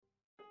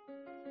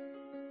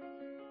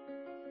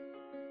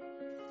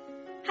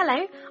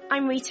Hello,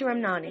 I'm Rita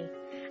Ramnani.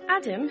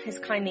 Adam has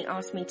kindly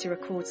asked me to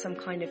record some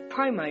kind of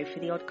promo for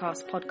the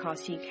Oddcast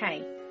Podcast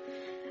UK.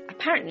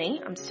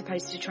 Apparently, I'm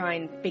supposed to try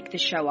and big the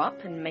show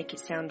up and make it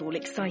sound all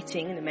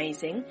exciting and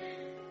amazing.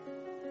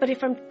 But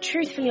if I'm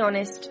truthfully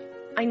honest,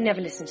 I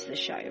never listen to the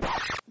show.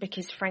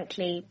 Because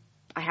frankly,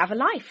 I have a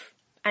life.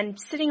 And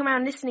sitting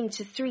around listening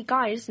to three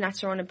guys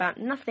natter on about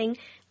nothing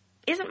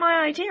isn't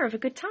my idea of a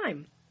good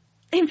time.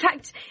 In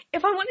fact,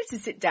 if I wanted to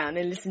sit down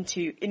and listen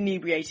to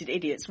inebriated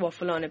idiots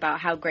waffle on about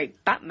how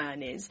great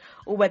Batman is,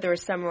 or whether a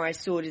samurai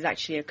sword is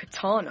actually a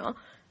katana,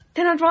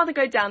 then I'd rather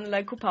go down the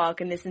local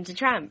park and listen to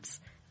Tramps.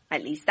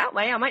 At least that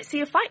way I might see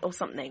a fight or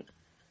something.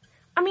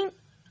 I mean,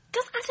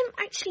 does Adam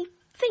actually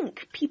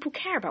think people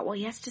care about what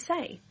he has to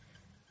say?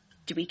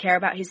 Do we care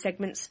about his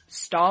segments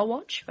Star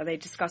Watch, where they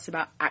discuss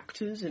about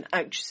actors and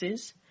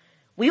actresses?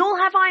 We all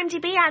have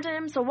IMDb,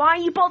 Adam, so why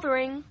are you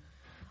bothering?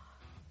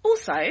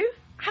 Also,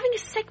 having a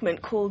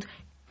segment called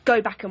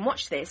Go Back and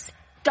Watch This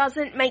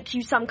doesn't make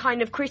you some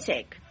kind of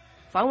critic.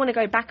 If I want to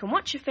go back and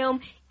watch a film,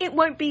 it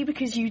won't be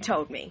because you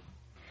told me.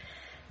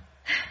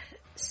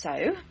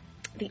 So,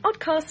 the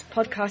Oddcast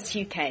Podcast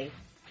UK,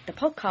 the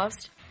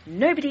podcast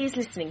nobody is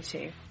listening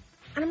to.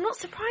 And I'm not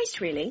surprised,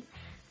 really.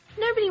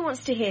 Nobody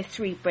wants to hear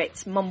three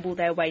Brits mumble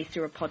their way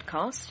through a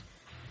podcast.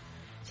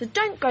 So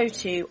don't go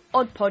to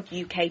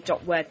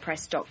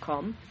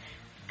oddpoduk.wordpress.com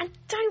and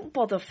don't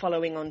bother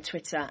following on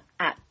Twitter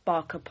at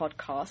Barker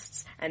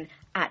Podcasts and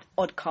at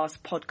Oddcast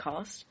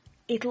Podcast.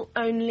 It'll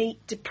only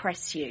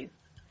depress you.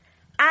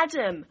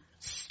 Adam,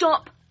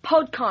 stop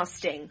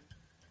podcasting.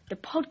 The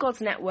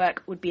Podgods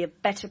Network would be a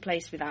better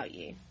place without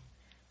you.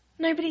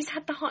 Nobody's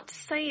had the heart to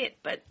say it,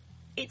 but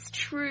it's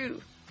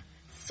true.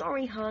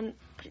 Sorry, hun,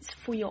 but it's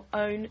for your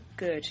own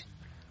good.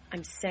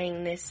 I'm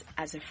saying this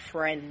as a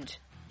friend.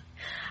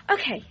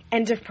 Okay,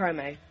 end of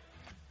promo.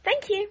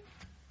 Thank you.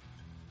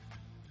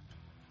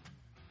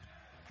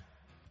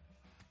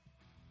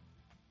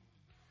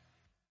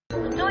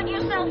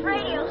 Do-it-yourself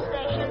radio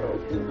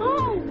station.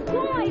 Oh,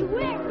 boy,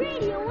 we're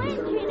radio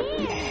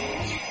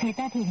engineers.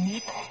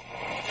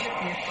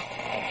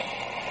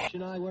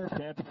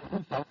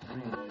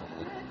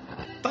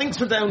 Thanks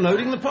for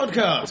downloading the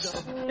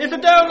podcast. It's a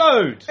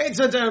download! It's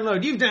a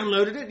download. You've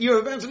downloaded it. You're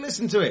about to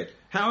listen to it.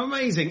 How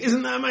amazing.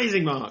 Isn't that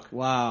amazing, Mark?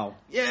 Wow.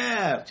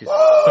 Yeah. Just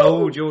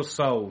sold your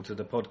soul to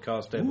the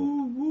podcast devil.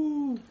 Woo,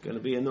 woo. Going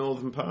to be a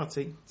northern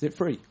party. Is it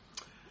free?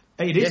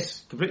 It is.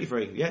 Yes. Completely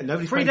free. Yeah,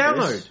 nobody's Free paying for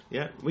download. this.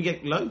 Yeah, we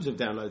get loads of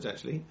downloads,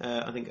 actually.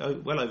 I think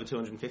well over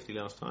 250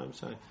 last time,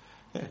 so...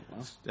 Yeah,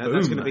 that's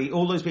going to be...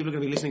 All those people are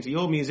going to be listening to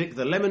your music,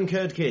 The Lemon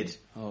Curd Kid.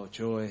 Oh,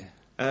 joy.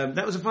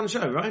 That was a fun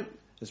show, right?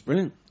 That's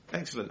brilliant.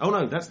 Excellent. Oh,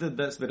 no, that's the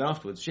bit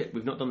afterwards. Shit,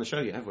 we've not done the show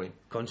yet, have we?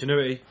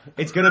 Continuity.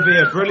 It's going to be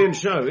a brilliant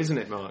show, isn't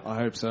it, Mark? I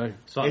hope so.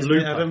 It's like Isn't it,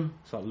 Looper. Adam?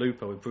 It's like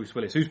Looper with Bruce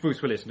Willis. Who's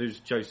Bruce Willis and who's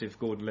Joseph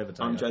Gordon-Levitt?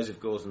 I'm Joseph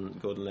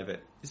Gordon-Levitt.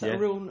 Is that Yeah. a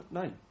real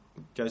name?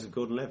 Joseph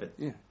Gordon-Levitt.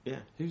 Yeah. Yeah.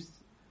 Who's...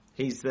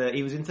 He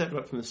was in Third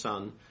Rock from the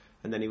Sun,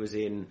 and then he was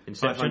in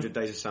Inception. 500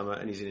 Days of Summer,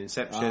 and he's in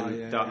Inception,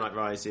 Yeah, Dark yeah. Knight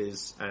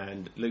Rises,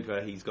 and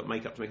Looper. He's got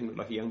makeup to make him look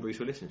like a young Bruce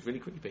Willis. It's really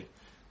creepy,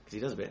 because he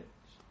does a bit.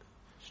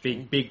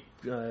 Big beak.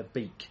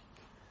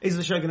 Is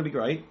the show going to be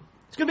great?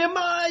 It's going to be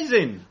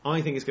amazing!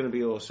 I think it's going to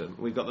be awesome.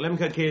 We've got the Lemon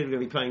Curd Kid. We're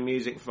going to be playing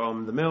music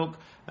from The Milk,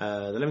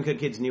 the Lemon Curd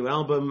Kid's new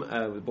album,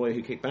 The Boy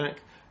Who Kicked Back.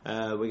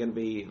 We're going to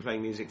be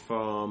playing music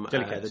from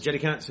Jellycats. the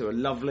Jellycats, who are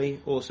lovely,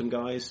 awesome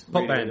guys,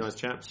 Pop really, band. really nice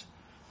chaps.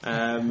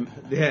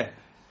 Yeah.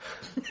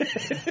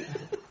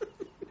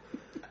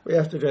 We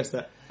have to address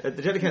that. The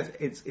Jellycats,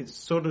 it's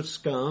sort of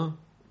ska. Do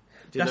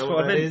you That's know what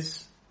what I that meant.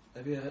 is?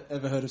 Have you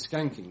ever heard of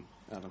skanking,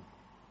 Adam?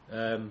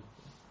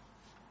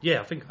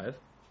 Yeah, I think I have.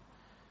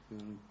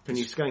 Can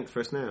you skank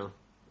for us now?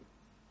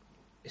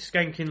 Is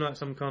skanking like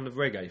some kind of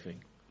reggae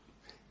thing?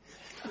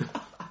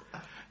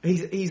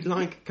 He's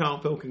like Carl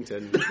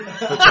Pilkington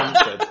for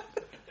Chelmsford.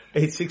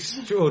 It's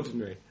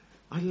extraordinary.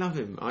 I love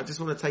him. I just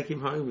want to take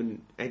him home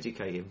and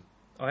educate him.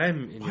 I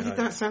am in Why your did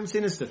home. that sound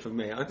sinister for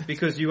me?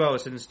 Because you are a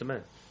sinister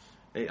man.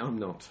 I'm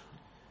not.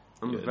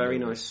 I'm You're a very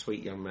not. nice,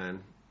 sweet young man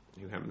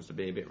who happens to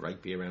be a bit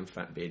rapey around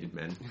fat, bearded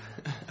men.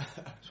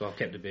 So I've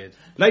kept a beard.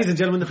 Ladies and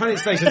gentlemen, the Planet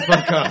Stations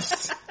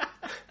podcast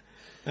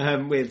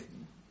with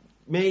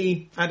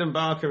me, Adam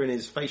Barker, in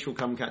his facial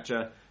cum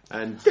catcher,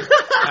 and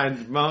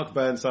Mark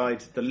Burnside,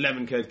 the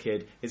Lemon Curd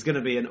Kid. It's going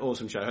to be an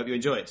awesome show. Hope you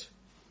enjoy it.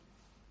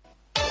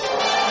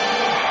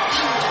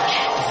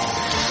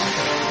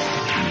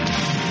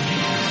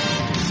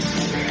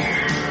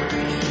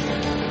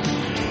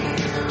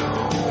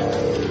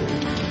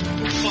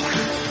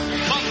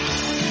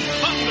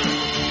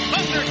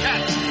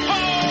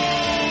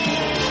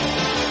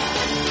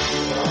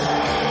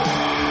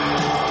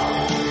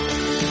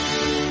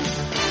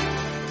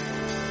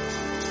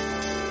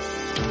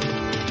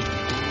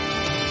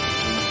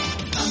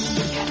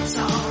 Thundercats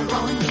are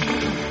on you.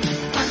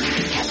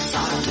 Thundercats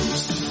are loose.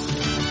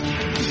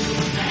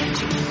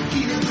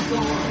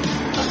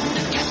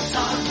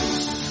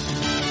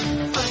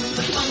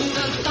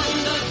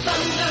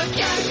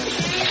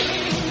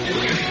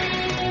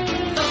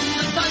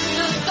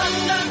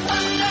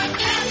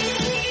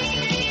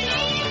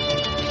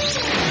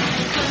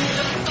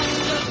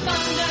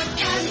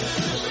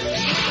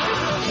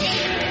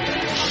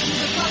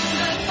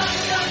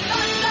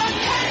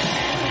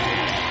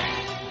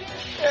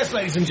 Yes,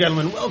 ladies and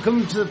gentlemen,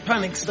 welcome to the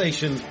Panic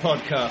Stations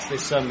podcast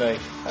this Sunday.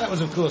 That was,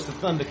 of course, the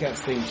Thundercats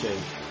theme tune.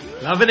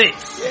 Loving it.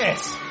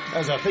 Yes, that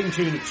was our theme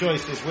tune of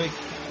choice this week,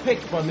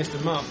 picked by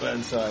Mr. Mark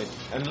Burnside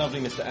and lovely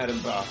Mr. Adam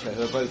Barker,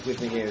 who are both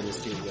with me here in the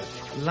studio.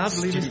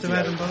 Lovely, Mr. Studio.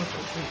 Adam Barker.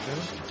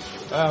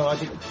 Thanks, Oh, I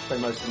did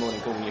spend most of the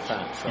morning calling you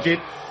fat. So. you did.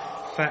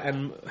 Fat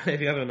and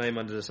every other name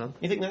under the sun.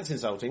 You think that's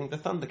insulting? The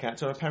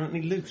Thundercats are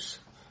apparently loose.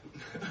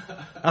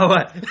 Oh,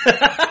 right.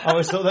 I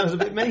always thought that was a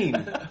bit mean.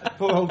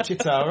 Poor old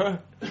Chitara.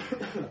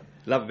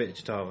 Love a bit of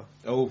Chitara.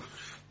 Oh,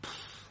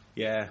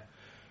 yeah.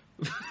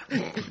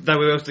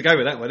 Nowhere else to go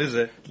with that one, is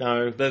there?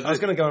 No, There's- I was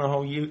going to go on a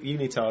whole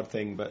unitard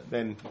thing, but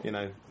then, you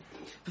know.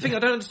 The thing I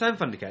don't understand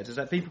Thundercats is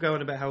that people go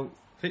on about how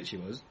fit she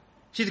was.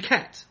 She's a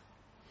cat.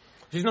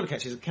 She's not a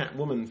cat, she's a cat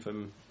woman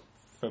from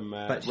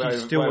But wherever,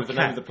 she's still a wherever the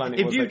name cat. of the planet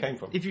if was you, they came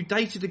from. If you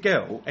dated a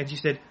girl and she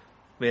said,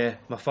 yeah,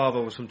 my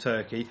father was from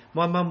Turkey,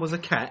 my mum was a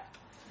cat,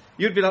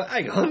 you'd be like,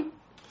 hang on,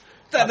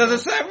 that doesn't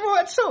sound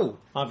right at all.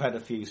 I've had a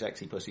few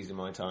sexy pussies in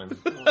my time.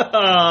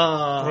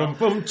 Ah. Brum,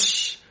 bum,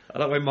 tsh. I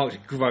like when Mark's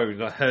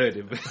groaned, I heard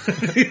him.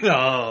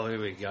 Oh, here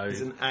we go.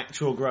 It's an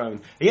actual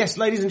groan. Yes,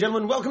 ladies and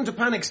gentlemen, welcome to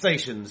Panic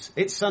Stations.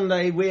 It's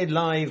Sunday, we're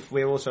live.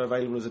 We're also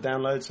available as a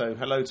download, so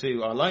hello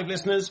to our live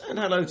listeners and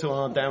hello to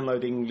our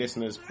downloading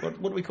listeners.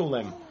 What do we call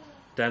them?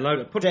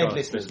 Download a podcast. Dead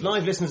listeners.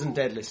 Live listeners and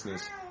dead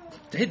listeners.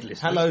 Dead listeners.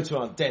 Hello to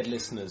our dead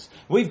listeners.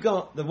 We've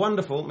got the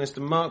wonderful Mr.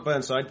 Mark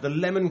Burnside, the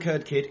lemon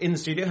curd kid, in the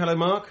studio. Hello,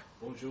 Mark.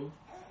 Bonjour.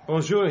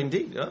 Bonjour,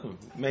 indeed. Oh,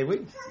 may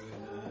we?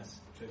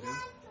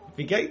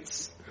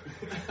 Gates.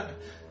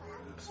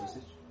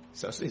 Sausage.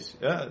 Sausage.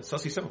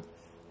 Saucisson.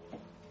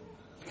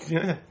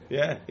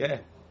 Yeah.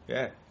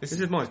 This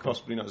is Mike.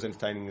 Possibly not as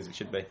entertaining as it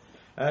should be.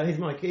 His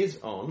mic is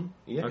on.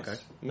 Yes. Okay.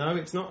 No,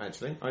 it's not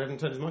actually. I haven't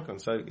turned his mic on,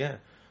 so yeah.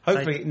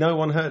 Hopefully no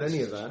one heard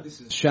any of that.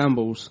 This is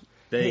shambles.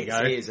 There you It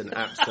go. is an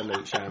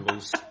absolute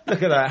shambles.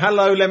 Look at that.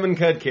 Hello, lemon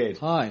curd kid.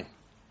 Hi.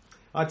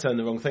 I turned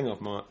the wrong thing off,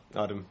 Mark.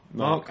 Adam.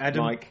 Mark,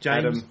 Adam, Mike, James.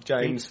 Adam,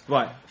 James.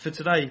 Right, for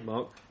today,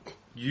 Mark,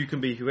 you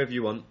can be whoever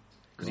you want,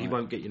 because you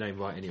won't get your name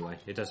right anyway.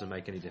 It doesn't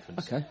make any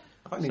difference. Okay.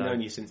 I've only So-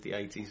 known you since the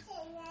 80s.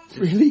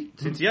 Really?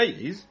 Since the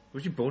 80s?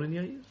 Was you born in the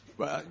 80s?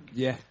 Well,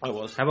 yeah. I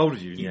was. How old are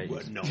you in the You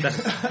 80s? were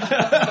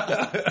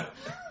not.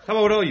 How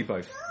old are you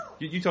both?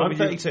 You told I'm me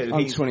 32. I'm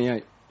He's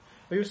 28.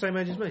 Are you the same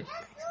age as me?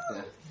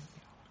 Yeah.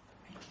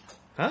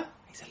 Huh?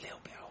 a little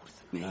bit older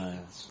than me. No,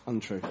 that's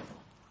untrue.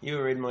 You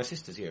were in my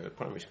sister's year at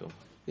primary school.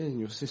 Yeah, and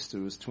your sister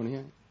was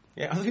 28.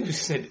 Yeah, I think you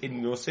said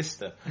in your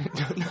sister.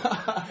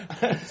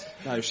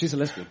 No, she's a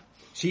lesbian.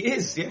 She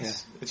is,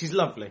 yes. She's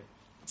lovely.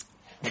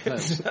 I've heard.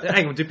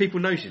 Hang on, do people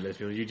know she's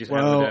lesbian, or you just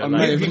Well, outed her I later?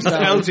 may You've have just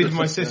outed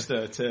my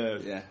sister to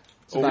Yeah.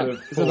 It's all about, of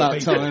it's 4 about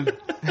people. time.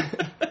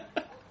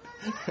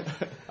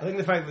 I think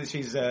the fact that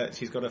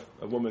she's got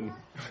a woman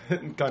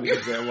kind of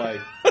gives it away.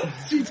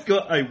 She's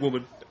got a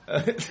woman.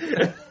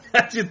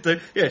 That's just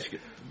the, yeah,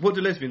 what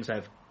do lesbians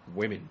have?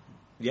 Women.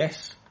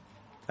 Yes.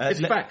 It's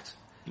fact.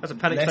 That's a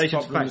Panic Less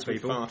Stations problems fact,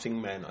 with people.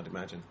 farting men, I'd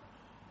imagine.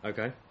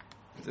 Okay.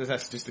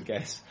 That's just a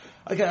guess.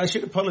 Okay, I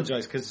should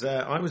apologise because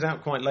I was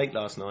out quite late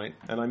last night,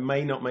 and I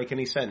may not make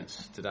any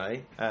sense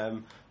today.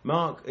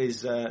 Mark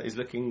is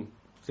looking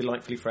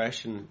delightfully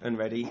fresh and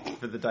ready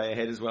for the day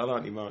ahead as well,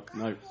 aren't you, Mark?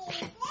 No,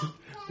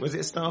 Was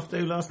it a staff do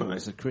last it night?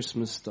 was a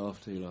Christmas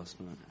staff do last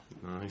night.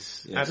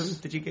 Nice. Yes. Adam,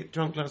 did you get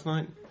drunk last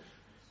night?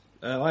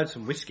 I had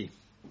some whiskey.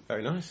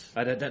 Very nice.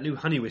 I had that new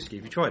honey whiskey.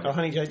 Have you tried Oh, it?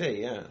 Honey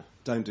JD, yeah.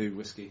 Don't do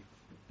whiskey.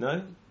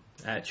 No?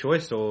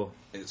 Choice or...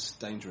 It's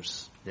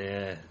dangerous.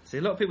 Yeah. See,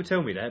 a lot of people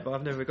tell me that, but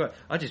I've never got it.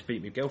 I just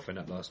beat my girlfriend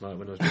up last night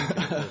when I was drinking.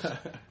 I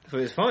thought it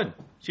was fine.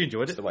 She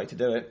enjoyed It's it. the way to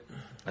do it.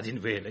 I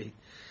didn't really.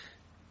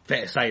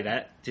 Better say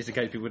that, just in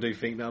case people do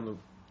think that I'm a...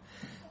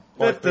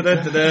 Wife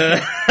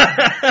Da-da-da-da-da.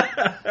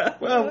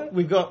 Well,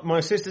 we've got my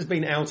sister's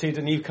been outed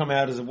and you've come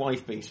out as a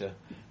wife beater.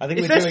 I think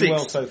It's we're doing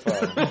Essex. well so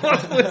far.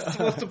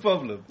 What's the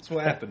problem? It's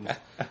what happens.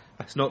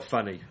 It's not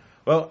funny.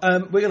 Well,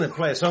 we're going to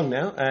play a song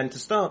now, and to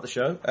start the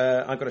show,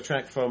 I've got a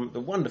track from the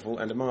wonderful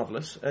and the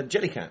marvellous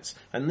Jellycats,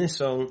 and this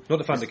song... Not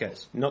the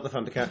Thundercats. Not the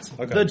Thundercats,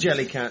 Okay. the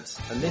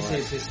Jellycats, and this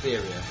is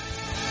Hysteria.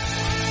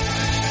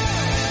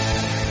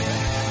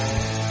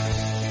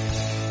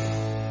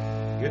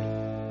 Good.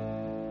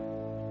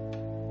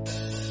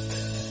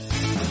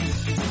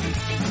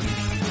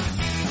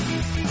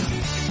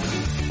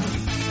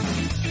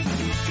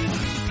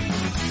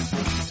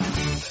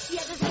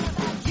 Yeah, the thing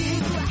about you,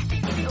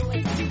 it's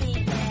always to be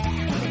there.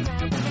 In the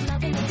crowd with the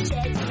love and the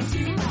shade,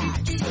 too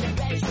much. Didn't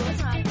raise your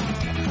time,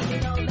 and you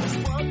know it makes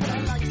war, but I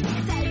like to be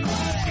safe.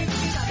 Coming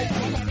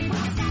for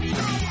everyone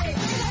that's hiding.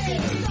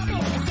 It's all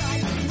on the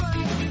side of the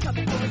line.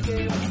 Coming for you,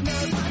 no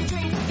one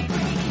drinks the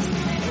breeze.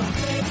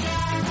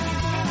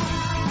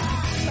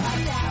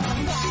 Pop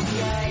down,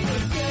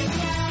 bad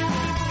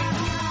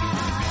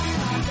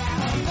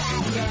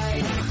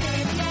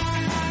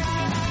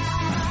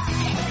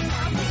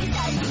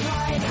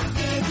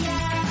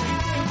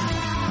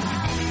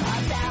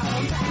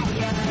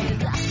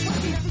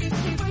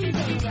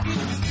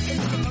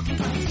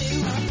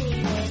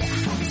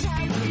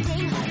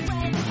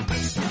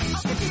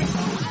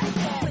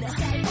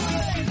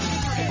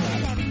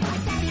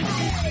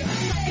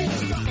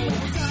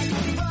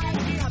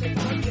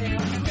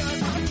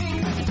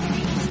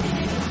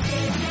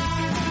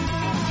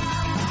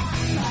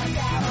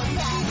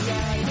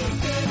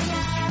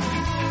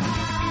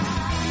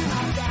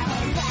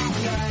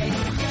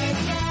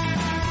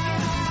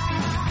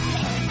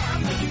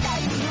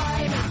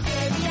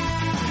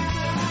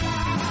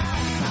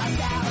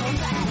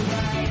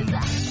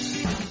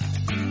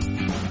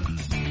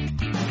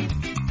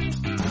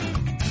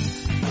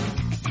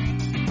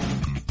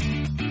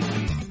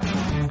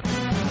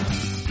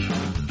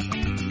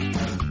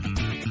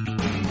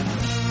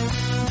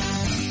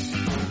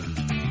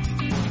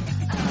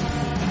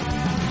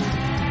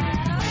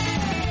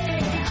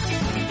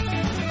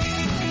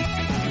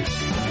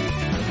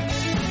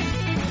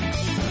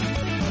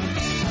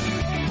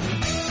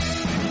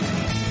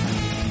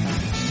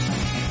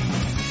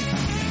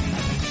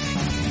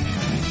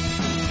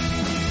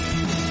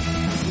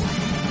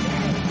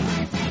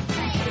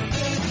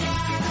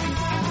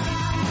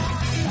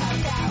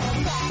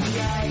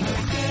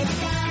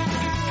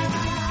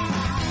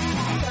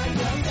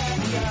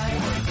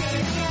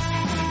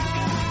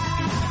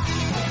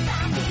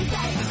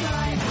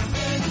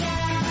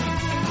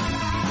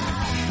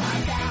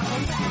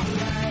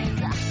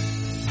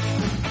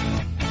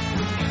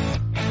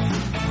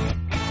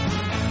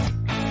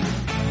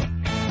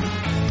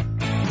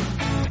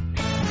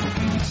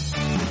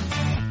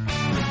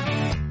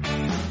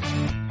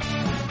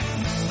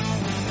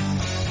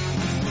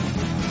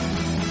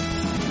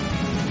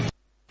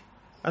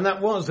And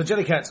that was the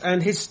Jellycats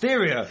and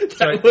Hysteria.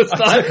 That was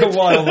I took a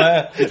while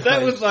there.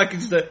 That was like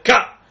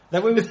cut.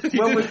 That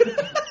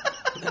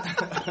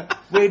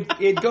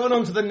it'd gone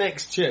on to the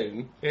next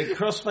tune, it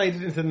crossfaded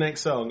into the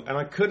next song, and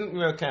I couldn't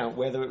work out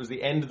whether it was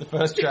the end of the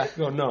first track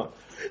or not.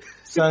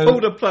 So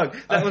Pulled a plug.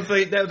 That was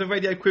the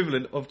radio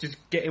equivalent of just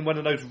getting one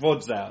of those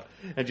rods out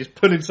and just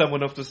pulling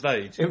someone off the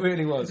stage. it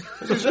really was.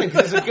 Which is strange,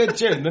 'cause it's a good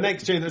tune. The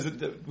next tune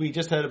that we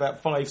just heard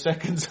about 5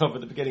 seconds of at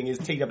the beginning is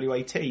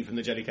TWAT from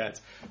the Jellycats,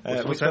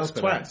 What's which that spells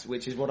spell out? twat,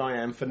 which is what I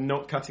am for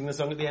not cutting the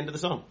song at the end of the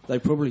song. They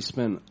probably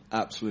spent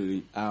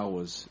absolutely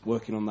hours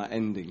working on that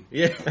ending.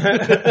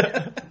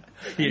 Yeah.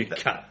 You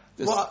cut.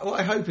 What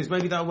I hope is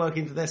maybe they'll work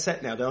into their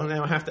set now. They'll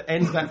now have to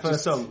end that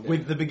first song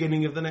with the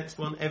beginning of the next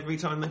one every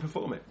time they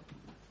perform it.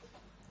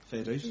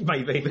 Fair dues.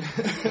 Maybe.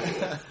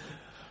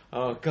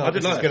 Oh I God,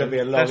 did this is like going to that. be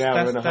a long That's- hour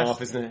that's- and a that's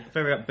half, isn't it?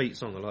 Very upbeat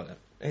song. I like that.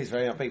 It's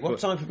very upbeat. What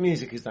type of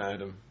music is that,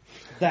 Adam?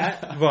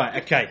 That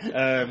right? Okay.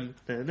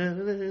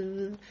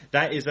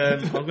 That is.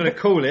 I'm going to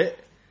call it.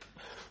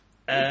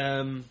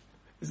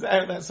 Is that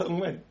how that song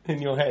went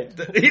in your head?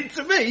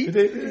 To me, do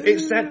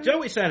you know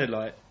what it sounded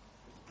like?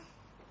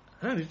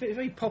 Oh, it's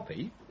very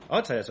poppy.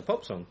 I'd say that's a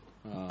pop song.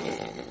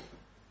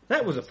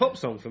 That was a pop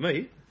song for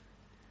me.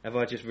 Have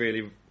I just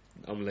really?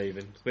 I'm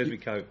leaving. Where's my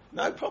coat?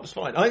 No, pop's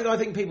fine. I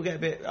think people get a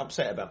bit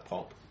upset about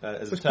pop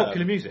as a It's term.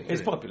 popular music, It's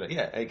isn't it? popular,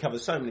 yeah. It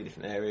covers so many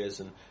different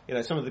areas, and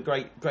some of the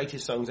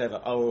greatest songs ever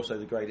are also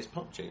the greatest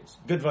pop tunes.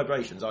 Good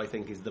Vibrations, I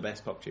think, is the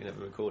best pop tune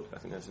ever recorded. I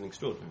think that's an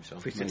extraordinary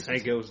song. We said Hey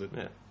Girls. Then.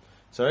 Yeah.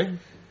 Sorry.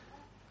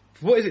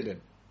 What is it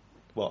then?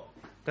 What?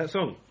 That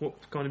song.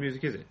 What kind of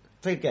music is it?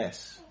 Take a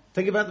guess.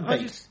 Think about the I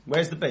beats. just-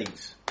 Where's the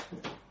beats?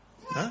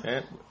 Huh?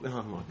 Yeah.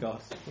 Oh my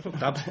God. It's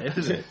not dubstep,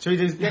 is it? Should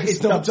we do? Yeah,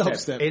 It's not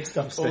dubstep. It's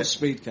Or dubstep.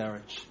 Speed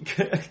Garage.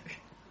 That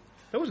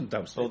wasn't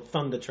dubstep. Or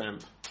Thunder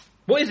Tramp.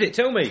 What is it?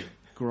 Tell me.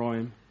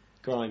 Grime.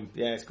 Grime.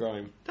 Yeah, it's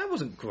grime. That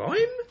wasn't grime.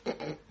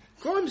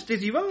 Grime's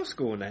Dizzy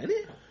Rascal and that,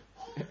 isn't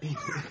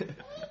it?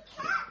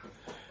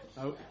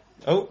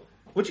 Oh,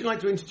 would you like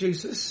to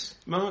introduce us,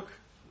 Mark?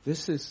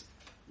 This is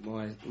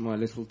my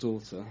little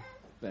daughter,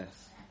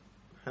 Beth.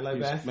 Hello,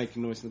 Who's Beth.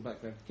 making noise in the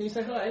background. Can you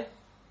say hi?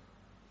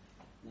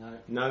 No.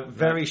 No,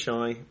 very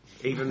shy.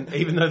 Even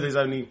though there's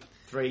only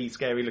 3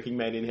 scary-looking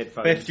men in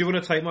headphones. Beth, do you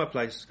want to take my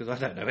place? Because I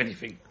don't know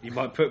anything. You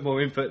might put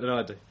more input than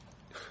I do.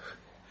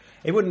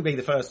 It wouldn't be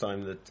the first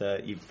time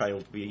that you've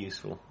failed to be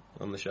useful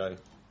on the show.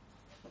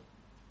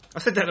 I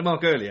said that to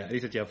Mark earlier, and he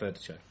said, yeah, I've heard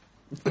the show.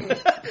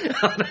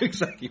 I know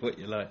exactly what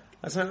you're like.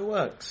 That's how it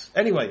works.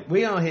 Anyway,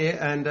 we are here,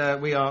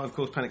 and we are, of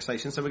course, Panic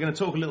Station. So we're going to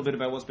talk a little bit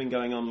about what's been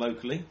going on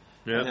locally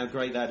and how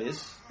great that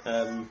is.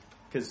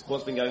 Because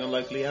what's been going on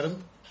locally,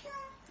 Adam?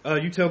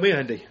 You tell me,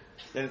 Andy.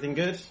 Anything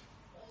good?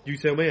 You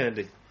tell me,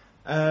 Andy.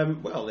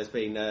 Well, there's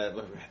been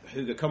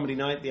Hooga Comedy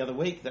Night the other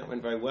week. That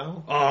went very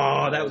well.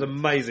 Oh, that was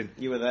amazing.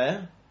 You were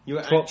there. You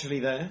were Prop- actually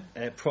there.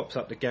 Props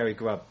up to Gary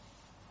Grubb.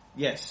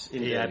 Yes,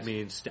 indeed. He had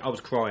me in... I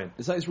was crying.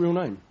 Is that his real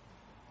name?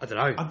 I don't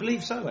know. I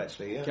believe so,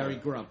 actually. Yeah. Gary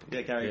Grubb.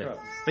 Yeah, Gary Yeah. Grubb.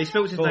 But he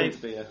spelled his Born name to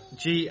be a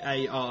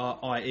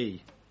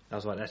Garrie. I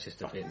was like, that's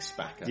just a bit...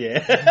 spacker.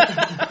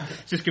 Yeah.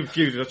 Just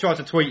confused. I tried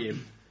to tweet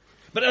him.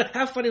 But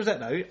how funny was that,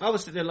 though? I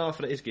was sitting there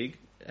laughing at his gig,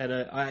 and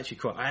I actually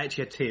cried. I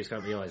actually had tears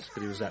coming to my eyes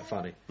because he was that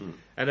funny.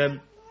 And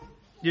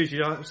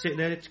usually I'm sitting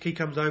there, he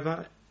comes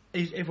over,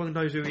 everyone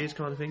knows who he is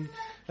kind of thing,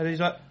 and he's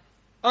like,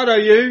 I know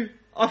you,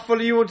 I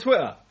follow you on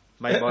Twitter.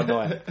 Made my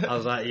night. I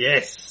was like,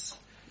 yes.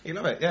 You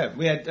love it, yeah.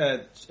 We had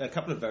a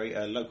couple of very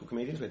local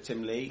comedians. We had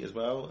Tim Lee as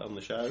well on the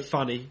show.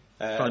 Funny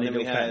And then little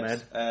we fat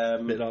had,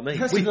 man. Bit like me.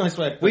 That's a nice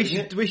way of putting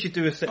it. We should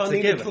do a set Funny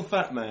together. little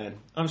fat man.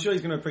 I'm sure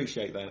he's going to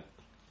appreciate that.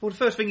 Well, the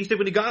first thing he did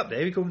when he got up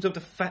there, he called himself the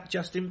Fat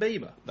Justin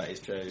Bieber. That is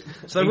true.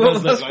 So He what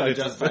does was look I like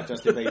supposed to fat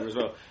Justin Bieber as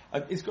well.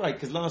 It's great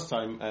because last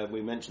time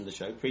we mentioned the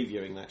show,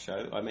 previewing that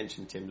show, I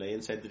mentioned Tim Lee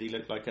and said that he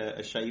looked like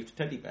a shaved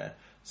teddy bear.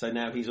 So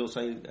now he's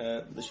also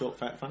the short,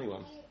 fat, funny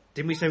one.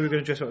 Didn't we say we were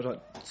going to dress up as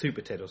like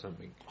Super Ted or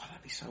something? Oh,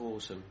 that'd be so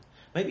awesome.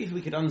 Maybe if we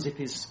could unzip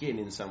his skin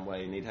in some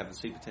way and he'd have a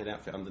Super Ted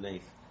outfit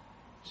underneath.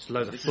 Just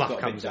loads of This has fluff got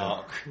a bit comes out.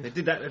 dark. They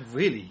did that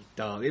really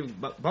dark.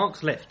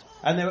 Mark's left.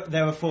 And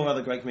there were 4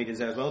 other great comedians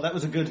there as well. That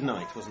was a good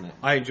night, wasn't it?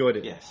 I enjoyed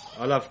it. Yes.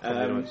 I love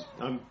comedy nights.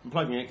 I'm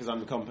plugging it because I'm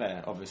the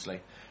compere,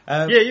 obviously.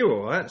 Yeah, you're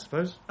alright, I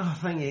suppose. Oh,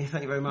 thank you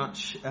very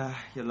much.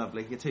 You're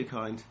lovely. You're too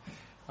kind.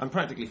 I'm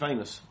practically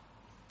famous.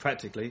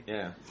 Practically.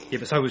 Yeah, Yeah,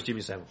 but so was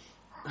Jimmy Savile.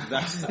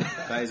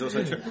 that is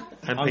also true.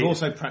 And I'm Peter.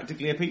 also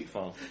practically a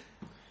pedophile.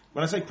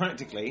 When I say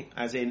practically,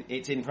 as in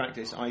it's in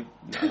practice, no.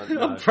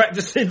 I'm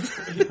practicing.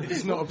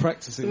 It's not a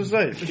practicing. What was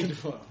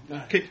that?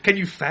 No. Can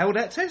you fail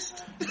that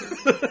test?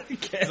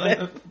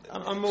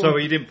 I'm more,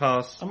 Sorry, you didn't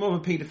pass. I'm more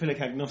of a paedophilic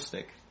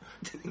agnostic.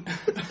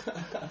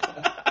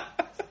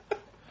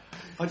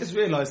 I just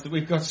realised that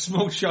we've got a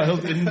small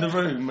child in the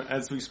room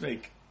as we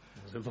speak.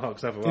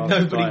 Mark's other Did half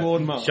nobody is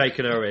warn Mark?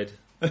 Shaking her head.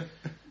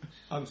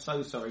 I'm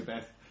so sorry,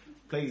 Beth.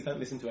 Please don't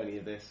listen to any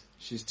of this.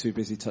 She's too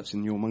busy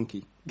touching your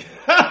monkey.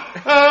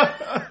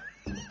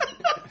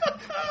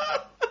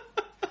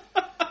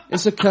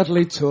 It's a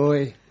cuddly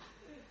toy.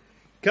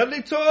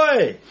 Cuddly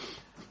toy!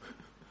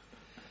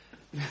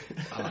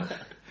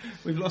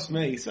 We've lost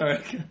me, sorry.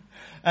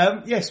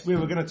 Yes, we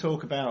were going to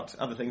talk about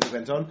other things that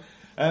went on.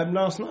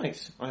 Last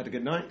night, I had a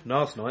good night.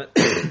 Last night.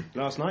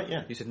 Last night,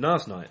 yeah. You said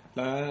last night.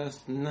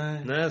 Last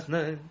night. Last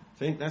night. I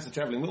think that's the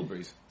Travelling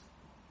Wilburys.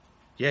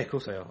 Yeah, of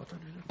course they are. I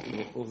don't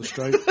know. All the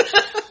Strokes.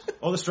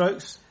 All the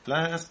Strokes.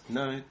 Last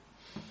night.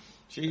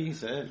 She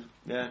said,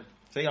 yeah.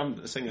 See, I'm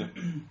a singer.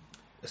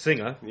 A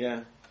singer.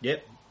 Yeah.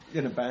 Yep.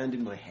 In a band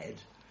in my head.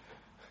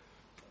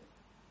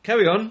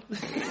 Carry on.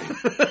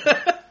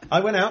 I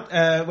went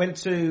out, went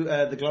to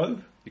the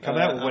Globe. You come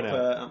out or went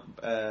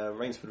up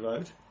Rainsford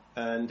Road,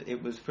 and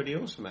it was pretty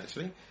awesome,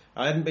 actually.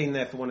 I hadn't been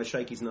there for one of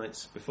Shakey's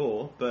nights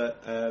before,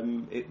 but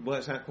it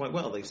works out quite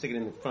well. They stick it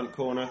in the front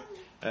corner,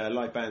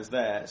 live band's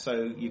there,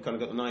 so you kind of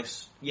got the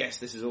nice, yes,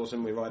 this is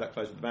awesome, we ride up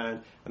close with the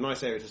band, a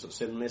nice area to sort of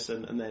sit and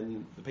listen, and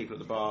then the people at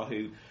the bar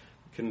who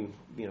can,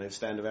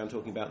 stand around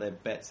talking about their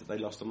bets that they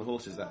lost on the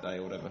horses that day,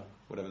 or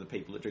whatever the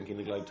people that drink in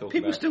the Globe talk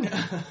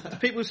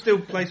about. People still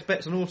place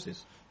bets on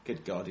horses.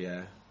 Good God,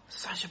 yeah.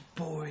 Such a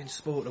boring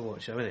sport to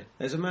watch, though, isn't it?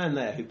 There's a man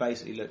there who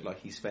basically looked like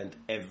he spent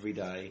every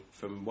day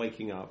from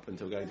waking up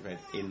until going to bed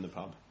in the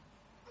pub.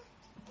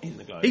 In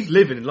the Globe. He's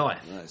living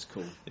life. That's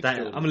cool.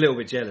 I'm a little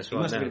bit jealous He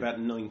right must now. have been about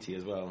 90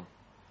 as well.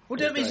 Well,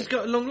 that means he's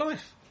got a long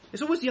life.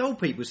 It's always the old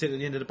people sitting at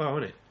the end of the bar,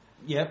 isn't it?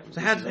 Yep.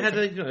 So how do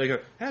they go,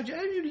 how do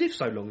you live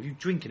so long? Are you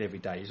drinking every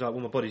day? He's like,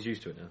 well, my body's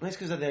used to it now. That's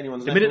because they're the only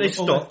ones The left. minute they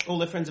stop... All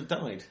their friends have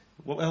died.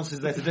 What else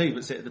is there to do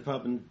but sit at the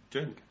pub and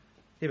drink?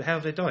 Yeah, but how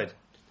have they died?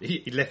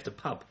 He left the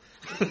pub.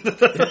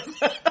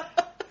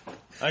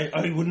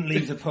 I wouldn't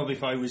leave the pub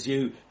if I was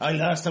you.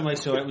 Last time I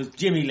saw it was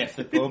Jimmy left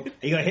the pub.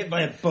 He got hit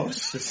by a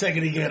bus the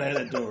second he got out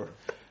the door.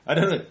 I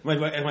don't know.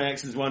 My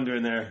accent's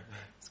wandering there.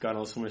 It's gone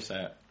all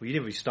Somerset. Well, you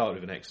didn't really start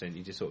with an accent.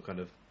 You just sort of kind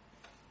of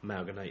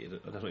amalgamated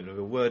it. I don't even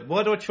know a word.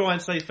 Why do I try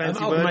and say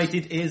fancy words?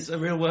 Amalgamated is a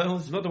real word.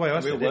 It's not the way I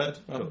said real word.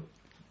 it.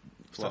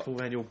 Stuff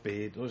all around your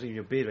beard. Not even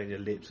your beard, around your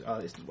lips.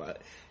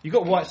 You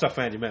got white stuff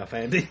around your mouth,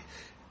 Andy.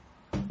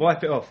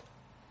 Wipe it off.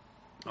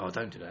 Oh,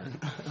 don't do that.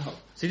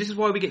 See, this is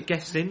why we get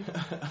guests in.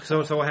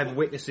 So I have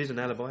witnesses and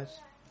alibis.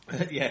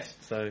 Yes.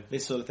 So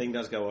this sort of thing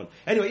does go on.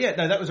 Anyway, yeah,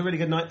 no, that was a really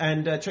good night.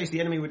 And Chase the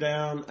Enemy were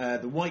down.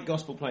 The White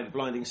Gospel played a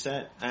blinding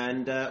set.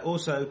 And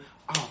also,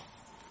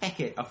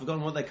 heck it, I've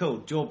forgotten what they're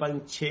called.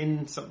 Jawbone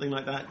Chin, something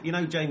like that. You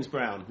know James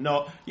Brown?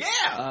 Not,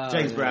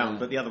 James Brown,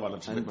 but the other one.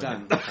 I've just looked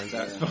Dan.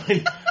 That's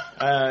fine.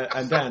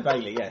 And Dan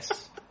Bailey,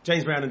 yes.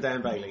 James Brown and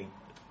Dan Bailey.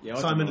 Yeah,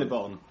 Simon Le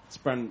Bon. It's a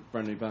brand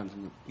new band,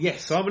 isn't it?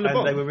 Yes, Simon Le Bon.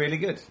 And they were really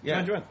good. Yeah.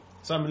 Duran Duran.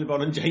 Simon Le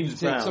Bon and James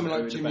Brown. Something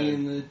like were the Jimmy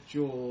band. and the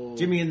Jaw.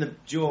 Jimmy and the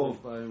Jaw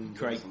Jawbone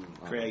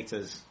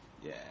creators.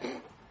 Yeah,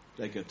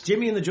 they're good.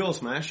 Jimmy and the Jaw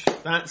Smash,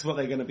 that's what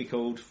they're going to be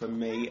called from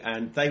me,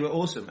 and they were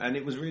awesome, and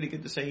it was really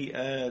good to see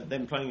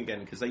them playing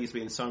again, because they used to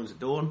be in Silence at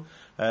Dawn,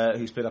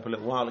 who split up a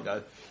little while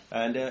ago,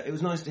 and it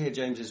was nice to hear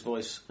James's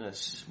voice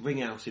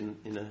ring out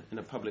in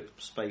a public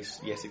space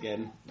yet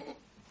again.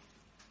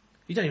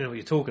 you don't even know what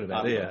you're talking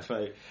about, do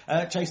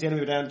you? Chase the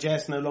Enemy were down.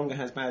 Jess no longer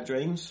has bad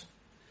dreams.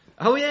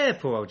 Oh yeah,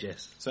 poor old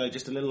Jess. So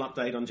just a little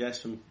update on Jess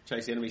from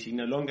Chase the Enemy. She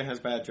no longer has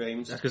bad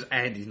dreams. That's because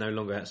Andy's no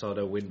longer outside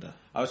her window.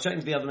 I was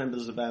chatting to the other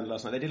members of the band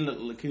last night. They did a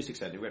little acoustic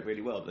set. It went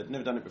really well. They'd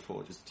never done it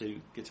before, just 2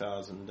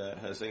 guitars and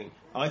her singing.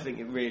 I think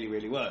it really,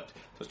 really worked. So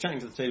I was chatting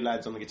to the 2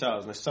 lads on the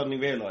guitars, and I suddenly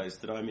realised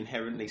that I'm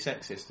inherently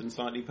sexist and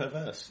slightly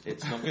perverse.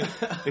 It's not good.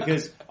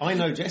 Because I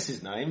know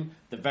Jess's name,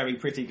 the very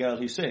pretty girl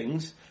who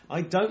sings.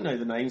 I don't know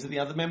the names of the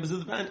other members of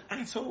the band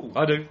at all.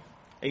 I do.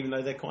 Even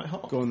though they're quite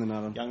hot. Go on then,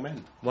 Alan. Young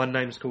men.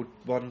 One's called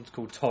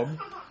Tom.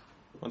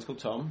 One's called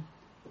Tom.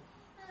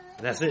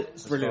 And that's it.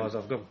 As far as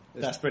I've gone.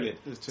 That's brilliant.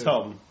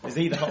 Tom. Is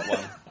he the hot one?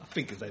 I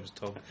think his name's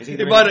Tom. Is he It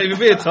the might not really- even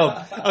be a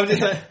Tom. I'm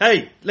just like,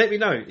 hey, let me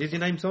know. Is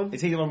your name Tom?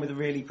 Is he the one with the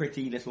really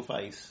pretty little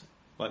face?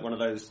 Like one of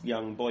those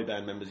young boy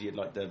band members you'd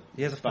like to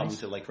He has a bum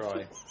face. till they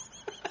cry.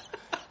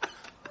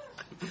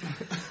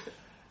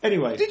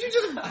 Anyway. Did you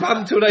just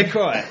bum till they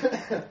cry?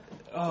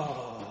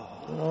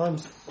 Oh,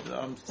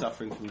 I'm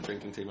suffering from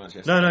drinking too much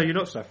yesterday. No, you're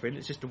not suffering.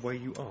 It's just the way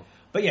you are.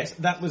 But yes,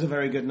 that was a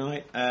very good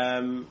night.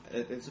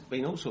 It's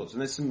been all sorts,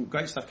 and there's some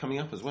great stuff coming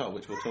up as well,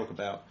 which we'll talk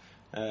about.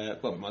 We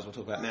might as well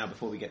talk about now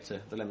before we get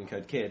to the Lemon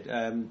Code Kid.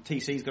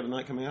 TC's got a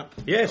night coming up.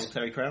 Yes. Old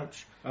Terry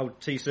Crouch. Old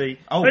TC.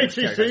 Oh, Hey,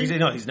 Terry TC.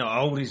 Crouch. He's not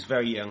old. He's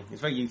very young.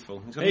 He's very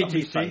youthful. He's got a Hey,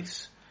 lovely TC.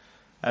 face.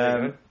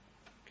 There you go.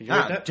 Can you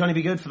read that? Johnny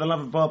Be Good for the Love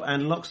of Bob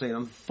and Loxley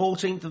on the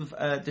 14th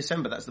of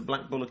December. That's the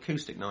Black Bull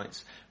Acoustic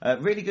Nights.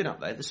 Really good up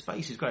there. The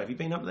space is great. Have you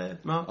been up there,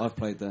 Mark? I've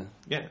played there.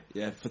 Yeah.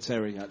 Yeah, for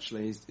Terry,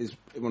 actually. He's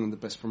one of the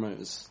best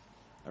promoters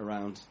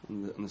around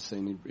on the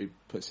scene. He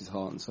puts his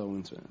heart and soul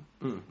into it.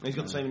 He's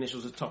got the same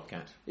initials as Top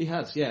Cat. He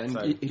has, yeah, and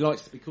So- he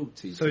likes to be called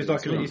TC. So he's like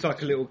as well.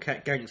 a little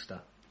cat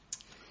gangster.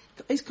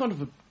 He's kind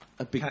of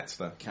a big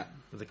Catster. cat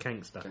With a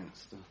gangster.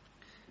 gangster.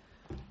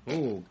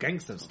 Oh,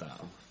 gangster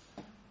style.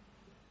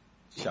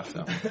 Shut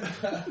up.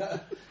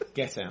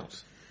 Get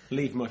out.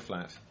 Leave my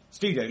flat.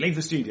 Studio. Leave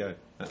the studio.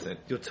 That's it.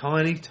 Your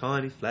tiny,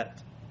 tiny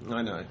flat.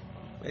 I know.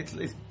 It's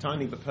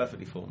tiny but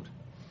perfectly formed.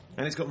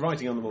 And it's got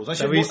writing on the walls. I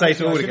So we say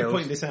to all the girls-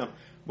 point this out.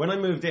 When I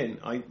moved in,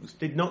 I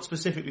did not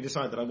specifically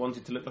decide that I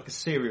wanted to look like a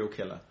serial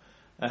killer.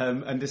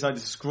 And decided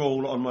to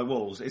scrawl on my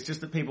walls. It's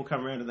just that people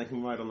come around and they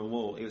can write on the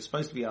wall. It was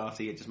supposed to be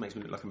arty, it just makes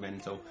me look like a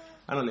mental.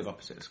 And I live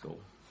opposite a school.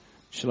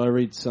 Shall I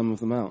read some of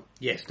them out?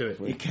 Yes, do it.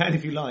 You can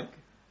if you like.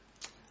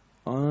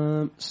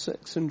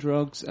 Sex and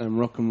drugs and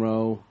rock and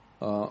roll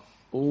are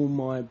all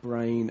my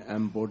brain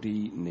and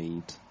body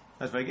need.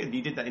 That's very good.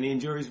 You did that in Ian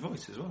Jury's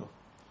voice as well.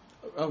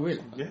 Oh,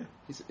 really? Yeah.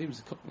 He was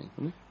a Cockney,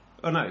 wasn't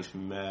Oh no, it's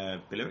from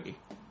Billericay. he?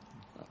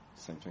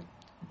 Same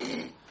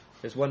thing.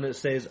 There's one that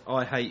says,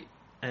 I hate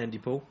Andy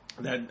Paul.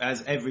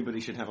 As everybody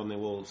should have on their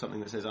wall, something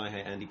that says, I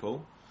hate Andy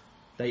Paul.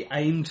 They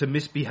aim to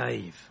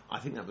misbehave. I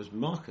think that was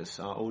Marcus,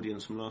 our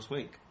audience from last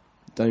week.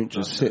 Don't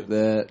just sit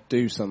there,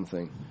 do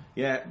something.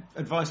 Yeah,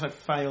 advice I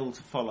fail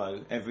to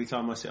follow every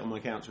time I sit on my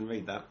couch and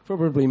read that.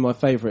 Probably my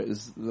favourite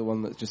is the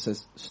one that just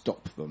says,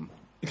 stop them.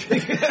 That's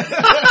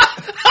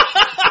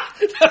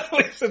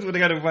what it says when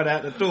they're going to run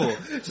out the door.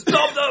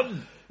 Stop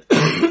them!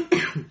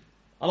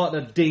 I like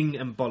the ding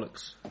and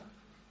bollocks.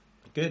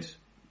 Good.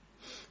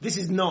 This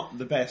is not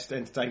the best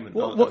entertainment.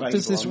 What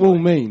does this wall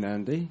mean,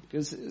 Andy?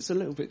 Because it's a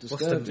little bit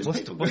disturbing.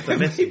 What's the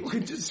message? People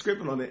can just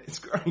scribble on it. It's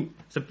great.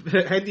 So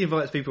Andy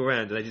invites people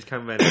around and they just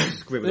come around and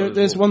scribble on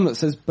There's the one that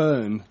says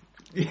burn.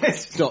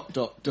 Yes. ...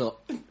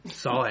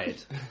 side.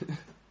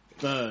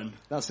 Burn.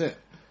 That's it.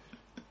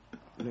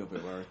 A little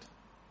bit worried.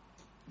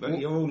 But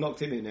you're all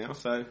locked in here now,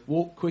 so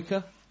Walk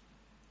quicker.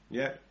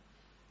 yeah.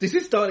 This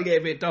is starting to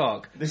get a bit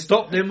dark.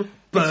 Stop them,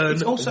 burn,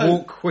 It's also,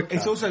 walk quicker.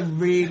 It's also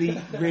really,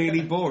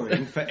 really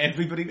boring for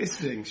everybody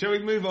listening. Shall we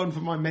move on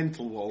from my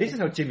mental wall? This is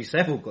how Jimmy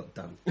Savile got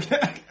done.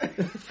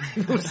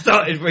 People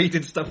started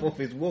reading stuff off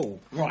his wall.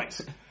 Right.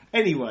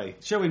 Anyway,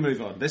 shall we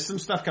move on? There's some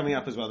stuff coming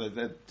up as well.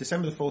 The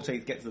December the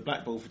 14th, get to the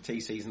Black Ball for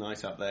TC's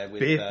night up there. With,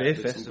 Beer with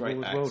some Festival great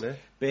as well acts. there.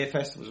 Beer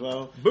Festival as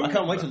well. Boom. I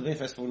can't wait till the Beer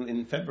Festival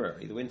in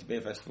February, the Winter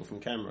Beer Festival from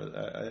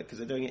Canberra, because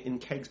they're doing it in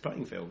Kegs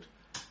Playing Field,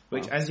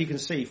 which, as you can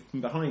see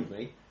from behind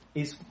me,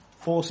 is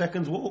 4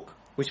 seconds walk.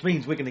 Which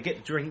means we're going to get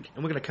a drink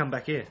and we're going to come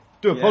back here.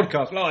 Do a Yeah.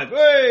 podcast live.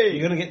 Hey!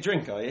 You're going to get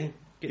drink, are you?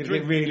 Get You're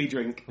drink. going to really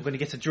drink. I'm going to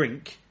get a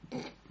drink.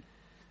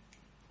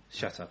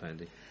 Shut up,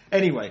 Andy.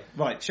 Anyway,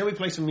 right, shall we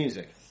play some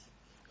music?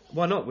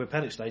 Why not? We're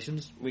Panic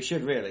Stations. We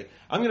should really.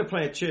 I'm going to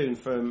play a tune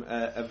from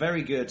a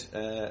very good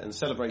and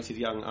celebrated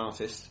young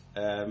artist.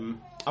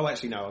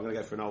 Actually, no, I'm going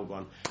to go for an old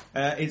one.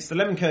 It's the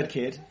Lemon Curd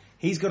Kid.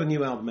 He's got a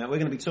new album out. We're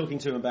going to be talking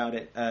to him about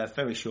it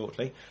very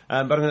shortly. But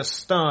I'm going to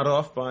start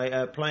off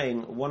by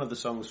playing one of the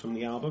songs from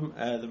the album,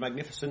 The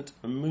Magnificent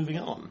Moving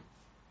On.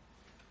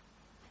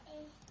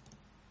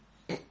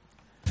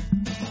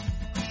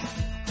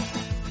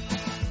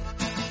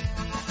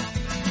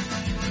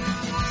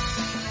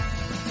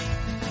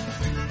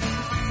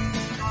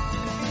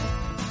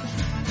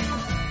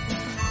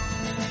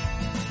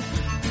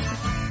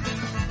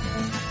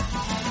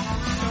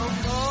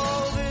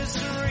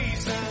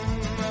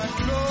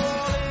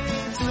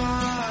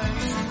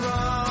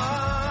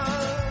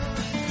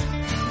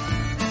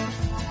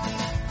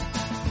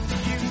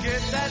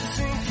 That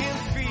sinking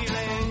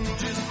feeling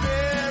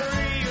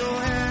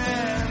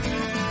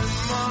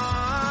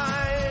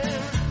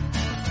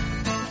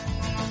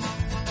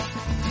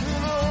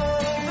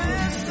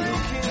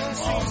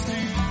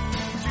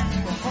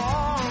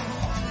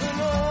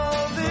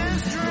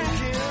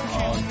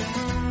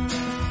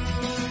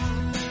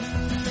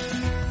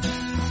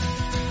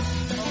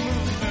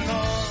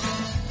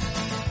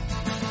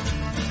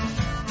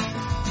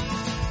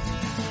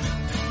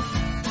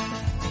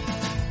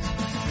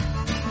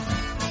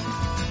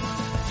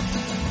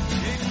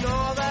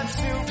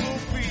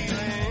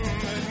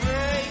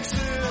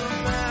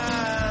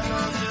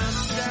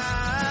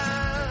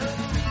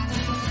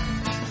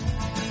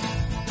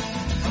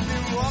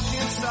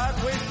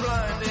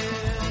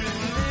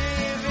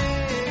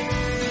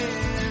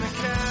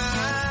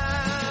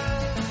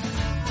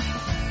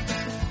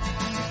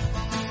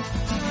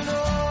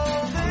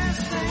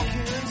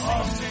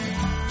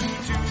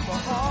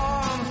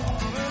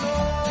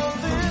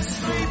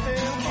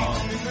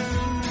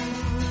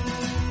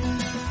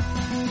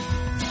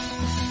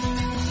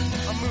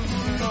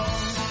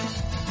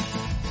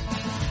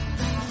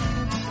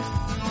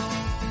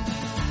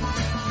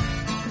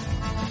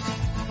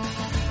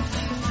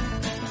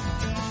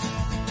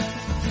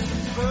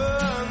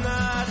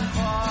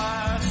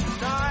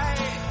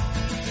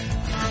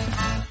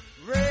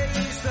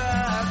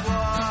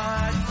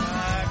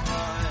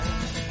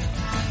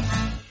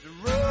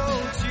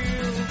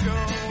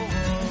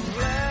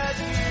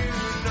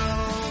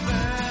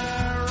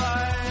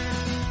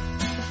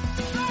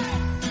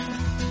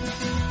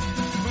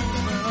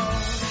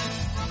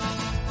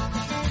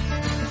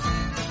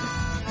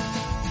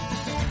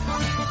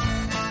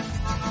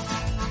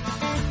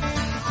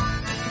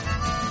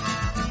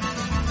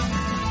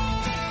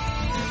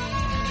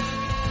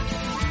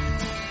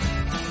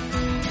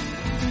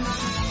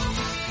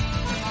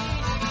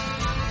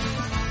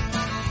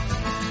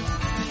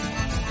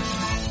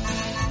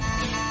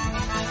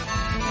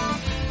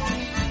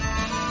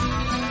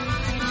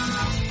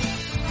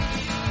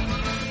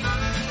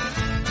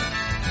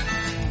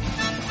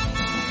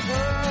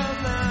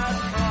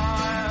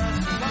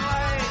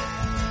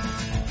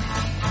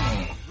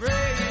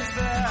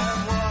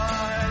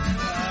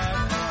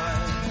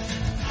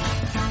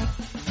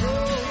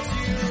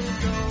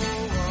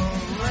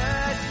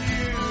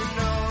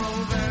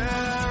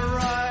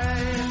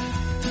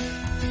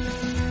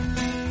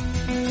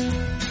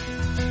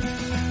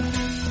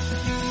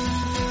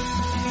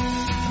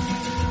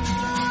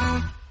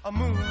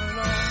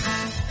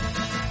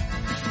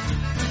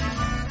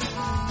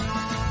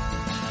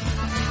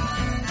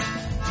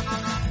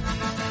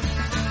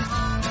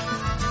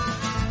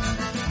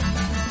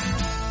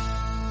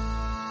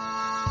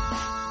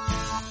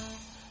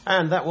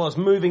And that was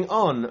Moving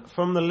On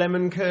from the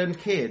Lemon Curd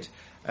Kid.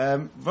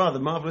 Rather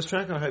marvellous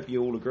track, I hope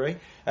you all agree.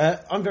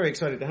 I'm very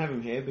excited to have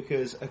him here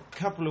because a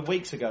couple of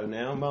weeks ago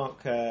now,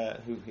 Mark,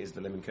 who is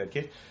the Lemon Curd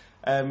Kid,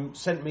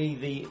 sent me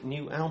the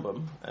new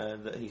album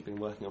that he's been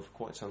working on for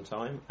quite some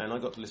time, and I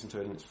got to listen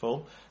to it in its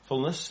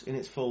fullness, in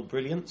its full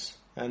brilliance.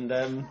 And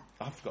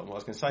I've forgotten what I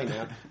was going to say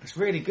now. It's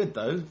really good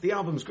though. The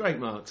album's great,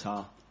 Mark.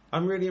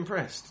 I'm really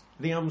impressed.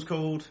 The album's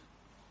called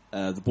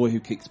The Boy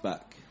Who Kicks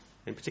Back.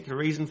 Any particular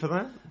reason for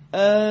that?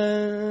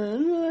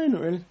 No,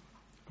 not really.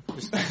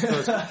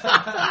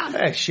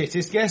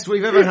 Shittest guest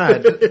we've ever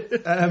had.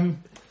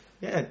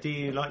 Yeah, do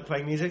you like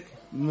playing music?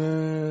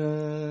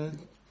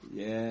 Yeah.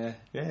 Yeah,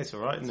 it's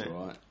alright, isn't it? It's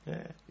alright.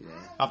 Yeah. Yeah.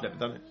 I've never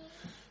done it.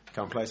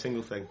 Can't play a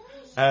single thing.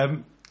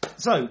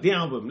 So, the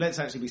album, let's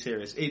actually be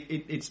serious.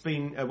 It's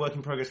been a work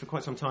in progress for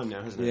quite some time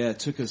now, hasn't it? Yeah, it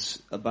took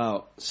us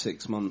about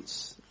 6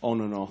 months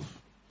on and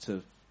off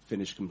to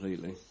finish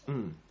completely.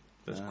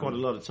 That's quite a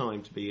lot of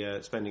time to be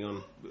spending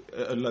on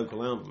a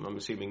local album. I'm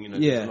assuming,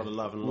 Yeah. there's a lot of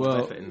love and a lot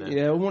of effort in there.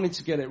 Yeah, I wanted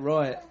to get it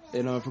right.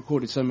 I've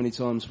recorded so many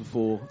times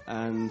before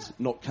and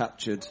not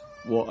captured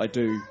what I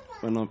do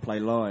when I play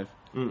live.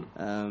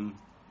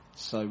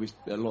 So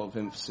a lot of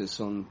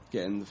emphasis on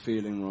getting the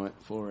feeling right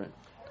for it.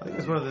 I think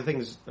that's one of the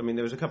things. I mean,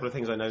 there was a couple of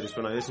things I noticed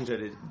when I listened to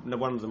it.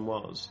 One of them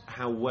was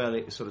how well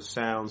it sort of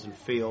sounds and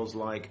feels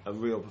like a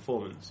real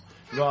performance,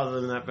 rather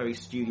than that very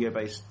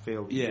studio-based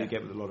feel you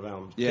get with a lot of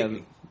albums. Yeah,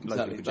 locally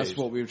exactly. produced. That's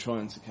what we were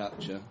trying to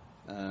capture.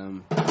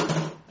 My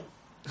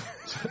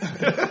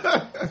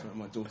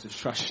daughter's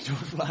trashing your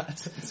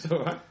flat. It's all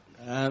right.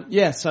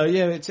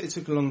 It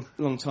took a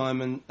long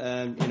time,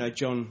 and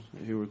John,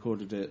 who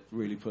recorded it,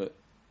 really put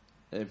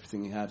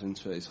everything he had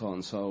into it, his heart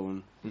and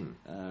soul, and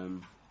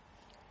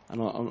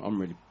I'm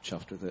really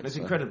chuffed with it. It's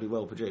incredibly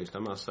well produced, I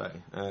must say,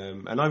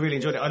 and I really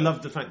enjoyed it. I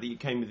loved the fact that you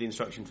came with the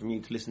instruction from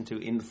you to listen to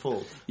in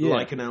full,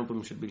 like an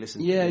album should be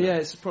listened to. Yeah,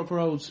 it's proper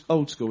old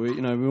school. We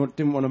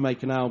didn't want to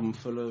make an album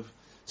full of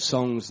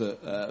songs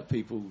that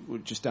people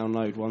would just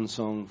download one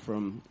song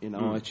from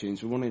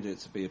iTunes. We wanted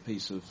it to be a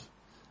piece of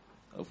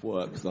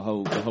work, the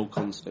whole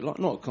concept,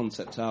 not a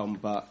concept album,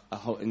 but a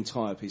whole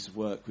entire piece of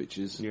work, which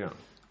is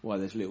why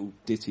there's little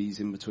ditties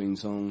in between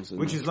songs, and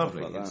which is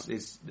lovely. Like that.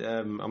 It's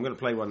I'm going to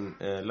play one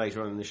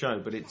later on in the show,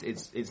 but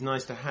it's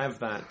nice to have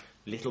that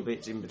little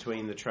bits in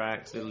between the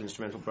tracks, little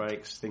instrumental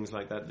breaks, things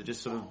like that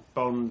just sort of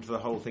bond the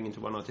whole thing into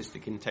one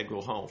artistic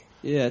integral whole.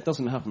 Yeah, it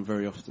doesn't happen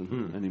very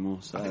often anymore.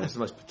 So. I think that's the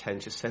most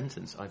pretentious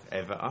sentence I've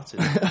ever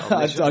uttered.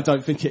 I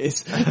don't think it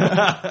is.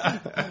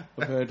 I've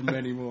heard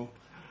many more.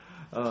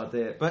 Oh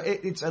dear. But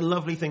it's a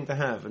lovely thing to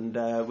have, and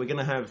we're going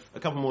to have a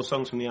couple more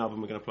songs from the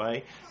album we're going to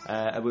play,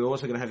 and we're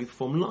also going to have you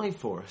perform live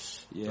for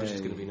us, which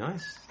is going to be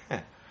nice.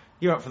 Yeah.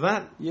 You're up for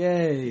that?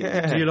 Yay.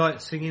 Yeah. Do you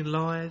like singing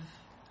live?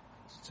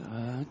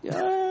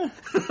 Yeah.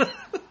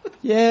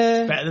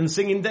 Yeah. Better than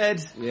singing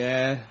dead?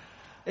 Yeah.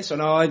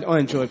 I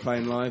enjoy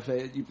playing live,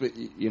 but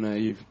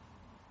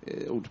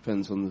it all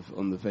depends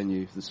on the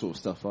venue, the sort of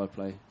stuff I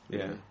play.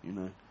 Yeah.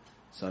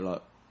 So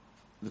like,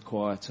 the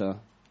quieter,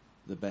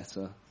 the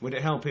better. Would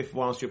it help if,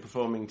 whilst you're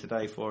performing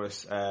today for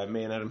us,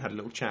 me and Adam had a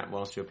little chat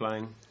whilst you're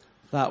playing?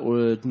 That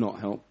would not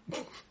help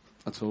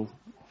at all.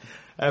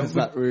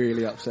 That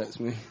really upsets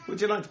me. Would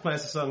you like to play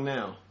us a song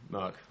now,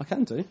 Mark? I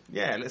can do.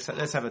 Yeah,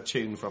 let's have a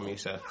tune from you,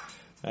 sir.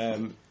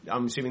 I'm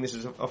assuming this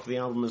is off the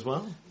album as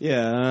well?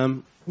 Yeah. I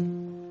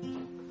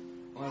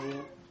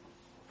will.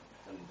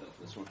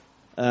 This one.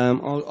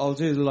 I'll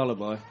do the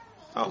lullaby.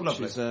 Oh,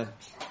 lovely. Which is,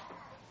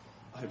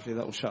 hopefully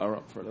that will shut her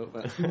up for a little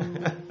bit. Is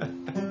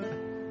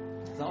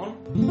that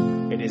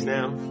on? It is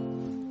now.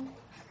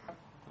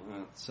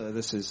 So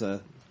this is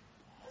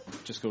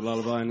just called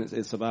Lullaby, and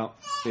it's about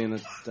being a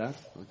dad,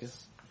 I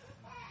guess.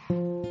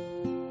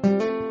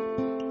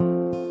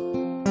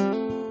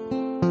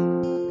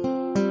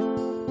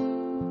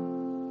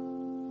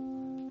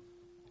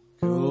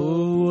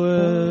 Go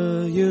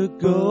where you're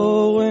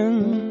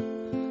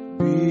going,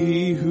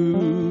 be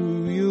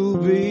who you'll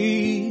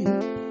be.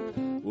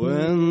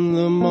 When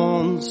the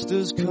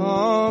monsters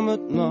come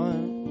at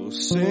night, we'll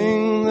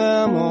sing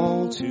them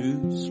all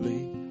to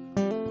sleep.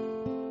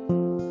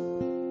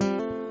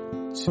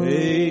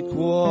 Take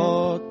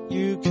what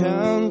you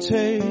can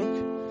take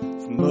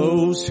from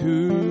those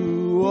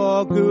who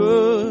are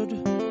good.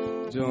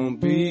 Don't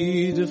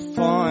be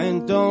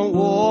defined, don't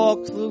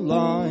walk the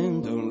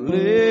line, don't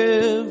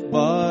live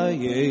by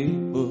a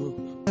book.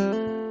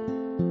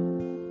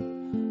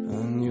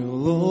 And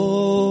you'll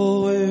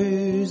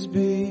always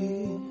be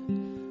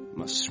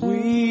my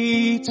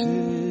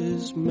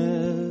sweetest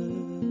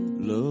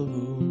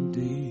melody.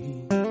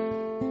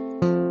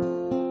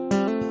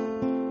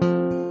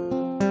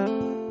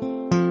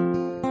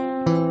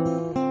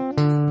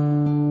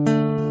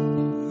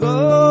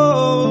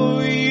 Though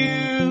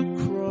you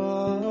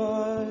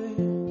cry,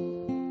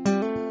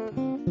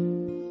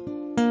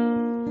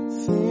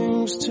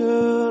 things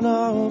turn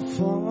out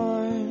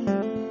fine.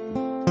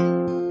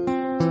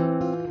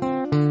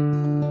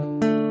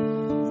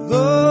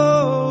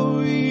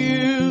 Though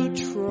you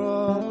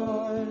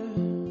try,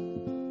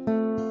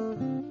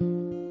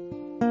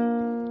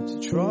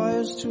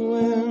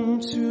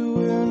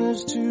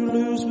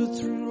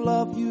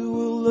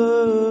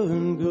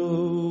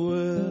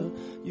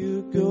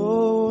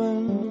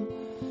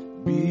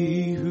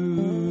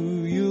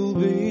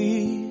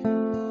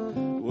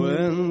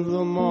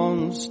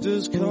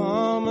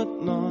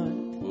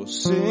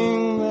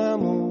 sing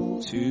them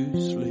all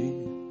to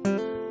sleep.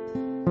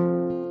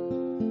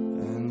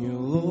 And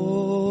you'll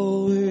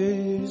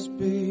always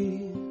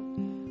be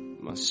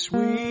my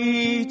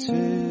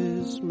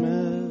sweetest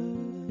melody.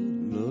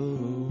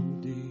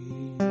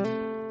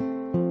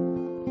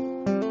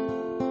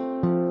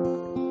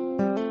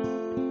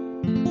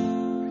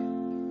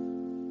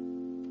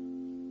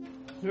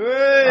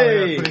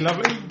 Hey! Pretty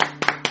lovely.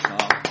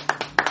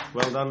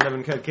 Well done,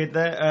 Lemon Curd Kid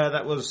there.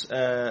 That was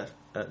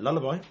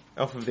Lullaby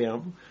off of the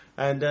album.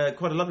 And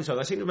quite a lovely song.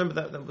 I seem to remember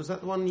that. Was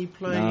that the one you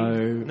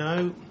played?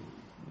 No?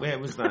 Where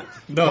was that?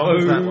 No. What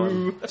was that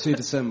one? 2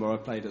 December I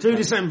played at 2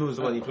 December was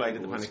the one you played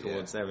at the Panic yeah.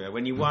 Awards. There we are.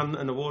 When you won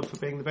an award for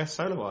being the best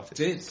solo artist.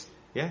 Did.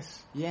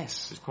 Yes.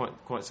 Yes. It's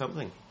quite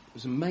something. It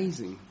was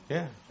amazing.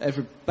 Yeah.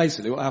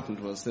 Basically, what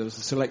happened was there was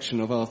a selection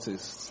of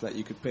artists that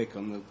you could pick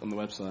on the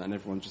website, and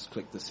everyone just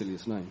clicked the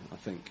silliest name. I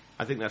think.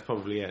 I think that's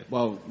probably it.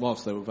 Well,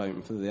 whilst they were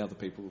voting for the other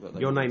people that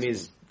they Your were name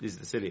voting is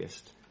the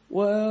silliest. for.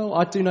 Well,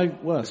 I do know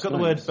worse. It's got the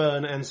word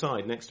burn and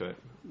side next to it.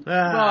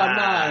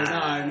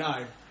 Oh,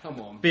 no. Come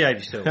on. Behave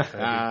yourself.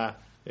 Yeah,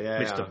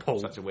 Mr. I'm Paul.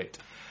 such a wit.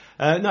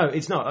 No,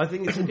 it's not. I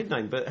think it's a good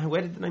name, but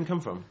where did the name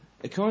come from?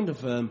 It kind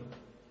of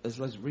there's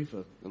loads of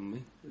reverb on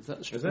me. Is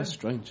that there? That's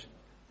strange?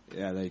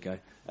 Yeah, there you go.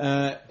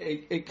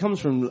 It comes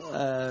from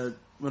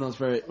when I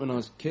was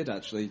a kid.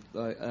 Actually,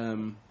 like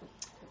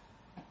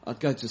I'd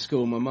go to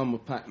school. My mum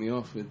would pack me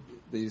off with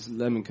these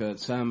lemon curd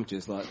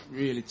sandwiches, like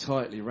really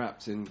tightly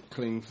wrapped in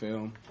cling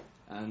film,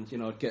 and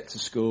I'd get to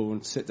school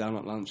and sit down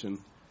at lunch, and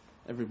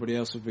everybody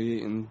else would be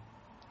eating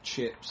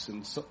chips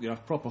and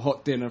proper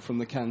hot dinner from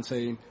the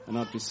canteen, and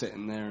I'd be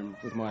sitting there and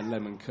with my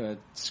lemon curd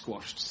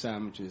squashed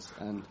sandwiches,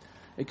 and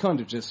it kind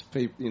of just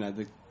people,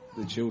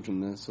 the children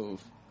there sort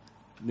of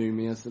knew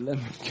me as the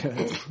lemon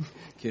curd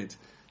kid.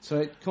 So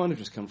it kind of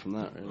just come from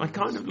that, really. I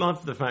kind of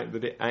love the fact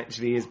that it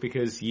actually is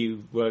because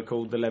you were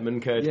called the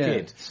Lemon Curd Yeah,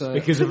 Kid. so-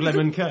 Because of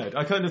lemon curd.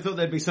 I kind of thought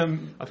there'd be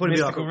some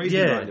mystical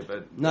reason behind it,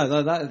 but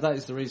No, that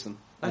is the reason.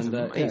 That's and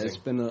amazing. it's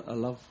been a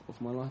love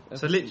of my life.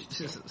 So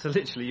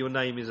literally, your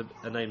name is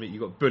a name that you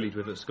got bullied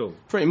with at school.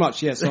 Pretty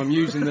much, yes. So I'm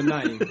using the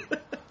name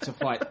to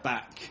fight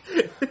back.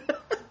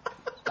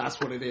 That's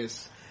what it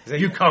is.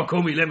 You can't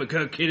call me Lemon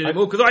Curd Kid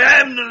anymore because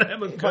I am the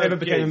Lemon if I ever Curd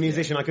became a Kid.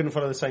 musician, I couldn't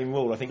follow the same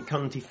rule. I think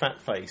Cunty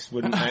Fat Face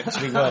wouldn't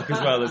actually work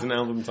as well as an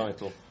album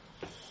title.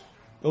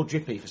 Or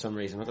Drippy for some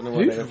reason. I don't know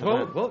why Who? they went for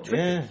that. What? Drippy?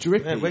 Yeah.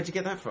 Drippy? Yeah, where'd you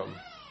get that from?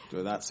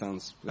 Well, that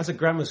sounds... That's a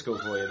grammar school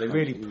for you. They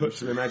really put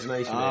some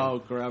imagination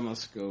Oh, grammar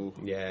school.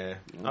 in. Yeah.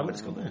 I went to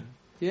school there.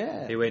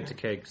 Yeah. He went to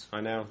Kegs.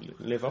 I now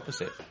live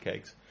opposite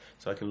Kegs.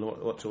 So I can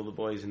watch all the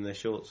boys in their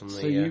shorts on the...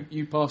 So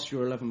you passed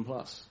your 11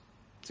 plus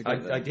to go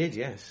there? I did,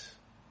 yes.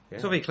 Yeah.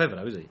 It's not very clever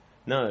though, is he?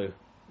 No.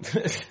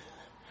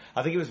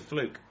 I think it was a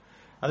fluke.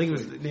 I think it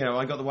was,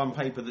 I got the one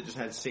paper that just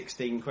had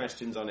 16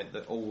 questions on it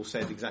that all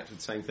said exactly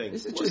the same thing.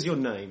 Is it What is your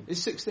name? It's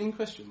 16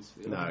 questions?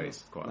 No,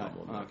 it's quite a lot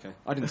more than that. Okay.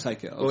 I didn't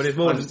take it. Well, there's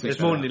more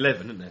than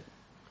 11, isn't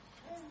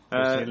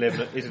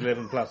there? It's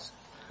 11 plus.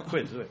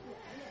 Quiz, isn't it?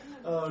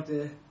 Oh,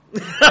 dear.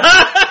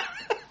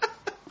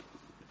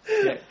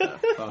 Get the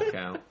fuck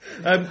out.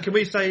 Can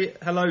we say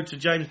hello to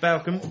James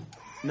Balcom?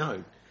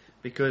 No.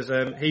 Because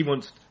he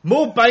wants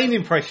more Bane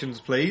impressions,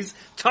 please.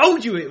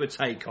 Told you it would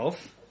take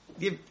off.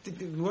 Yeah,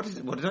 what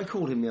did I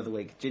call him the other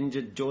week?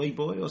 Ginger Joy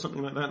Boy or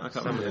something like that? I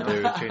can't remember.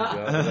 Do with Ginger,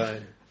 I don't know.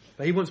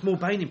 But he wants more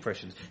Bane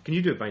impressions. Can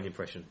you do a Bane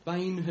impression?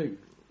 Bane who?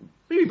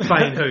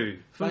 Bane who?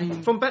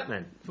 Bane. From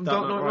Batman. From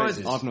Dark Knight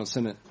Rises. I've not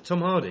seen it.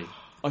 Tom Hardy.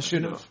 I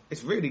should have,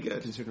 It's really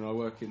good. considering I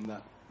work in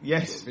that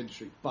Yes. sort of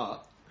industry.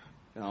 But,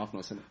 I've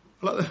not seen it.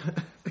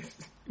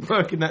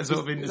 Work in that sort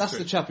of industry. That's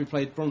the chap who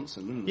played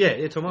Bronson, isn't it?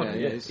 Yeah, Tom Hardy.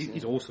 Yeah, Yeah,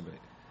 he's awesome at it.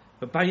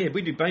 But Bane,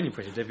 we do Bane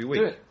impressions every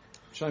week. Do it.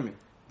 Show me.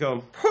 Go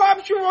on.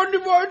 Perhaps you wonder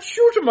why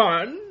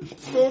Shooterman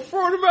for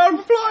throwing him out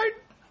of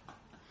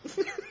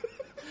plane.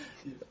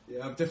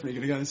 Yeah, I'm definitely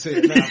going to go and see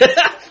it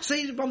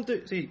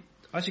now. See,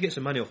 I should get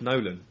some money off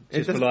Nolan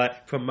just for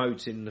like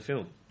promoting the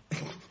film.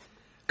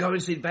 Go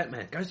and see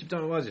Batman. Go and see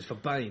Dark Knight Rises for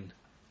Bane.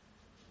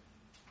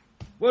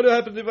 What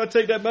happens if I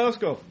take that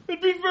mask off?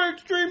 It'd be very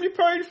extremely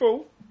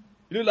painful.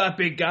 You look like a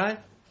big guy.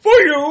 For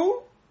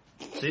you!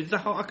 See,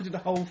 I could do the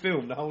whole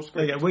film, the whole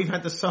script. Yeah, we've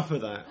had to suffer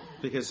that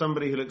because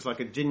somebody who looks like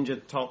a ginger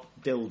top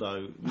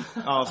dildo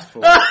asked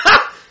for.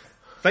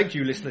 Thank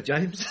you, listener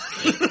James.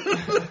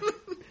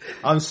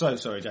 I'm so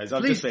sorry, James.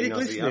 I'm Please just being stick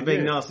nasty. listening, I'm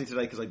being yeah. nasty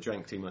today because I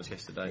drank too much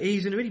yesterday.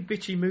 He's in a really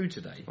bitchy mood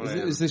today.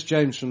 Is this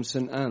James from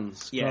St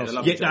Anne's? Yeah, Castle? the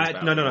lovely James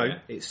No. Balcom, yeah.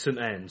 It's St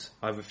Anne's.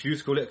 I refuse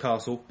to call it a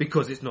castle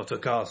because it's not a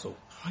castle.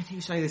 Why do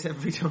you say this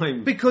every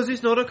time? Because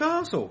it's not a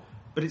castle.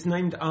 But it's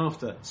named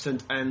after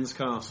St Anne's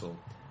Castle.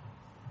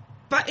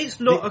 But it's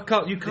not a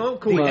castle. You can't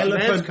call The it St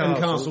Anne's Elephant and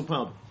Castle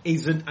pub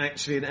isn't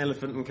actually an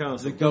elephant and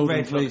castle. The Golden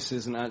Red Fleece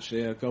isn't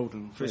actually a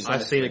golden fleece.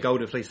 I've seen a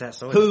golden fleece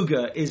outside.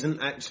 Hooga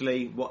isn't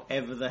actually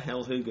whatever the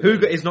hell Hooga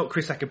Hooga is. is not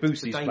Chris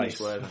Akabusi's Danish place.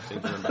 word, I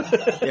seem to remember.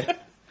 Yeah.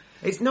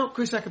 It's not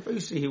Chris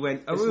Akabusi who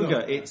went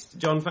Aruga, it's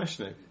John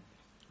Fashanu.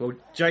 Well,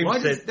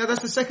 James said... Now,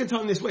 that's the second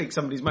time this week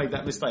somebody's made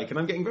that mistake, and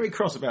I'm getting very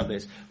cross about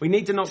this. We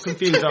need to not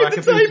confuse our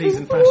Akabusis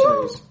and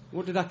Fashanus.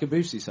 What did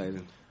Akabusi say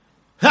then?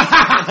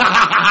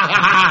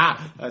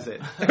 That's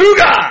it.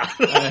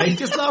 Hooga! He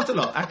just laughed a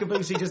lot.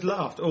 Akabusi just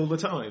laughed all the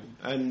time.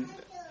 And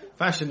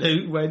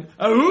Fashanu went,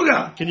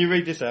 Ahooga! Can you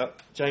read this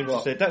out? James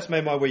What? said, that's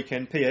made my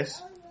weekend.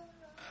 P.S.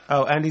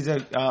 Oh,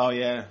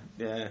 yeah.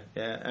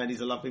 Andy's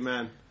a lovely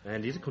man.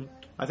 And he's a cunt.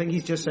 I think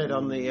he's just said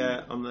on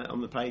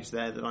the page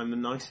there that I'm the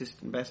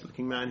nicest and best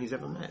looking man he's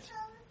ever met.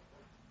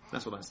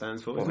 That's what that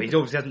stands for. Well, isn't he it?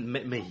 obviously hasn't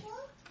met me.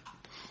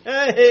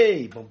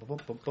 Hey! Bum, bum, bum,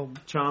 bum, bum.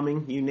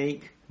 Charming,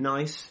 unique,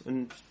 nice,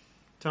 and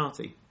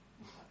tarty.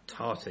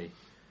 Tarty.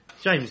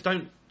 James,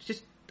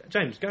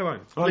 James, go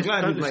home. Well, I'm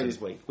glad Don't we've made listen.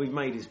 his week. We've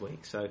made his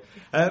week. So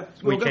we'll go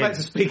Weekend. back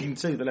to speaking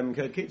to the Lemon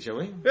Curd Kid, shall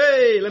we?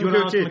 Hey, Do let you me want to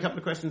go ask him to a couple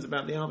of questions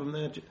about the album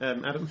there,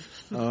 Adam?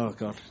 Oh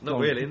God. Not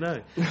really,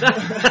 no.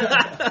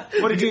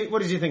 What did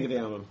you think of the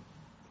album?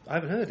 I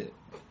haven't heard it.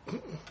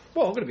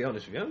 Well, I'm going to be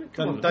honest with you.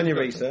 Come on, Done your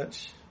let's go.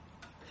 research.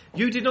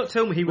 You did not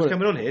tell me he was Well,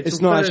 coming on here. it's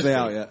till not Thursday.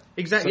 actually out yet.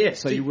 Exactly. So, yeah.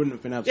 so you wouldn't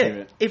have been able to hear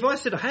Yeah. it. If I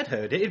said I had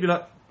heard it, it'd be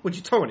like, would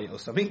you torrent it or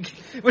something?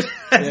 Did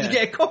you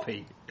get a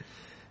copy?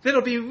 Then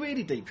I'd be in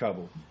really deep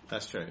trouble.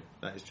 That's true.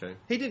 That is true.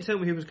 He didn't tell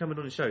me he was coming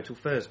on the show till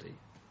Thursday.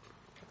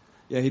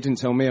 Yeah, he didn't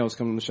tell me I was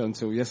coming on the show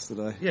until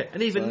yesterday. Yeah,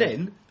 and even So-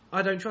 then,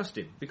 I don't trust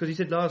him because he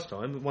said last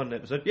time in one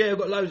episode, "Yeah, I've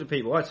got loads of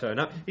people." I turn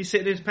up, he's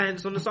sitting in his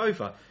pants on the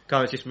sofa.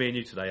 Can't, it's just me and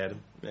you today,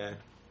 Adam. Yeah.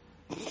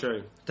 It's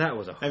true. That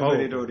was a Everybody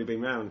had horrible. already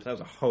been round. That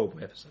was a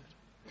horrible episode.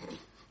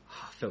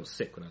 I felt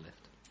sick when I left.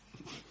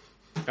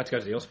 I had to go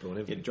to the hospital and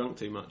everything. Get drunk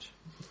too much.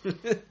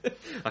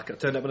 I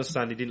turned up on a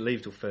Sunday, didn't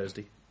leave till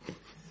Thursday.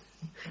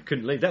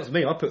 Couldn't leave. That was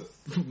me. I put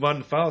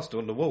run faster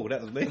on the wall.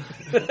 That was me.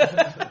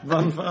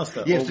 Run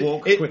faster Yes, or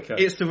walk quicker.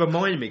 It's to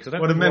remind me because I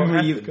don't What a know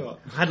memory you've happened.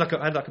 got. I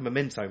had like a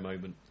memento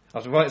moment. I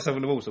was writing something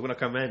on the wall, so when I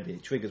come around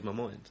it triggers my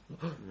mind.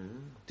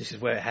 This is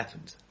where it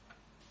happened.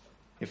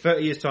 In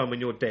 30 years' time, when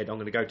you're dead, I'm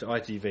going to go to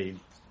ITV,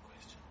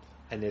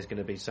 and there's going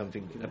to be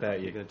something about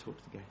you. You're going to talk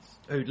to the guests.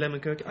 Oh, Lemon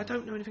Kirk. I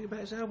don't know anything about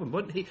his album.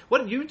 Why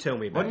don't you tell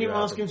me about Why don't you your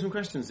ask album? him some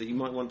questions that you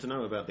might want to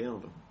know about the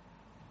album?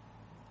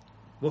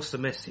 What's the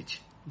message?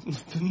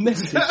 The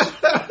message.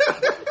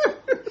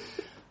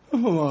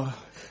 Oh,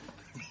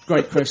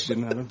 great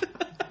question, Adam.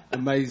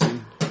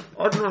 Amazing.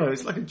 I don't know.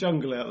 It's like a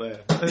jungle out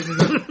there.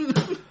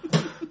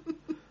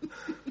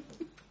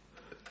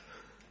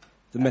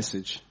 The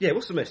message. Yeah,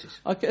 what's the message?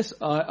 I guess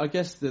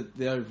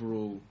the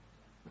overall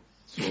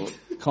sort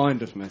of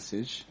kind of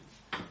message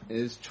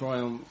is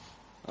triumph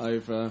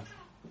over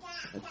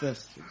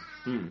adversity.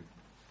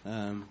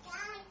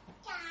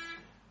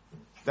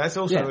 That's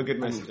also a good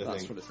message, and I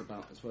that's think. what it's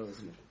about as well,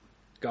 isn't it?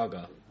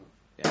 Gaga.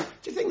 Yeah.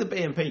 Do you think the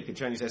BNP could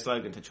change their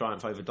slogan to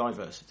triumph over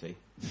diversity?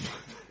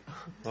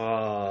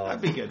 Oh.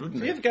 That'd be good, wouldn't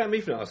You it? ever go at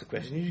me for ask a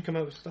question? You come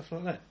up with stuff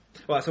like that.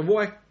 Right, so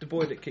why the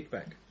boy that kicked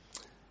back?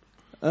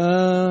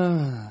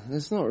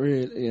 There's not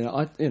really,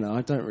 I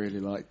don't really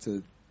like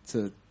to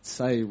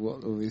say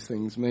what all these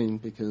things mean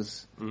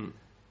because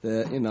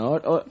they're,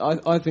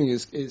 I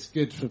think it's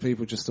good for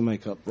people just to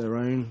make up their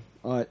own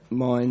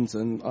minds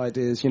and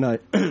ideas.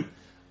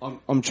 I'm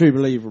a true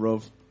believer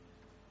of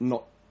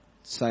not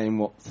saying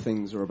what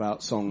things are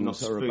about, songs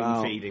Not are about.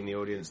 spoon feeding the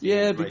audience. the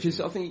Yeah, information.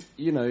 because I think,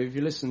 if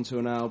you listen to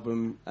an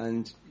album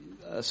and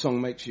a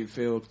song makes you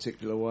feel a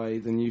particular way,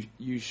 then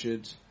you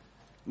should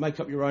make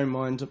up your own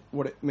mind of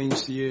what it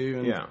means to you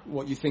and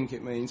what you think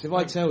it means. If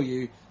I tell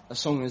you a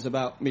song is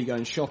about me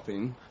going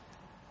shopping,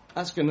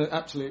 that's going to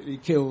absolutely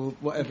kill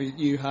whatever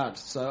you had.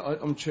 So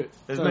I'm true.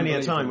 There's many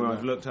a time where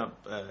I've looked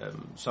up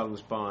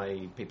songs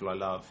by people I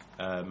love,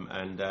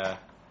 and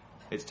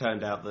it's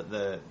turned out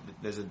that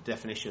there's a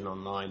definition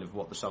online of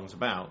what the song's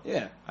about.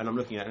 Yeah. And I'm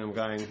looking at it and I'm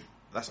going,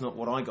 that's not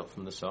what I got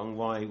from the song.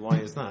 Why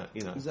is that?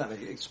 Exactly.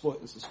 It's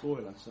a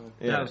spoiler. So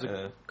Yeah, That was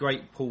a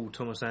great Paul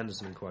Thomas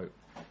Anderson quote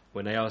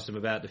when they asked him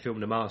about the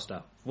film The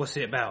Master. What's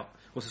it about?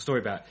 What's the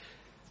story about?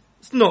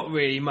 It's not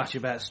really much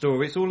about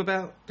story. It's all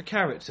about the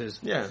characters.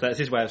 Yeah. So that's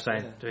his way of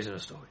saying there isn't a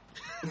story.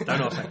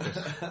 Don't ask actors.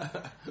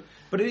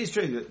 But it is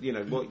true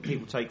that what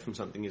people take from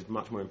something is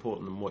much more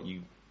important than what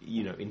you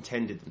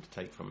intended them to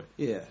take from it.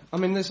 yeah, I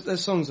mean,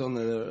 there's songs on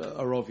there that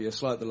are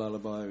obvious, like the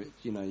Lullaby.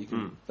 You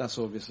can. That's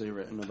obviously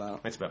written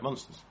about It's about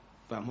monsters.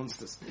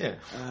 monsters. Yeah.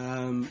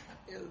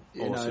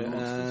 You Awesome know,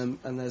 monsters.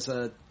 and there's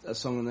a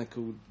song on there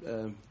called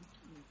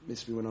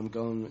 "Miss Me When I'm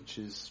Gone," which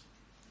is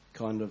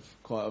kind of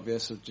quite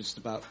obvious, of just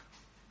about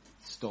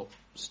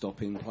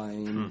stopping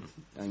playing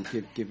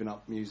and giving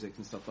up music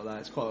and stuff like that.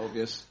 It's quite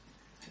obvious,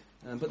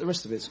 but the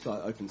rest of it's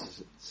quite open to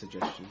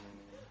suggestion.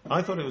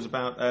 I thought it was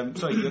about.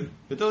 Sorry,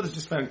 your daughter's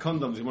just found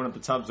condoms in one of the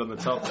tubs on the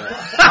top there.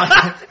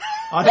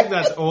 I think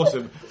that's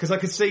awesome because I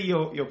could see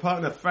your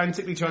partner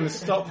frantically trying to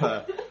stop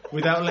her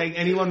without letting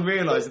anyone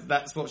realise that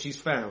that's what she's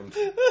found.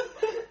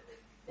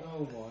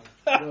 Oh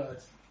my word!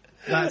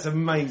 That's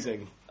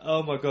amazing.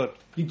 Oh my god.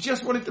 You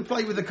just wanted to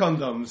play with the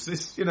condoms.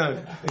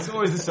 It's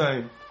always the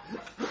same.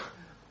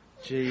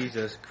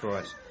 Jesus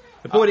Christ.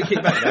 The boy that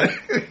kicked back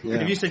though,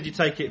 Yeah. if you said you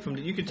take it from,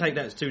 you could take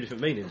that as two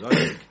different meanings, I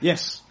think.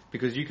 Yes.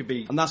 Because you could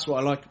be, And that's what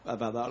I like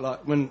about that.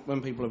 Like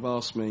when people have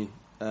asked me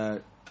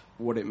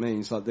what it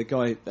means, like the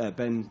guy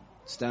Ben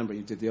Stanbury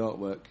who did the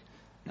artwork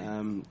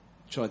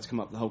tried to come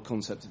up with the whole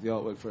concept of the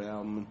artwork for the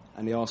album,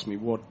 and he asked me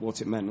what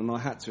it meant, and I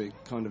had to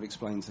kind of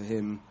explain to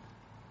him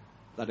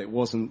that it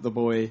wasn't the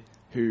boy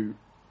who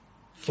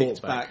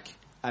kicked back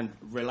and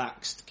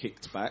relaxed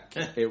kicked back.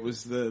 It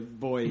was the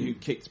boy who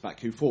kicked back,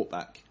 who fought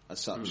back as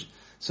such.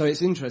 So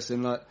it's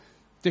interesting, like,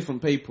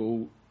 different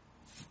people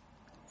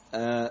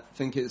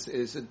think it's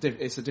a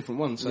different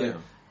one. So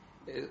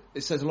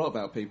it says a lot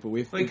about people.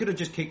 Well, he could have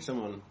just kicked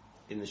someone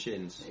in the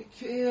shins.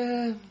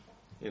 Yeah.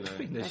 You know,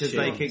 because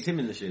they kicked him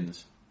in the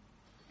shins.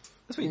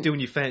 That's what you do when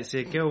you fancy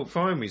a girl at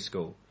primary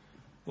school.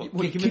 What,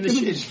 kick him in the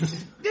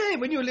shins? Yeah,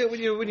 when you're a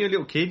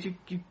little kid,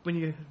 when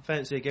you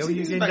fancy a girl,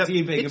 you end back up to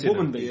you being a hitting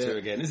woman her. beater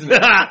again, isn't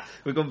it?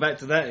 We've gone back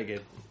to that again.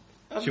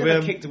 I've Should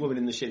never we, kicked a woman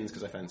in the shins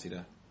because I fancied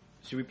her.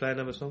 Should we play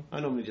another song? I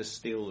normally just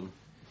steal them,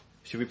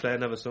 Should we play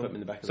another song? Put them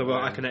in the back of so the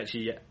I van. can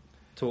actually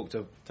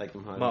take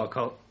them home. Mark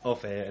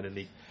off air, and then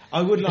he...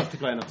 I would love to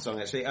play another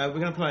song, actually. We're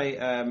going to play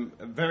a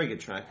very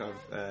good track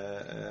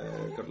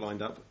I've got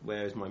lined up.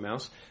 Where is my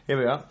mouse? Here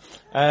we are.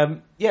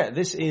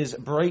 This is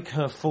Break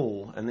Her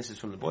Fall, and this is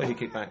from The Boy Who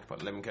Kicked Back by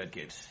Lemon Curd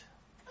Kid.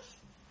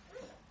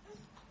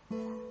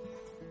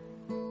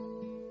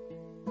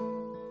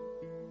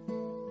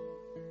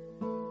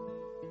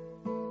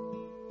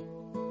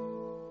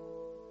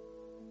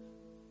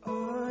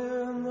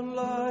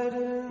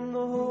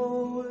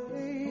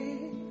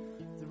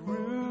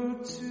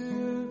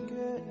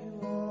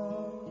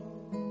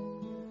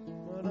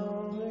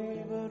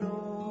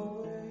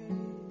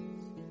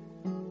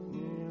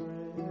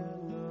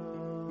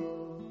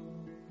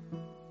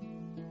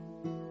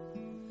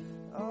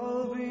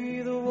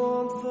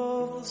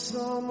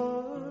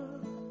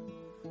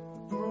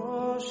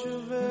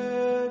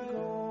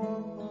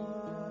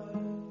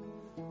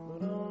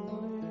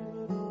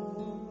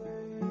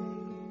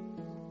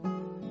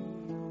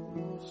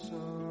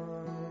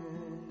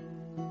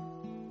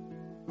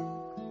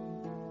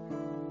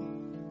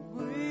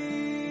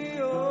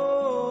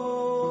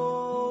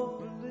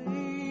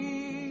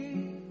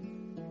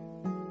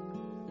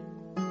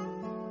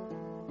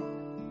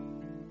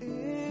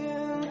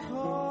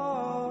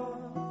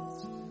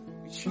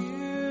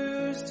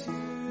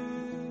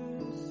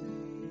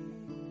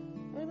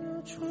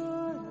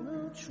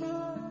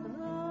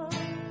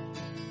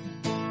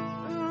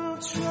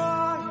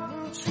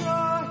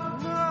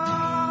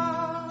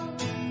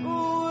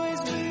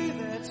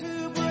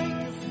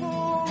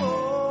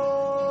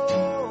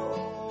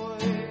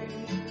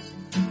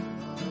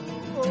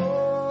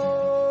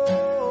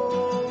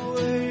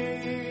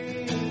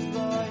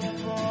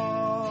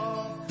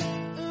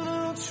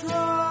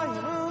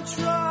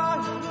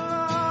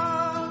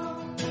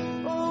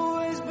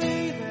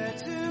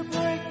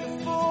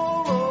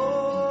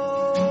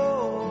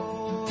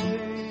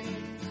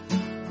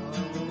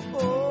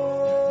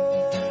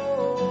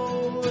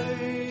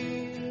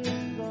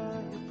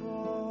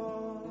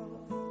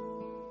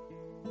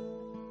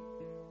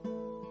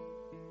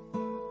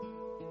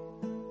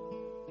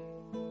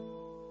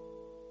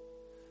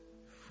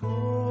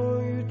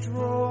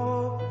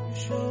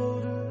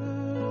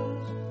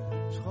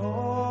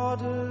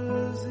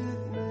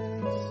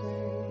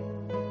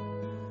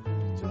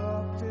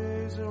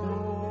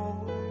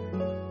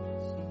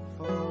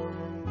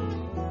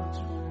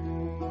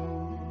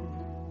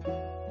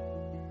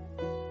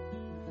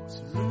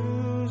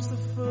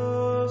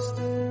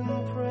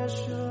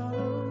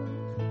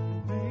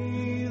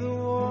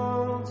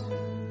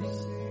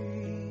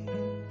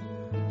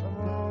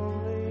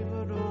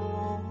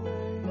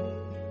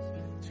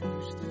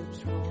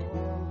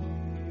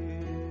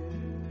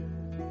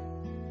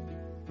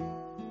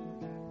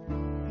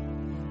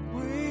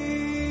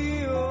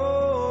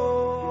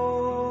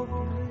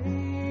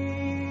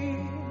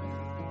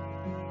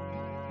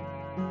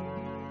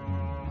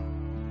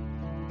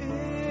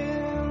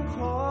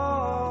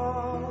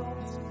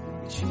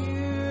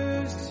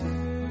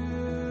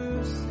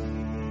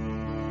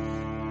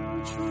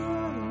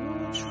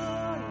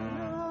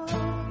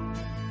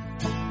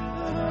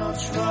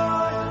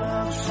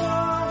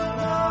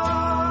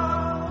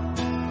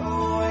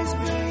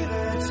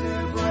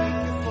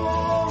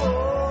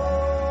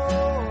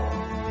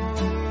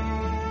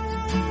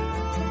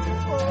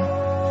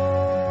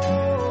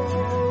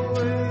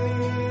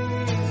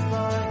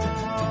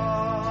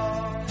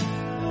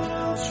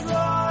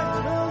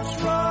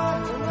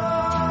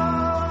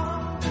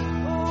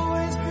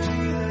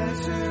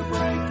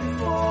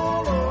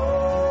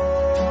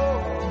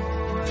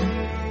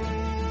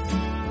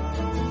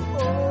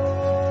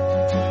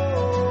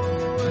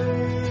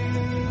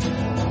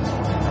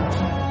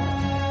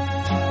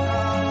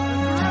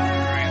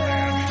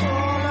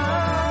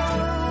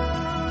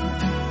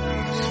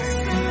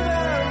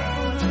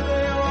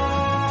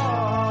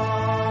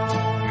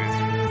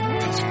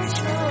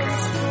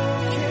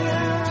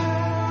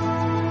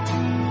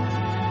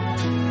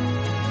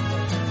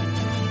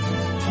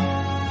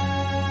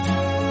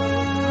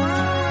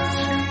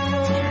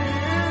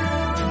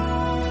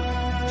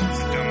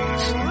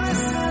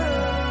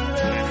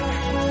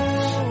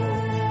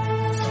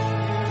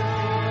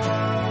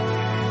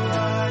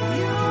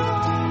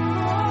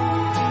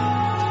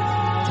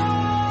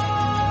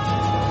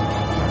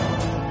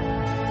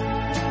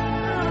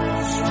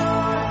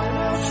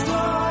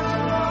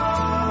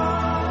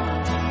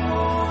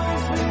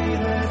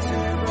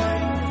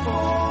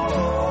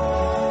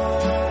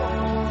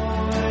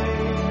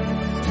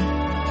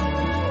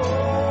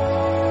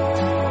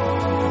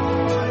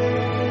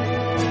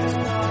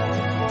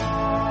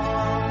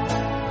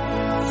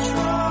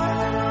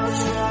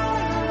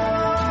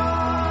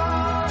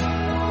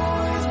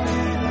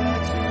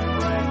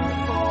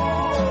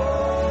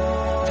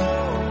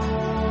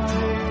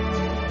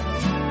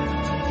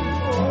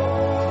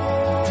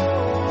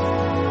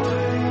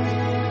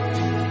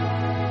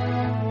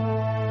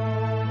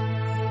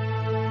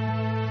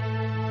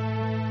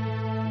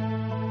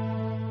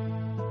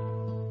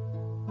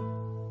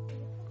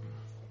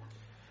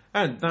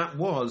 And that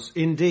was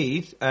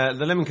indeed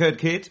the Lemon Curd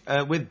Kid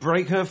with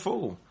Break Her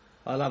Fall.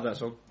 I love that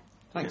song.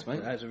 Thanks,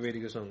 mate. That's a really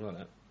good song, I like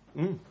that.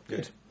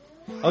 Good.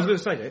 I was going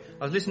to say, though,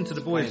 I was listening to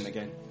the boys. Playing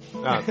again.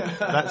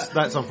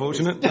 That's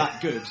unfortunate.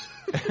 That good.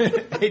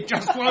 It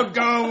just won't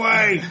go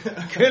away.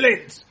 Kill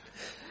it.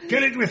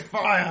 Kill it with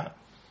fire.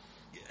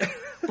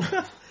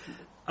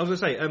 I was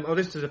going to say, I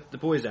listened to the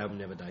boys' album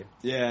the other day,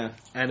 Yeah.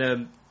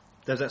 and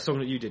there's that song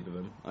that you did with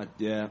them,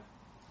 Yeah.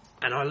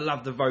 and I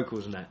love the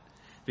vocals and that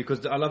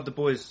because I love the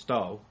boys'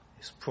 style.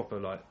 It's proper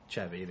like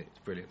chavvy, isn't it? It's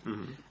brilliant.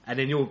 Mm-hmm. And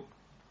then your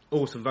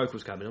awesome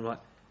vocals come in. I'm like,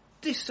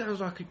 this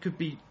sounds like it could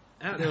be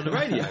out there on the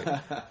radio.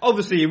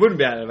 Obviously, it wouldn't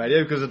be out on the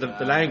radio because of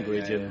the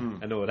language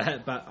and all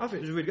that. But I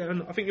think it was really good.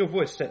 And I think your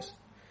voice sets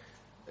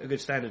a good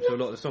standard to a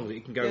lot of the songs that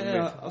you can go with.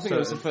 I think it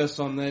was the first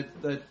time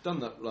they'd done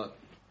that, like,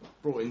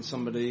 brought in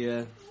somebody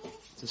to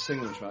sing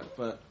on the track.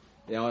 But,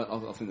 yeah,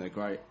 I think they're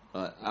great.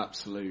 Like,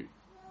 absolute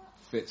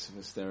fits of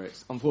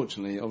hysterics.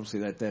 Unfortunately,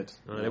 obviously, they're dead.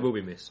 They will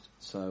be missed.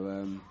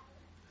 So,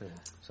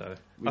 So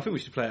I think we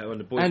should play it on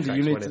the boys' Andy, tracks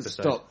you need one to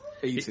episode. stop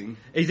eating.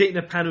 He's eating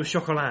a pan of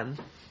chocolat,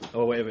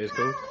 or whatever it's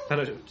called. Pan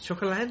of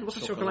chocolat? What's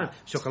a chocolat?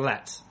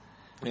 Chocolat.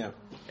 Yeah.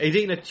 He's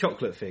eating a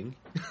chocolate thing.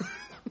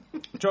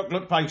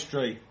 Chocolate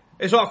pastry.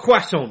 It's like a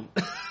croissant.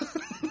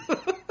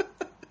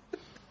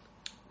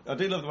 I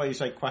do love the way you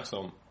say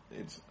croissant.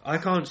 I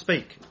can't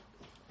speak.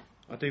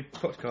 I do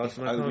podcasts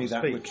and I Only can't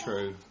that speak. were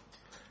true.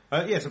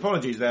 Yes,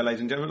 apologies there,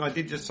 ladies and gentlemen. I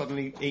did just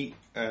suddenly eat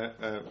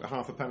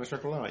half a pan of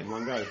chocolat in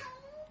one go,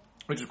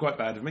 which was quite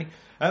bad of me.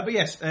 But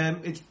yes,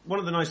 it's one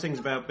of the nice things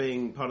about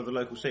being part of the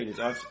local scene is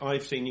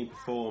I've seen you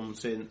perform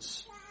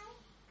since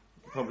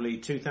probably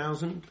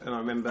 2000, and I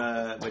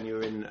remember when you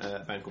were in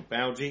a band called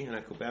Bowgie,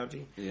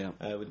 with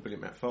the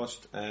brilliant Matt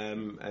Fost,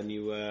 and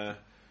you were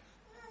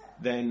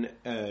then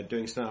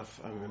doing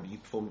stuff. I remember you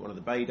performed at one of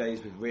the Bay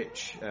Days with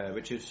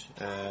Richard,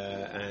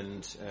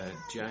 and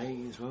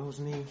Jay as well,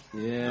 wasn't he?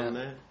 Yeah. On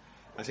there.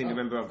 I seem to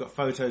remember I've got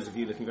photos of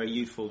you looking very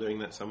youthful doing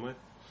that somewhere.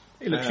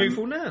 He looks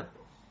youthful now.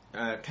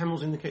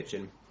 Camels in the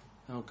Kitchen.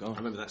 Oh, I God.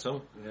 remember that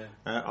song. Yeah.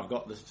 I've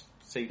got the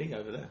CD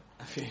over there.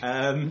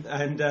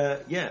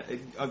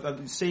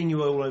 I've seeing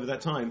you all over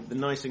that time. The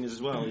nice thing is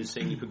as well is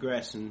seeing you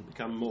progress and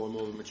become more and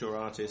more of a mature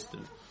artist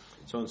and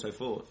so on and so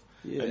forth.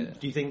 Yeah.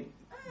 Do you think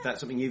that's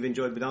something you've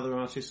enjoyed with other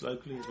artists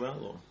locally as well?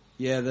 Or?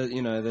 Yeah,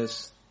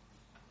 there's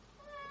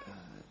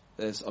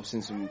I've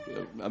seen some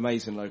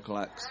amazing local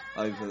acts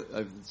over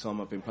the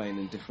time I've been playing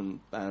in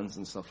different bands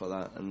and stuff like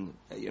that, and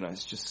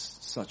it's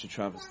just such a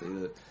travesty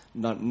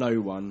that no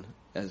one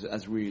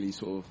has really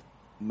sort of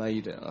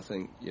made it. I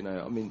think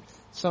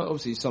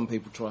obviously some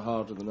people try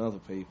harder than other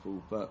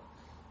people, but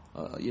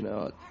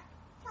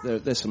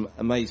there's some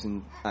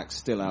amazing acts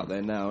still out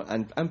there now,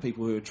 and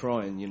people who are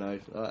trying.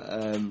 Like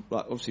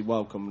obviously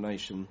Wild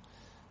Combination.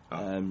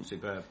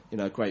 Superb.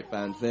 Great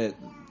band.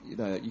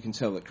 You can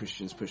tell that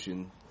Christian's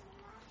pushing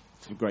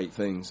for great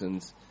things,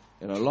 and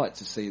I like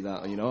to see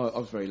that. I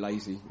was very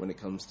lazy when it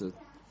comes to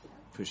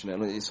pushing it,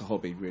 and it's a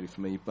hobby really for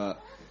me. But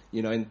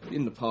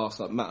in the past,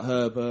 like Matt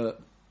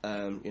Herbert,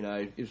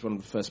 he was one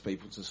of the first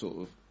people to sort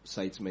of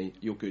say to me,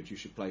 "You're good. You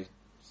should play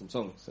some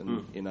songs."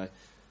 And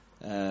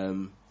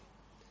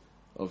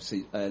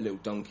obviously, Little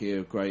Donkey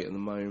are great at the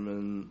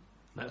moment.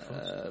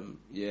 The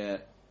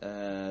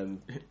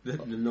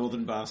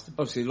Northern Bastard.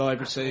 Obviously,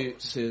 Library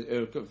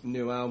got a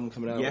new album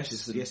coming out, which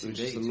is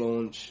the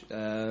launch.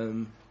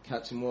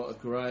 Captain Watt are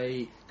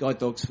great. Guide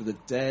Dogs for the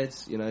Dead.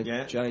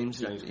 James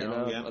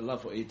Carroll, I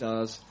love what he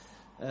does.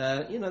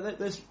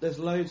 There's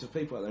loads of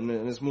people out there, and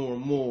there's more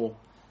and more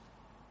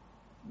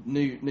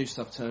new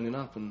stuff turning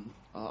up, and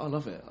I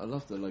love it. I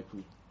love the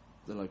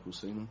local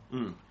scene.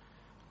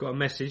 Got a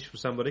message from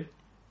somebody.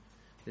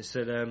 It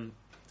said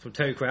from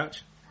Terry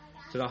Crouch.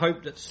 Said, I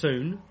hope that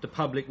soon the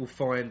public will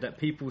find that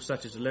people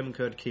such as the Lemon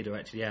Curd Kid are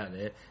actually out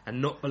there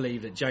and not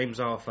believe that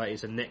James Arthur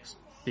is the next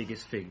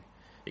biggest thing.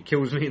 It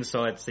kills me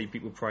inside to see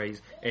people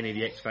praise any of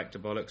the X Factor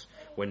bollocks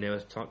when there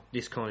is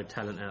this kind of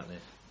talent out there.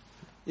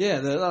 Yeah,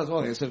 that's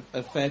why it's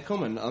a fair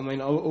comment. I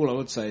mean, all I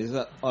would say is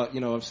that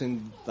I've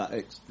seen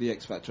the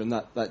X Factor, and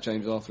that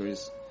James Arthur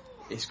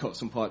he's got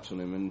some pipes on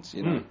him,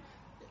 and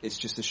it's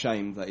just a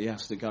shame that he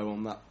has to go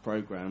on that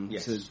programme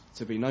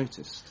to be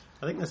noticed.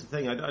 I think that's the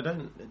thing. I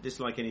don't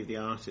dislike any of the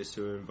artists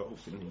who are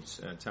involved in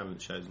these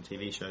talent shows and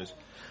TV shows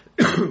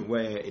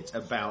where it's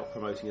about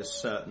promoting a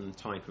certain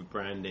type of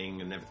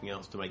branding and everything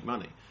else to make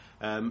money.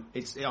 I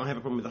have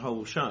a problem with the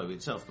whole show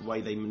itself, the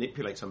way they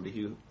manipulate somebody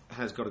who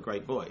has got a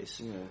great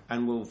voice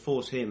and will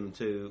force him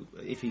to,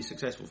 if he's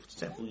successful for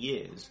several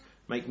years,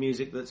 make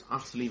music that's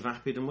utterly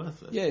vapid and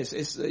worthless. Yeah,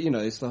 it's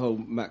the whole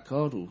Matt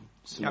Cardle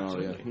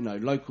scenario.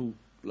 Absolutely.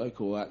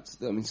 Local acts.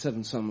 I mean,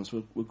 Seven Summers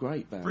were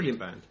great band. Brilliant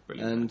band.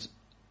 And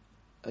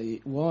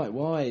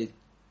why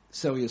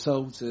sell your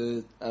soul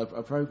to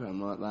a program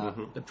like that?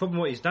 Mm-hmm. The problem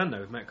what he's done though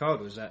with Matt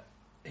Cardle is that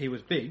he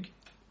was big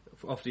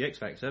off the X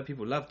Factor,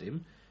 people loved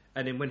him,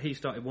 and then when he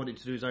started wanting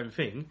to do his own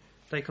thing,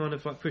 they kind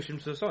of like pushed him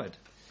to the side.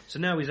 So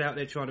now he's out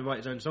there trying to write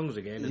his own songs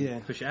again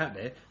and push it out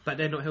there, but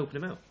they're not helping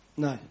him out.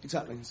 No,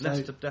 exactly. So,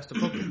 That's the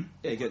problem.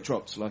 yeah, you get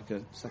dropped like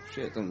a sack of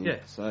shit, don't you? Yeah.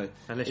 So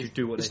Unless you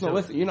do what it's they not tell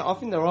worth it. You know, I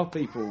think there are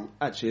people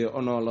actually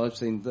on our live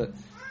scene that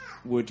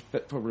would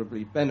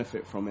probably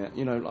benefit from it.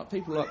 You know, like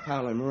people like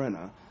Paolo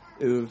Morena,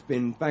 who have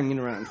been banging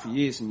around for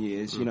years and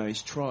years. You know,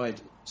 he's tried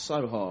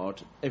so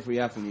hard every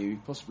avenue he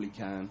possibly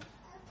can.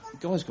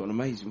 The guy's got an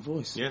amazing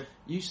voice. Yeah.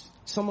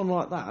 Someone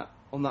like that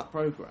on that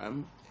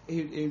programme,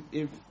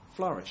 he'd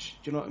flourish.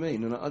 Do you know what I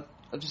mean? And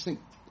I just think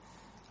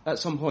at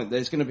some point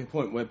there's going to be a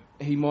point where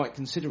he might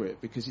consider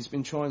it because he's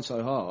been trying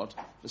so hard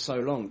for so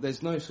long.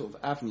 There's no sort of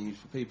avenue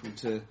for people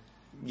to.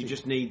 You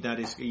just need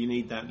that. You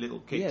need that little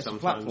kick. Yeah, it's a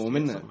sometimes platform, to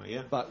get isn't it? somewhere,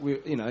 yeah. But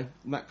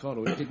Matt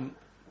Cardle, it didn't.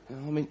 I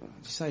mean, you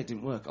say it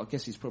didn't work. I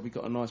guess he's probably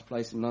got a nice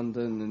place in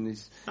London and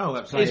he's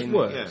absolutely. It's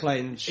work. Yeah.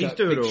 playing He's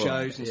doing big all right.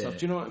 shows and Yeah. stuff.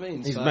 Do you know what I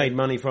mean? He's So- made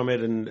money from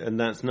it, and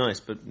that's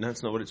nice, but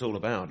that's not what it's all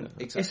about.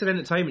 Exactly. It's an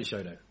entertainment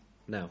show, though.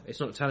 Now, it's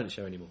not a talent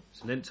show anymore.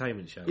 It's an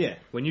entertainment show. Yeah.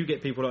 When you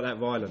get people like that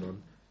violent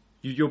on,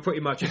 you're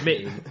pretty much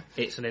admitting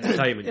it's an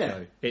entertainment Yeah.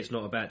 show. It's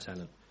not about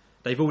talent.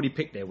 They've already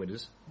picked their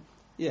winners.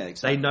 Yeah,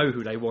 exactly. They know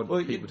who they want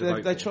Well, people to they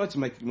vote for. tried to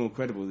make it more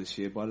credible this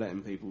year by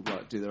letting people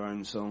like do their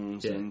own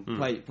songs Yeah. and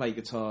play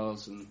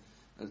guitars and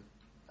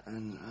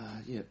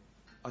yeah.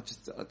 I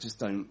just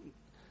don't.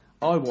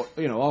 I'll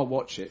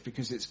watch it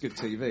because it's good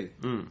TV,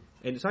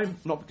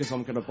 Entertainment. not because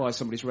I'm going to buy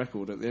somebody's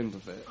record at the end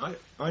of it.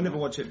 I never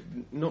watch it,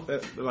 not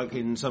like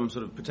in some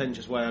sort of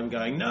pretentious way. I'm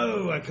going,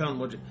 no, I can't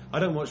watch it. I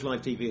don't watch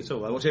live TV at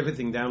all. I watch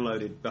everything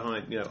downloaded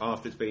behind,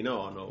 after it's been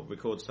on, or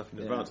record stuff in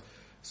advance.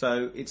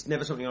 So it's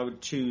never something I would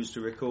choose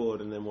to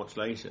record and then watch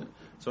later.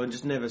 So I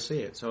just never see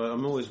it. So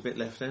I'm always a bit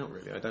left out,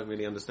 really. I don't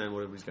really understand what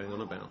everybody's going on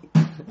about.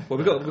 Well,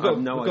 we've got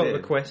no a idea.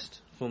 request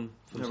from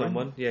No,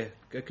 someone. Yeah.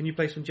 Can you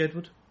play some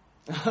Jedward?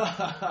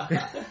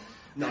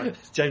 No,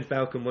 James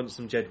Balcom wants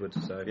some Jedward.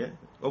 So Yeah.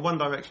 Well, One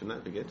Direction,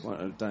 that'd be good. well,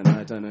 I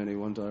don't know any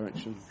One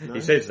Direction. No?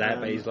 he says that,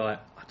 but he's like,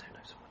 I don't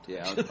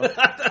know someone.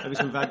 Yeah, Maybe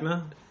some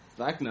Wagner.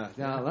 Wagner.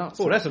 Yeah, that's.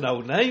 Oh, that's an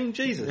old name.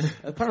 Jesus.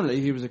 Apparently,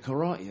 he was a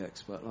karate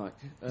expert. Like,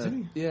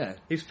 yeah,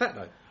 He's fat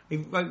though. He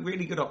wrote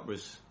really good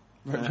operas.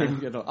 really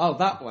good. Oh,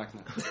 that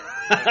Wagner.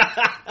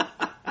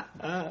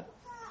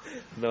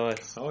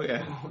 Nice. Oh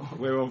yeah,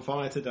 we're on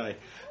fire today.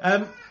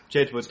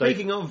 Jedward.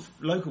 Speaking of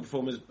local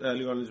performers,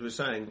 earlier on, as we were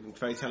saying,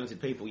 very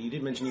talented people, you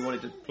did mention you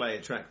wanted to play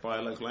a track by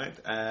a local act,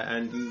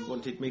 and you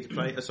wanted me to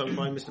play a song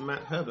by Mr.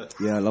 Matt Herbert.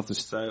 Yeah, I love this.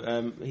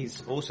 So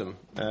he's awesome,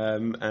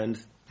 and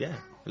yeah,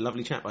 a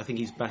lovely chap. I think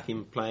he's back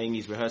in playing.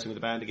 He's rehearsing with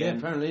the band Yeah, again.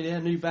 apparently,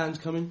 new band's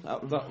coming.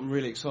 I'm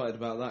really excited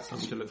about that.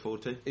 Something to look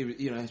forward to. He was,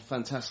 he's a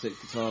fantastic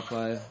guitar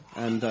player,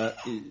 and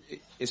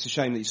it's a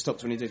shame that he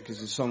stopped when he did because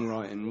his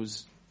songwriting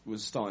was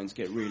starting to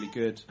get really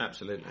good.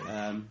 Absolutely.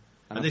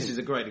 And this is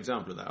a great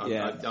example of that.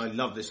 Yeah. I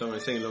love this song. I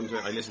sing along to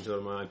it. I listen to it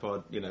on my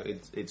iPod.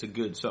 It's a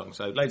good song.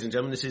 So, ladies and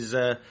gentlemen, this is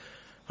what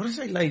do I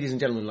say, ladies and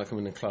gentlemen, like I'm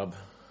in a club?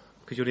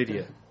 Because you're an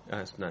idiot.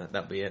 No,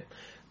 that'd be it.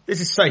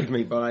 This is "Save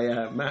Me"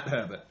 by Matt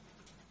Herbert.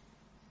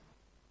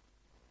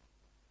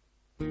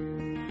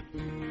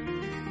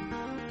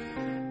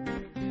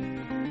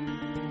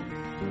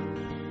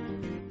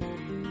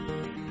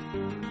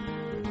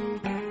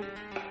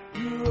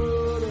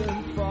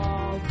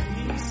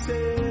 He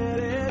said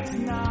it's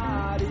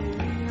not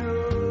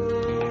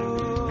enough.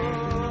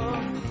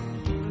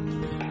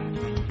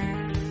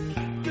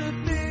 The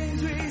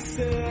things we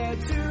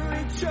said to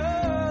each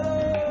other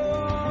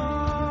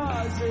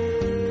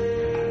wasn't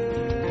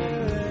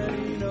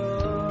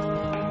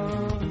enough.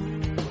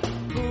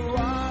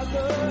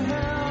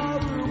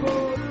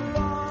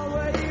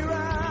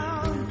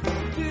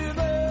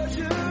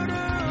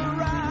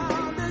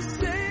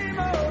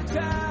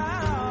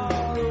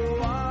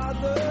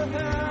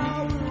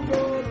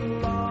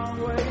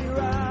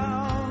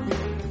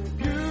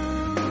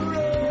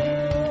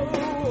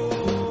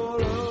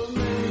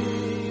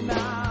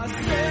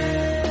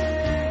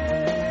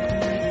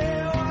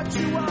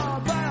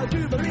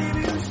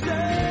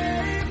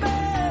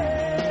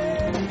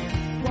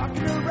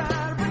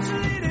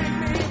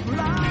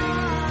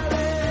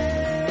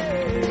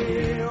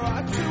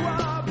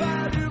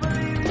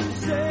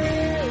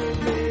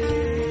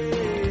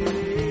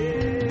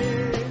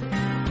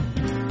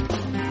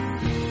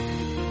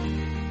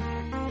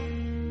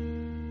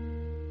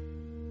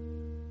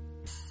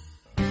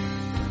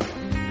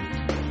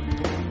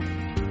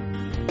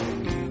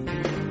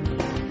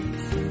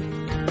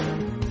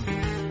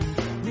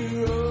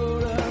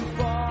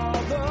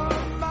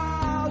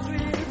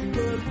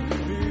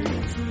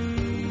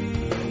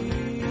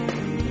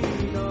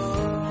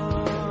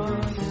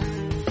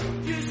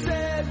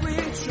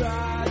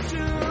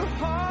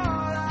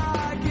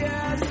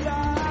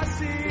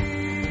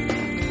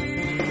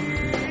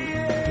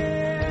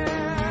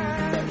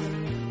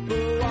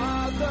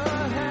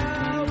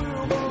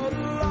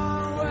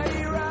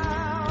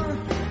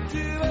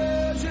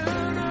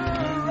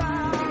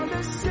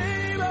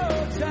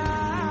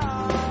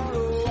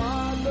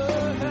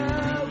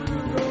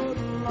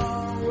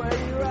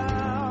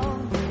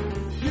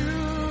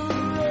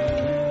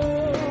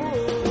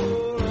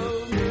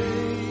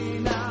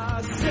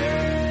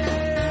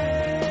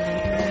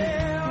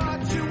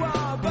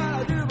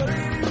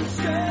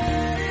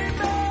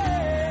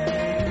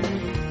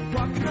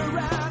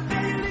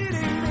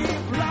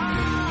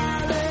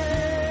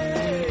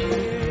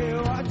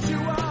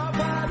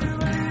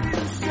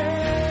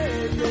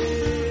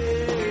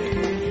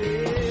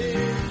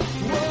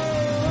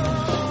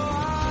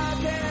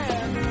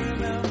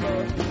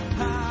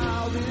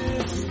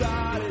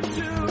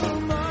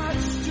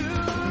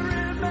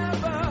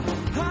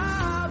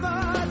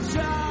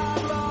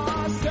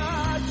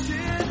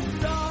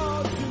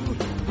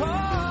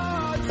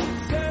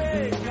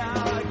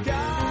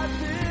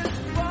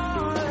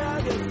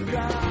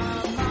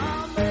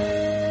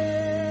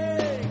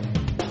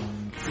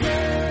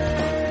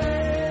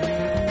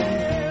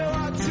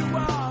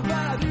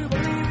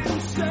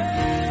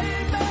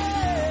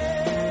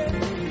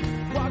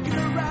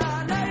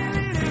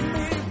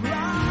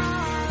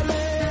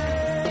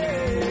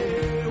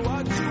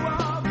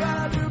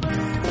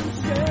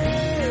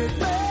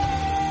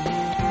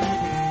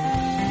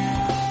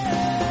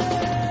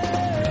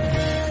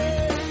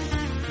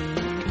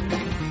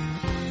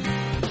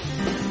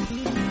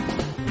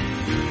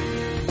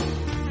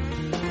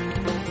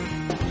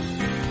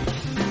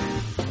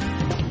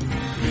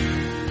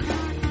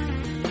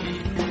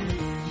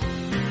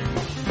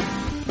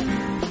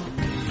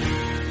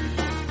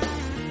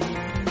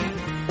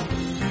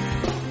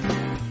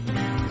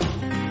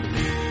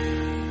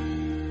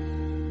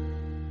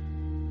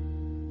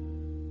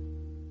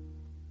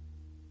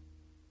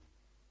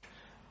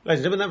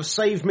 Ladies and gentlemen, that was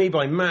Save Me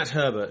by Matt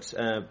Herbert.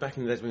 Back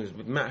in the days when it was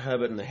with Matt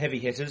Herbert and the Heavy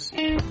Hitters,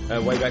 way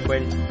back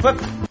when. For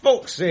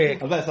fuck's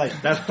sake! I was about to say,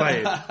 that's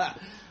playing.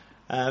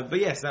 But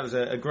yes, that was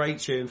a great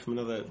tune from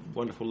another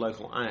wonderful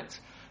local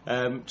act.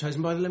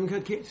 Chosen by the Lemon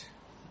Curd Kid.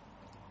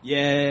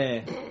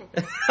 Yeah.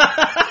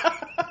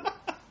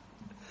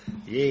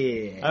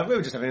 Yeah. We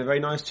were just having a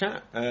very nice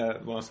chat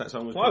whilst that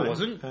song was Well, I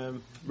playing.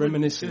 wasn't.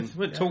 Reminiscing. You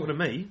weren't talking to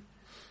me.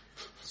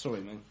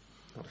 Sorry, man.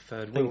 Not a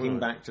third wheel. Thinking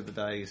back to the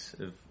days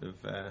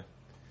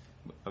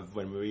of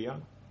when we were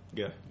young.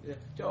 Yeah. Yeah.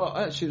 Oh,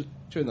 actually,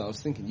 during that, I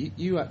was thinking,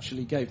 you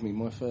actually gave me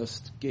my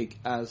first gig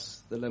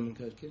as the Lemon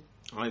Curd Kid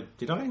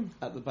Did I?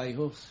 at the Bay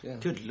Horse. Yeah.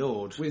 Good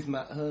Lord. With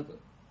Matt Herbert.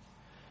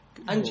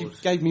 Good And Lord. you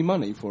gave me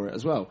money for it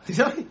as well. Did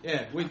I?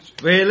 Yeah, which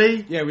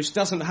Really?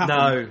 doesn't happen.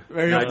 No.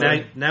 very No,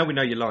 often. now we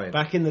know you're lying.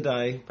 Back in the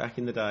day.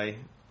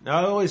 No,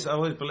 I always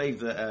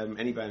believed that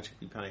any band should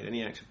be paid,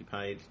 any act should be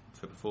paid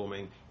for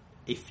performing,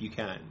 if you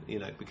can,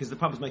 because the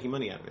pub's making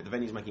money out of it, the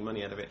venue's making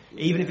money out of it.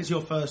 Even if it's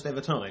your first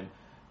ever time,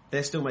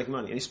 they're still making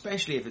money, and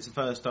especially if it's the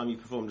first time you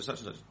performed at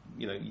such and such.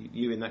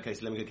 You in that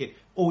case, Lemon Curd Kid.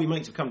 All your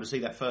mates have come to see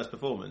that first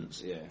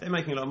performance. Yeah. They're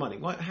making a lot of money.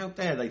 Why? How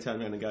dare they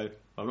turn around and go,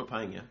 "I'm not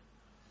paying you"?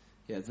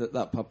 Yeah,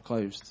 that pub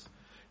closed.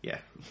 Yeah.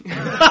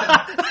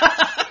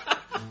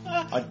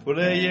 Well,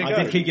 there you I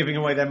go. did keep giving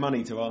away their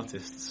money to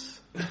artists.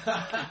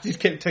 Just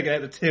kept taking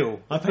out the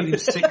till. I paid him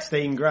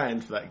 16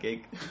 grand for that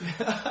gig.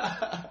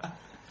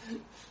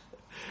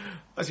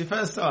 That's your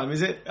first time,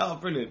 is it? Oh,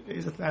 brilliant. It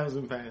was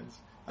 £1,000.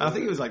 I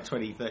think it was like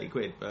 20, 30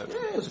 quid, but Yeah,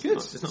 it was good.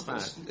 It's not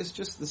bad. It's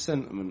just the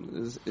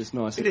sentiment is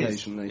nice It is.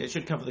 occasionally. It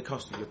should cover the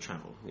cost of your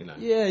travel,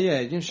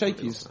 Yeah.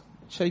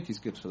 Shaky's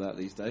good for that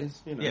these days.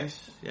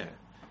 Yes, yeah.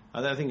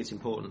 I think it's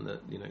important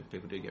that,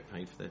 people do get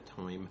paid for their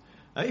time.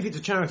 If it's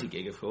a charity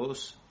gig, of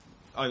course,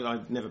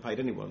 I've never paid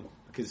anyone,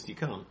 because you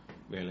can't,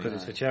 really. Because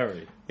it's for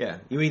charity. Yeah,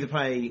 you either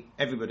pay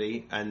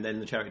everybody and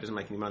then the charity doesn't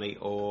make any money,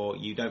 or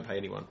you don't pay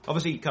anyone.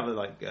 Obviously, you cover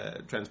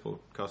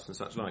transport costs and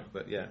such like,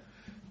 but yeah,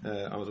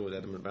 I was always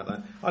adamant about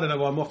that. I don't know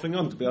why I'm waffling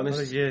on, to be honest.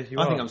 Well, yeah, you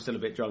I are. think I'm still a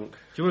bit drunk. Do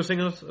you want to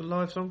sing us a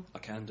live song? I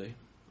can do.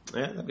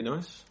 Yeah, that'd be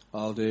nice.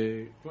 I'll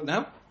do. What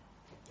now?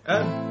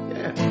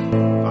 Yeah,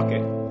 fuck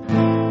it.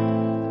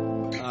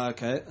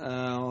 Okay,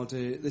 I'll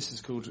do. This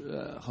is called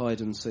Hide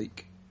and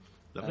Seek.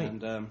 Lovely.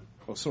 And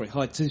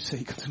Hide to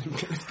Seek. I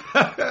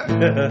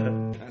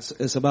don't know.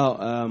 It's about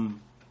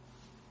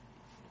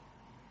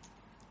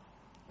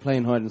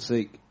playing hide and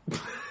seek,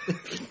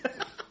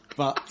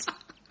 but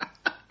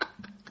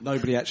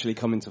nobody actually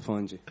coming to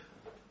find you.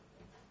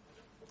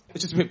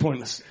 It's just a bit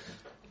pointless.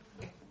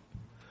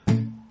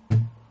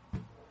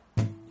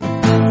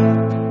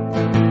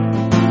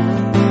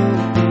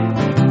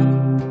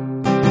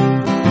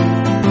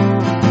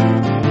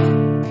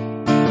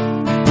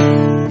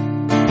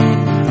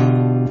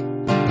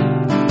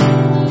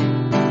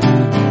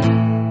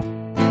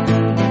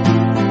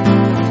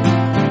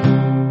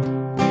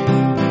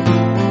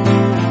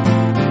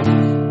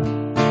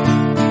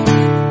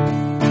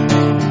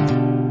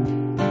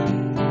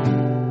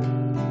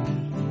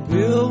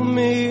 Build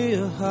me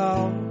a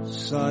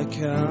house I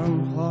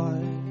can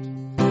hide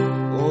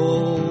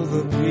all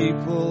the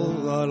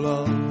people I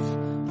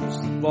love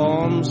as the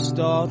bombs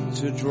start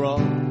to drop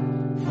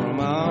from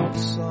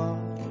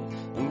outside.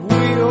 And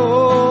we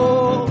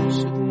all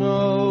should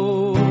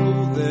know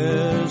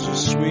there's a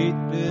sweet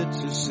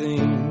bitter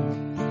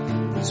scene.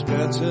 It's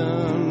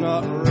better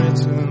not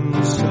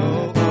written,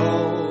 so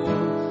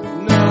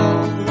no,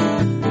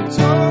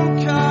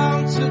 don't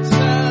count to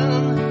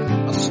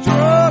 10. I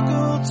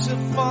struggled to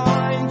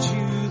find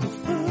you the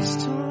first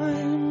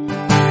time.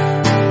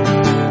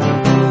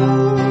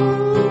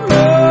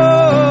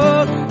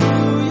 Lord,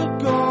 who you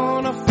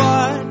gonna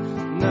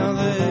find now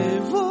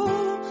they've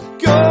all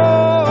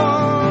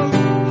gone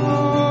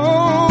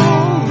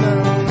home?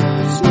 Now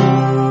there's no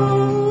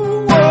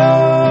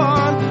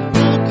one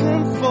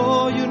looking for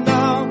you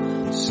now,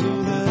 so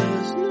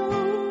there's no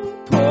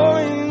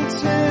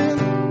point in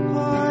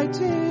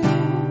hiding.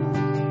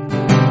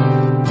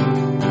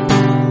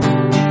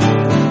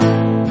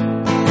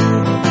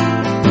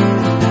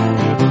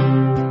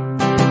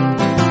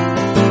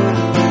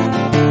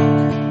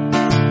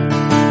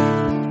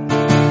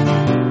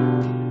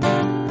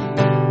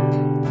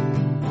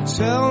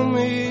 Tell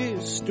me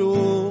a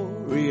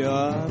story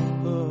I've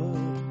heard.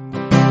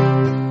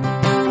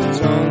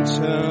 Don't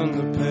turn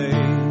the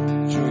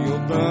page or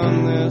you'll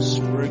burn this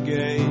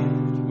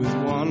brigade with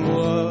one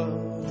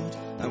word.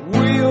 And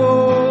we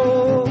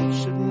all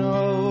should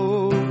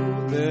know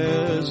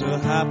there's a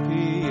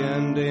happy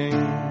ending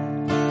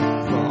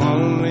for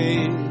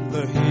only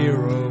the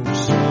hero.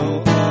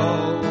 So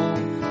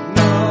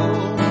no,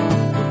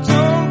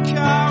 don't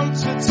count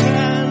to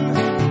 10.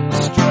 I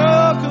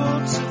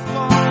struggled to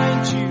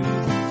find you the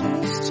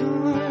first time.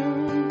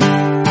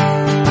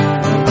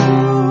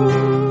 Oh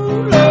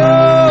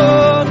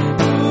Lord,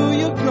 who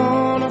you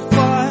gonna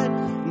find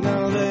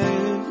now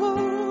they've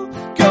all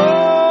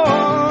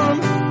gone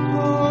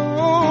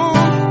home?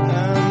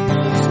 And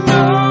there's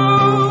no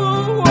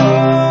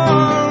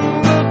one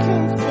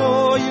looking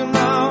for you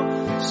now,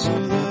 so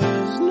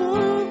there's no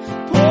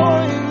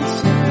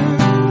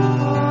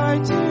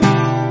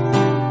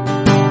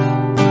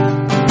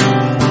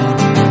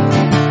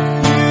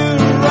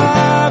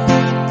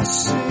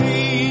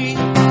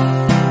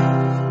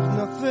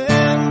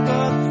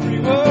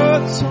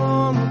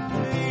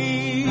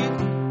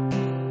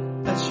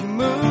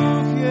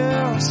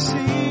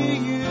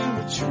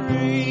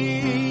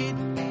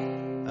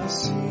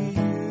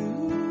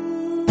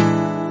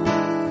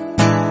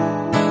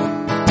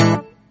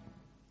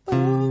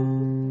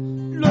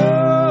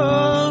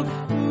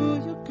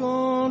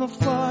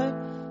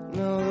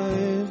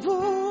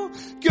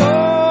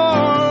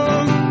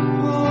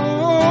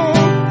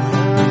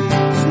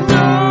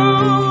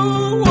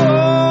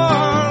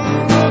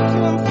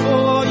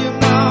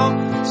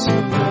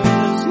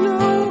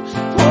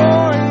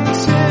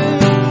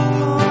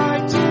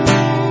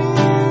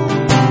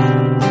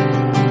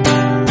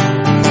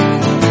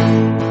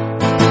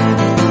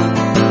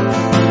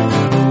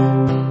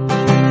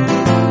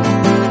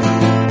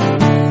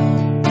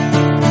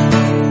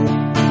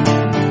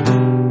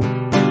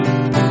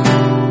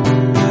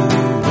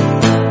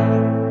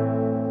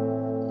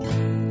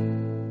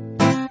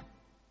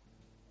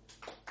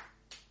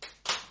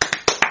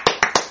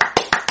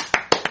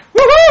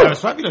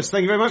Fabulous.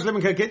 Thank you very much,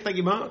 Lemon Code Kid. Thank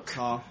you, Mark.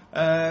 Tar.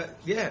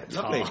 Yeah,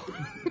 lovely.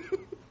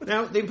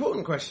 Now, the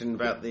important question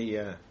about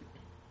the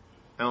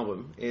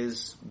album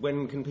is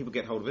when can people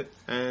get hold of it,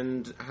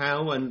 and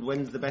how and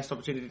when's the best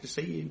opportunity to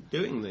see you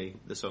doing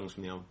the songs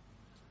from the album?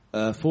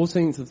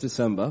 14th of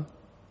December,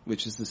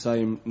 which is the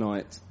same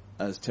night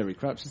as Terry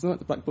Crouch's night,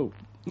 the Black Bull.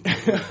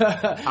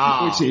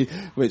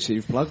 which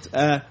you've plugged.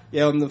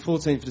 Yeah, on the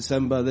 14th of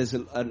December, there's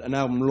an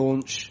album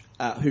launch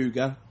at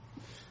Hooga.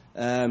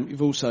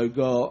 You've also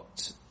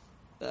got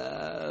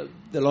the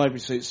Library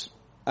Suits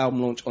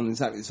album launch on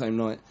exactly the same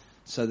night.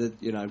 So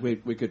that, you know, we're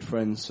good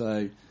friends.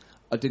 So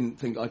I didn't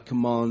think I'd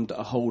command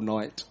a whole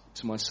night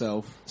to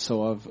myself.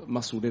 So I've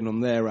muscled in on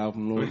their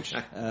album launch.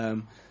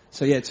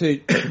 So yeah,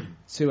 two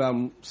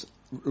albums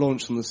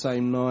launched on the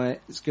same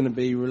night. It's going to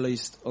be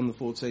released on the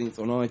 14th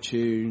on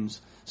iTunes,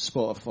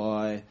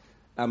 Spotify,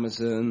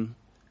 Amazon,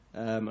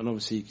 and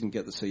obviously you can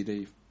get the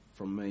CD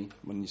from me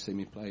when you see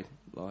me play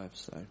live.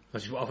 So, I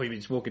thought you were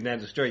just walking down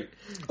the street.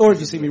 or if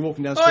you see me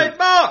walking down the street, Hey,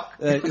 Mark!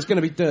 it's going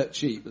to be dirt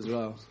cheap as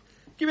well.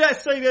 Give me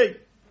that CD!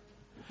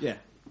 Yeah,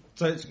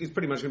 So it's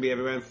pretty much going to be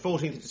everywhere. And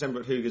 14th of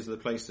December at Hooga's the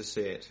place to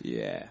see it.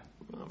 yeah.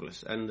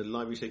 Marvellous. And the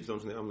Library Suits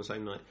launching it on the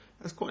same night.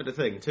 That's quite a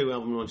thing. 2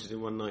 album launches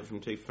in one night from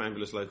 2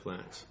 fabulous local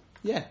acts.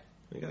 Yeah.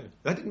 There you go.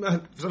 That didn't,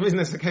 for some reason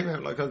that came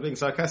out like I was being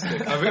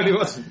sarcastic. I really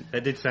wasn't.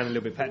 That did sound a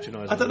little bit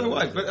patronising. I don't know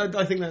why, but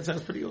I think that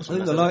sounds pretty awesome. I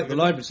think That the sounds like a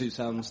Library Suits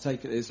album's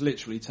it's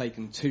literally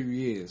taken 2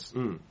 years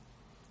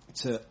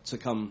to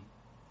come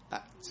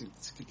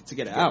to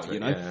get it out, you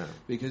know, yeah.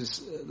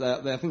 because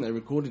I think they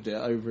recorded it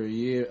over a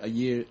year,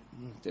 2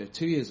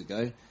 years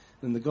ago.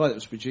 Then the guy that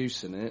was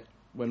producing it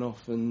went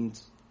off and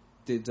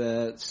did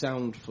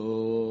sound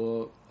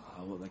for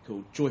what they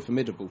call Joy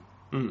Formidable.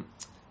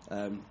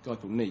 Guy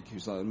called Neek,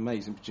 who's like an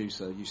amazing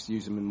producer. I used to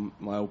use him in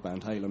my old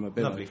band Halo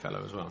Mobile. lovely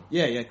fellow as well.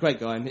 Yeah, great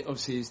guy, and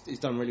obviously he's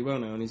done really well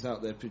now, and he's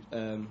out there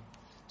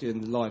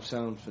doing the live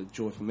sound for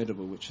Joy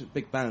Formidable, which are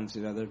big bands,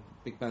 you know, they're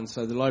big bands.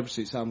 So the Library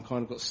Suits album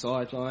kind of got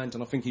sidelined,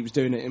 and I think he was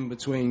doing it in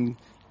between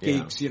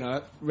gigs, you know,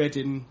 at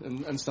Reading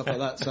and stuff like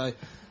that. So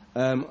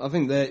I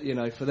think that, you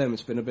know, for them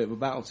it's been a bit of a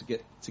battle to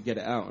get it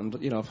out, and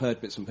you know, I've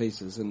heard bits and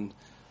pieces, and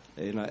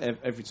you know,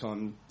 every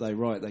time they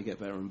write, they get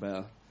better and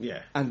better.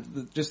 Yeah.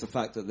 And just the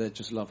fact that they're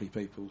just lovely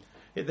people.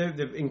 Yeah,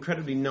 they're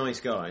incredibly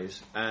nice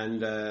guys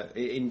and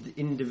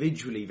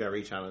individually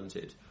very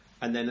talented.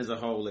 And then as a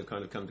whole, they've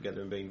kind of come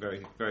together and been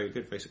very, very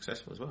good, very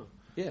successful as well.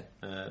 Yeah.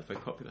 Very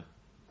popular.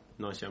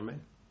 Nice young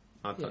men.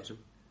 I'd touch them.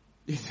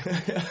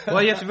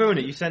 Well, you have to ruin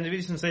it. You send it,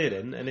 you can see it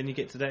in, and then you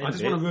get to that. I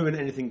just want to ruin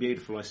anything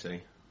beautiful I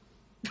see.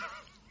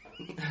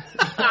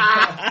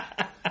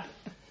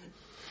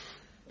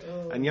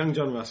 And young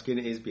John Ruskin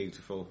is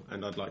beautiful,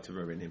 and I'd like to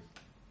ruin him.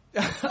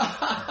 You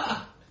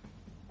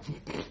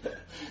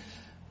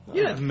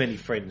don't have many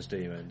friends, do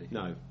you, Andy?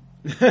 No.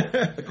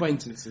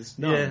 Acquaintances.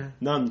 None. Yeah.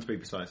 None, to be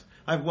precise.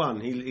 I have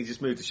one. He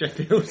just moved to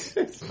Sheffield.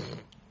 Is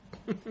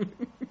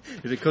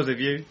it because of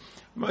you?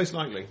 Most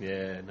likely.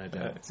 Yeah, no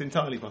doubt. It's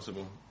entirely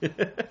possible.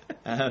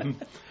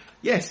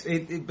 Yes,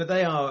 but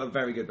they are a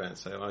very good band,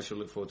 so I shall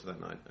look forward to that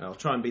night. I'll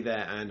try and be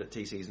there and at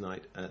TC's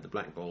night at the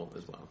Black Ball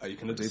as well. Oh, you're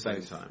gonna at do the same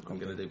both? time. I'm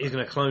going to do He's both.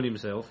 going to clone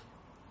himself,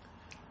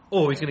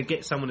 or he's going to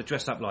get someone to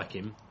dress up like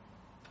him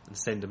and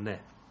send them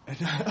there.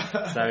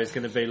 So it's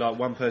going to be like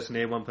one person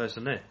here, one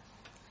person there.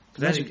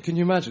 Can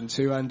you imagine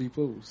 2 Andy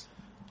Pauls?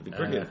 It'd be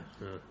brilliant.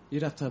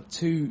 You'd have to have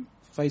 2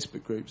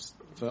 Facebook groups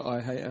for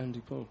I Hate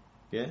Andy Paul.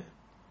 Yeah.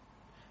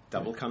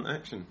 Double cunt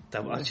action. I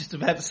was just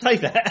about to say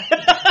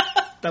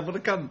that. Double a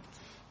cunt.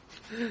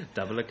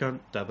 Double a cunt.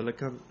 Double a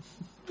cunt.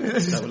 Double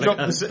a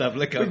cunt.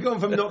 Double a cunt. We've gone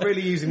from not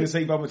really using the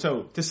C-bomb at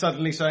all to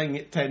suddenly saying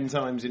it 10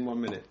 times in 1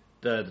 minute.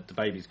 The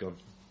baby's gone.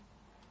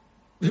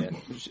 Yeah,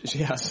 she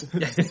has.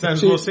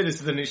 Sounds more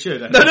sinister than it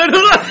should. No.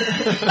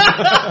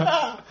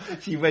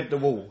 She read the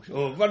wall.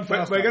 Oh, run We're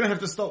faster. going to have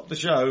to stop the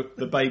show.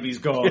 The baby's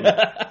gone.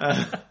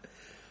 I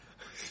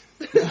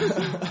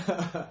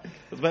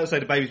was about to say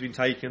the baby's been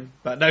taken,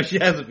 but no, she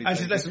hasn't been And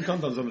she's taken. left some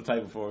condoms on the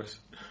table for us.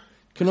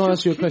 Can I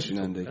ask you a question,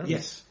 Andy?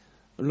 Yes.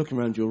 I'm looking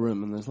around your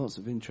room and there's lots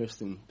of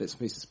interesting bits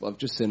and pieces, but I've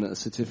just seen a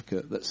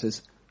certificate that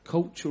says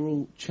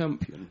Cultural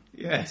Champion.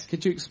 Yes.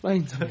 Could you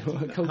explain to me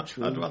what a I'd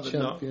Cultural rather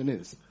Champion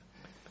is?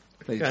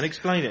 Please. Go and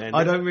explain it, Andy.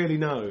 I don't really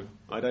know.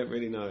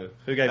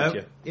 Who gave it to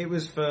you? It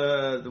was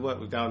for the work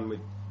we've done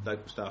with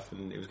local stuff,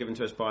 and it was given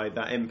to us by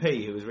that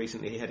MP who was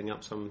recently heading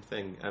up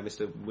something,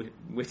 Mr.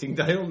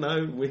 Whittingdale.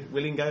 No,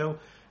 Willingdale.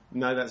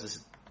 No, that's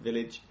a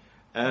village.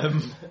 Yeah,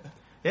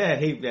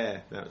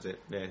 that was it.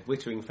 Yeah,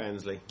 Wittering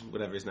Fansley,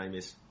 whatever his name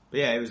is.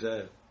 But yeah, it's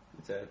a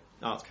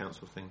arts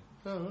council thing.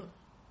 Oh, right.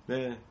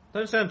 Yeah,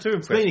 Don't sound too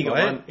impressed Meany got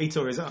by one. it. He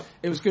tore his up.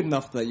 It was good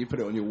enough that you put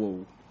it on your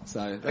wall.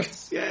 So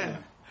that's Yeah.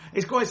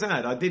 It's quite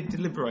sad. I did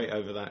deliberate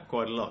over that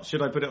quite a lot.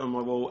 Should I put it on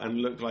my wall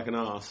and look like an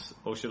arse,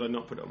 or should I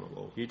not put it on my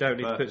wall? You don't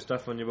need But to put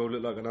stuff on your wall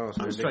look like an arse.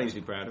 I'm Andy. strangely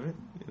proud of it,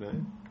 you know.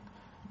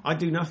 I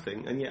do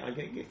nothing, and yet I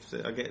get gifts.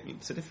 I get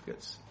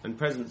certificates and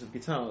presents of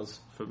guitars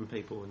from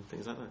people and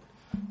things like that.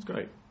 It's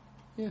great.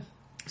 yeah.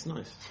 It's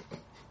nice.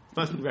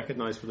 Nice to be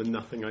recognised for the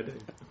nothing I do.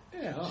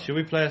 Yeah. Should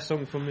we play a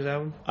song from his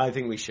album? I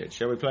think we should.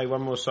 Shall we play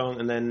one more song,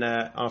 and then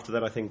after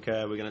that, I think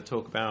we're going to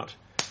talk about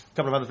a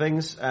couple of other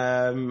things.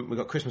 We've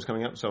got Christmas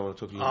coming up, so I'll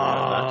talk a little bit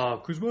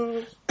about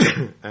Christmas!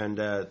 that, and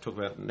talk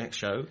about the next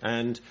show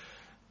and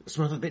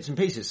some other bits and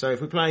pieces. So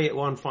if we play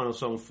one final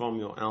song from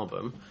your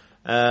album,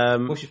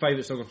 What's your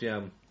favourite song off the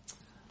album?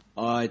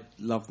 I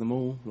love them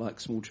all like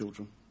small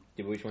children.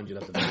 Yeah, but which one do you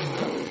love the best?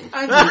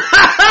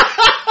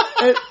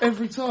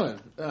 Every time,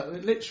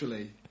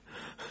 literally.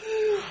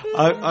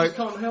 I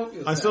Can't help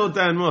yourself. I saw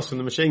Dan Moss from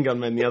the Machine Gun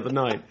Men the other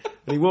night,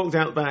 and he walked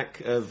out the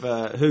back of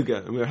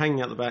Hooga, and we were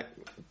hanging out the back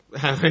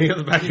of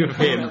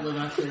him.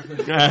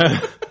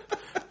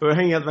 We were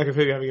hanging out the back of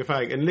Hooga having a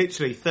fag, and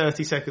literally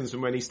 30 seconds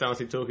from when he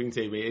started talking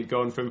to me, it had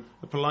gone from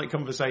a polite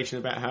conversation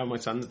about how my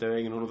son's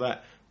doing and all of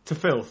that to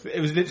filth.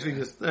 It was literally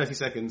just 30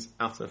 seconds,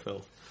 utter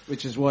filth.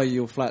 Which is why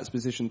your flat's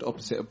positioned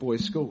opposite a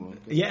boys' school.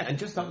 Yeah, and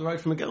just up the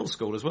road from a girls'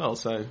 school as well,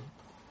 so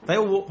they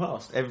all walk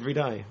past every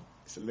day.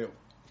 It's a bit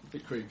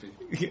creepy.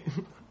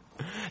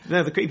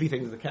 No, the creepy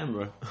thing is the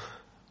camera.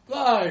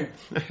 No!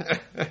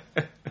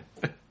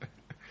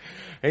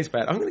 It's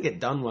bad. I'm going to get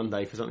done one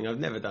day for something I've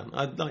never done.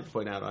 I'd like to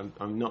point out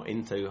I'm not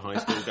into high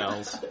school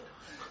girls.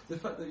 The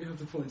fact that you have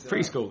to point it out.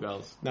 Preschool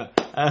girls. No.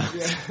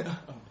 Yeah.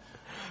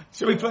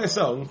 Shall we play a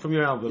song from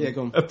your album? Yeah,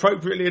 go on.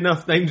 Appropriately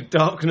enough named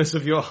Darkness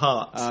of Your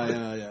Heart.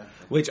 Yeah.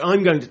 Which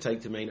I'm going to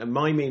take to mean, and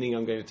my meaning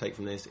I'm going to take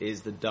from this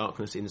is the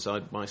darkness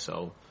inside my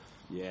soul.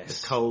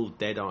 Yes. The cold,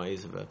 dead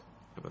eyes of a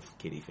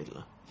kiddie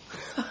fiddler.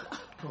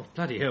 Oh,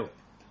 bloody hell.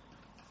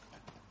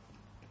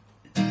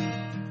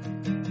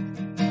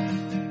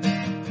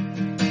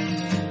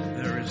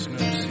 There is no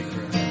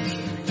secret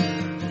handshake,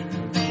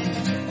 no call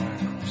to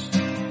arms.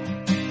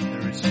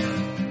 There is no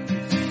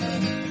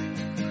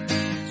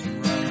to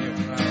rally your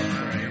power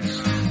praise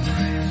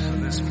for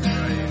this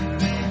parade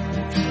of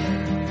warfare.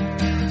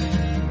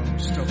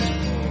 Stop to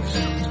pause,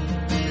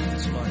 if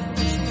this life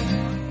was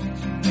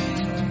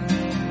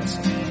that's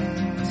the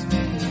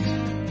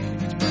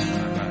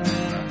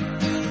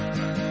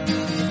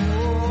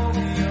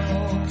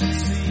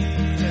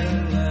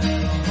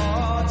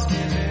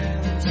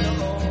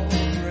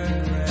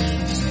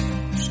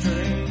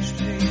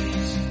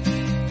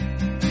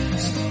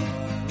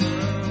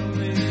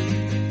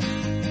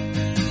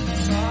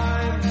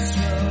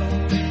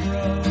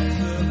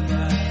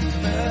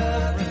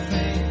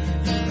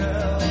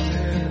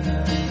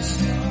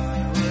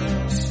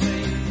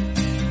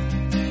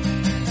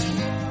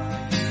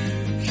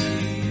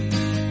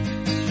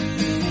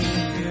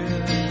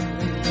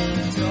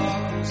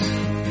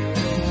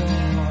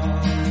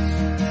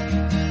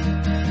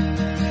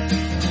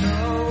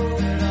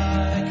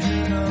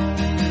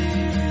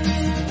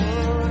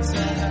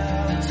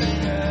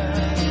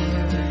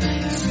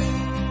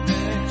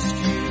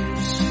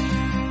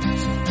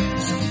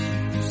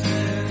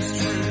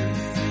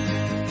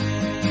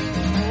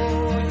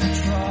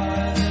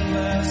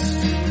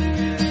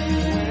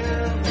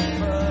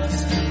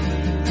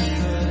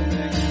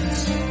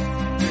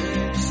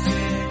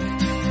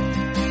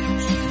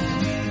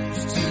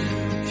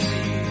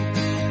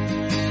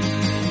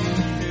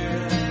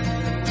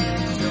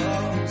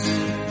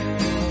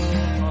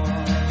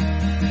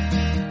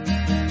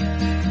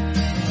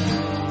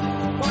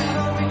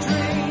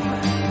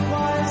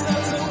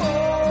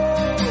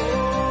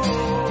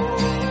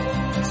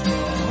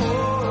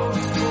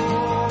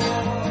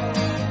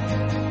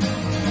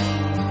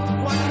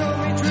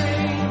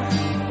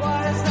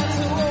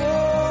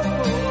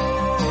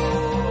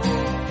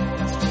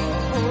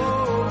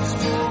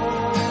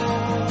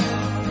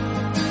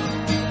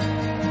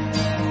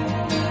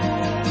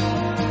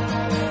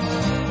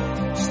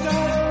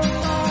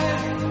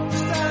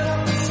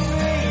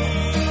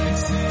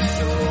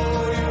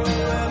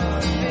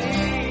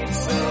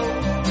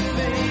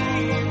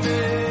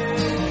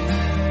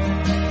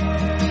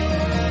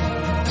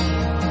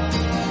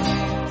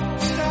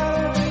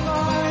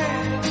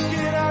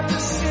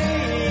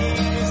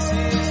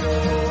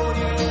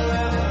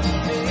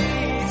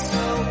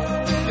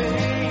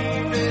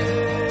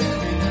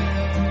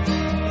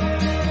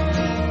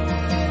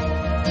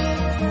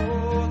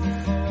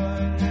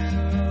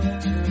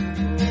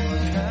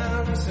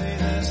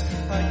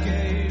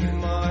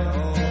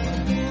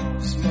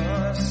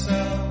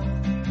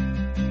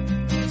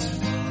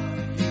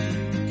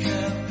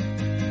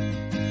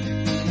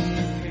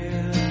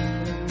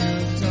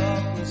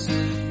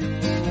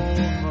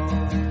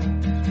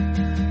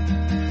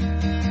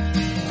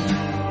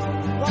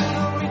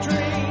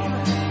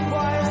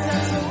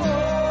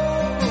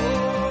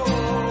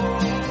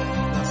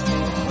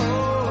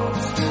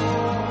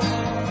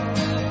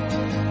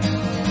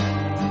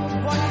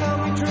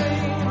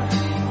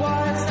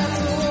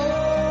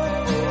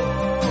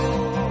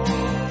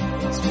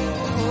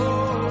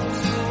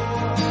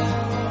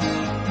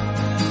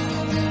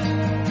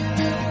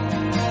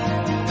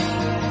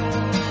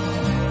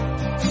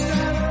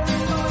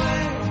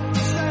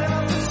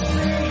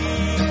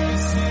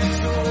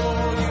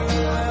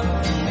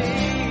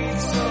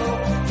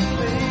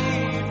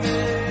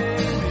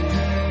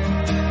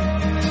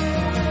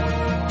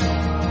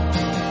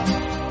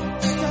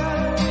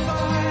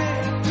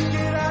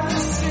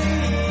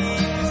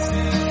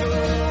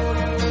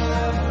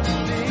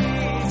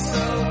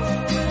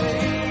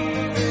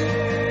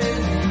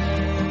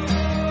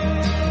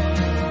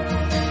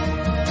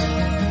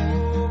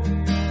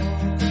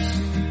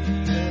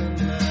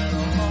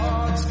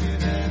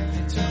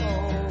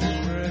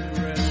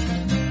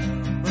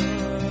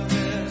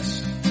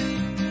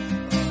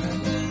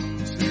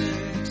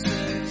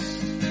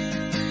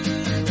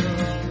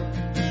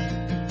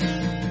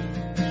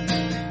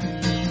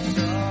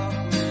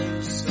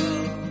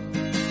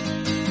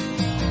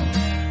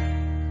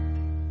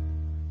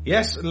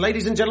Yes,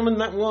 ladies and gentlemen,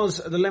 that was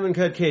the Lemon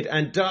Curd Kid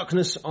and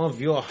Darkness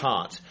of Your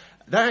Heart.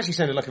 That actually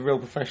sounded like a real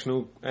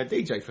professional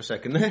DJ for a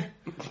second there.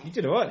 You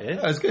did alright, yeah?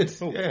 That was good.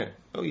 Yeah.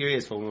 Oh, your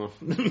ears falling off.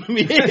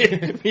 My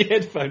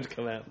headphones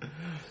come out.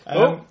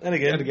 And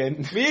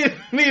again.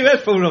 My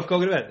head's falling off,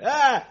 cocking about.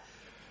 Ah!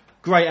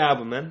 Great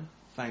album, man.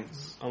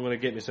 Thanks. I'm going to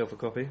get myself a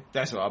copy.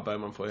 That's what I'll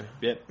burn one for you.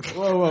 Yep.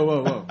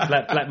 Whoa.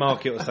 Black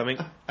market or something.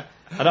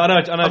 I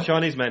know a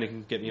Chinese man who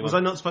can get me one. Was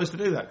I not supposed to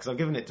do that? Because I've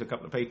given it to a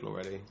couple of people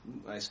already.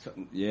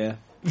 Yeah.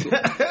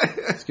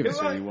 Let's give it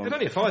to anyone. It's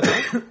only a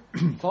 £5.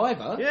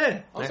 £5?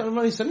 Yeah. I'm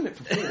only selling it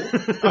for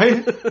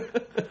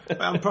 £4.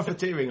 I'm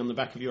profiteering on the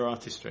back of your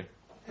artistry.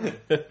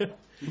 It'd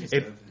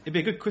be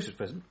a good Christmas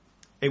present.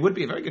 It would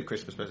be a very good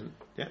Christmas present.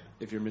 Yeah.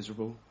 If you're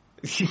miserable.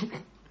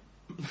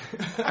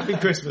 Happy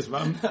Christmas,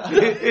 Mum.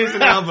 Here's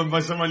an album by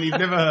someone you've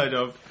never heard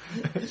of.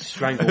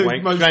 Strangle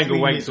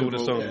wanks all the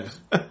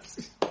songs. Yeah.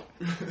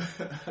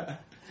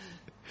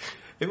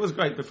 It was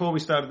great. Before we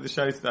started the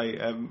show today,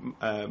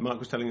 Mark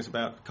was telling us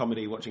about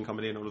comedy, watching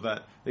comedy and all of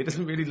that. He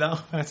doesn't really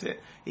laugh at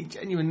it. He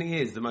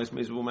genuinely is the most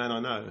miserable man I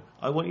know.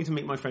 I want you to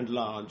meet my friend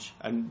Large,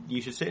 and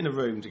you should sit in a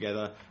room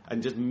together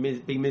and just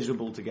be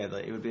miserable together.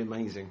 It would be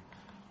amazing.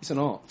 It's an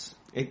art.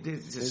 It's a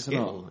It's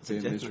skill. an art. It's a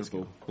Being definite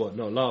miserable. What,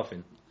 not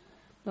laughing?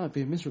 No,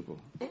 being miserable.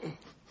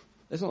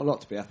 There's not a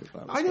lot to be happy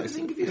about. I never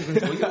think of you as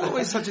miserable. You're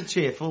always such a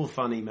cheerful,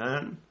 funny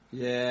man.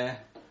 Yeah.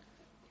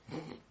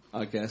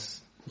 I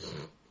guess.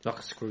 Like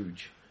a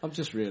Scrooge. I'm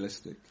just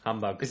realistic.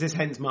 Humbug. Is this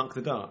hence Mark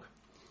the Dark?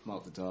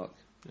 Mark the Dark.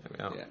 There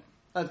we are.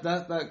 Yeah.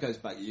 That goes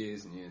back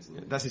years and years and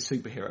years. That's his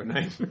superhero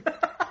name.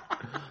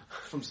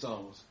 From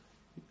Star Wars.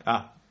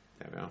 There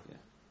we are. Yeah.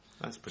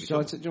 That's pretty Do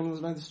cool. you want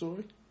to know the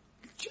story?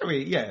 Shall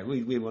we? Yeah,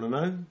 we want to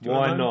know. Do you Why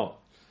wanna know?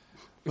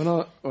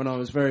 not? When I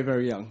was very,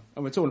 very young,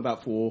 and we're talking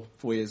about 4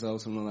 years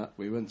old, something like that,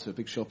 we went to a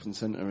big shopping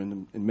centre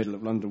in the middle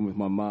of London with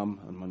my mum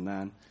and my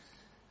nan,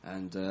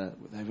 and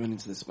they went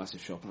into this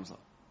massive shop, and I was like,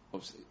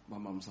 obviously, my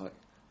mum's like,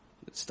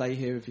 stay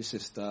here with your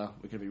sister,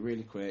 we're going to be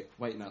really quick,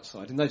 waiting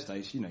outside. In those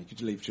days, you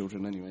could leave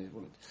children anyway.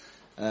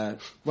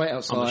 Wait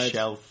outside. On the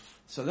shelf.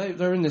 So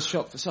they're in this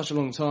shop for such a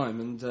long time,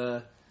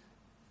 and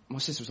my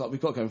sister was like, we've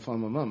got to go and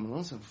find my mum. And I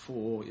was like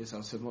 4 years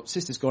old, I said, my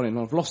sister's gone in,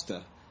 and I've lost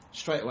her.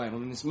 Straight away, and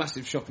I'm in this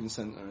massive shopping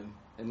centre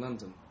in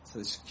London. So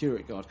the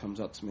security guard comes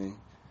up to me,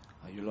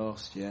 are you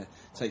lost? Yeah.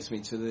 Takes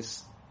me to the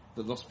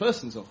lost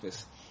person's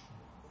office.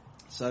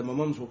 So my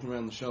mum's walking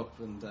around the shop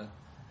and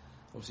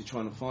obviously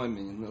trying to find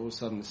me, and all of a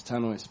sudden this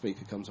tannoy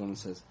speaker comes on and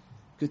says,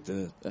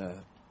 good,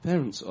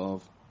 parents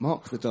of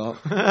Mark the Dark,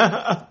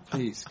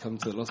 please come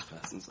to the lost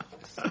person's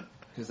office.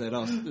 Because they'd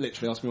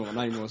literally asked me what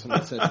my name was, and I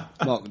said,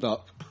 Mark the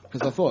Dark,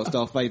 because I thought it was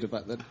Darth Vader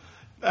back then.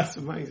 That's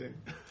amazing.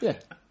 Yeah.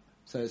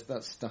 So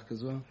that's stuck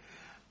as well.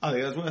 I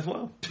think that's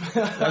worthwhile.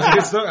 That was a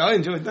good story. I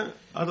enjoyed that.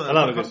 I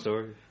love a good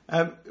story.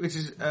 Which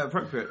is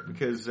appropriate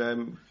because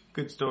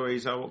good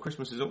stories are what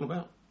Christmas is all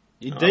about.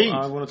 Indeed.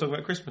 I want to talk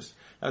about Christmas.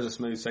 That was a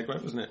smooth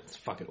segue, wasn't it? It's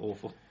fucking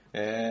awful.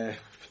 Yeah,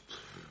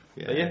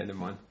 never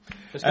mind.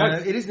 Let's go.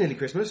 It is nearly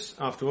Christmas,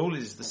 after all. It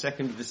is the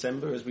 2nd of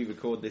December as we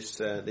record this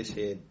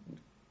here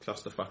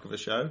clusterfuck of a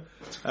show.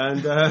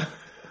 And...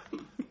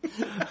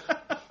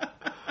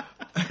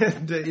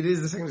 And it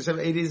is the 2nd of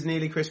December. It is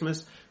nearly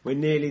Christmas. We're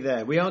nearly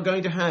there. We are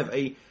going to have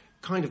a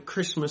kind of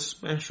Christmas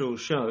special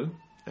show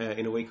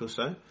in a week or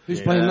so. Who's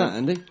playing that,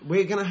 Andy?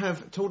 We're going to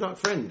have Tall Dark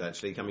Friend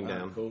actually coming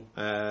down cool.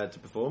 to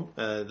perform.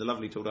 The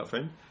lovely Tall Dark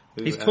Friend.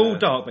 Who, He's tall,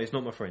 dark, but he's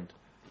not my friend.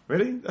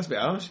 Really? That's a bit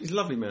harsh. He's a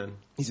lovely man.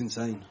 He's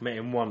insane. Met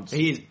him once.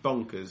 He is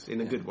bonkers in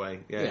a good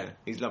way. Yeah.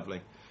 He's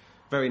lovely.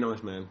 Very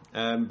nice man.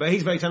 But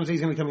he's very talented.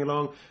 He's going to be coming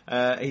along.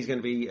 He's going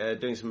to be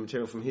doing some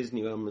material from his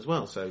new album as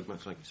well. So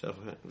much like yourself.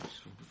 It's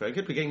very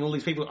good. We're getting all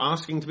these people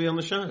asking to be on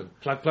the show.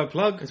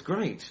 Plug. It's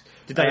great.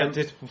 Did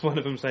one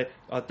of them say,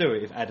 I'll do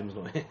it if Adam's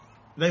not here?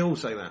 They all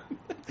say that.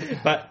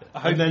 But I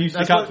hope you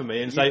stick up for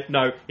me and say,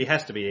 no, he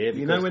has to be here.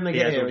 You know when they he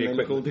get has here all the and they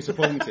look all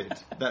equipment. disappointed?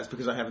 That's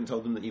because I haven't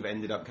told them that you've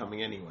ended up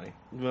coming anyway.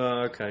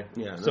 Well, okay.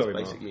 Yeah, that's Sorry,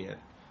 basically it.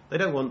 They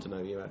don't want to know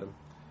you, Adam.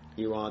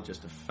 You are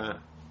just a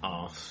fat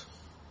arse.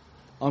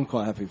 I'm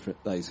quite happy for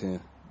days here.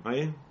 Are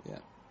you? Yeah.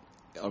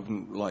 I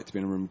wouldn't like to be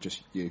in a room with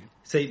just you.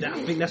 See,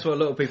 I think that's what a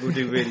lot of people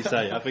do really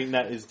say. I think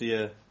that is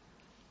the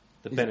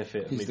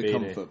benefit of me He's the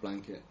being comfort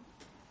blanket.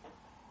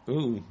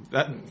 Ooh,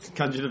 that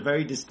conjured a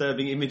very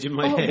disturbing image in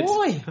my Oh, head.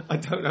 why? I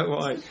don't know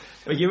why.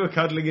 But you were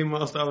cuddling him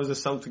whilst I was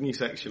assaulting you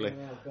sexually.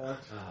 here.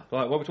 Right,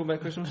 what are we talking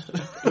about Christmas?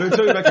 We're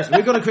talking about Christmas.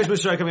 We've got a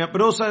Christmas show coming up,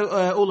 but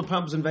also all the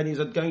pubs and venues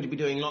are going to be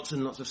doing lots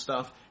and lots of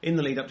stuff in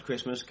the lead up to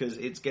Christmas because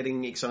it's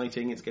getting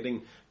exciting, it's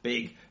getting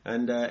big,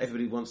 and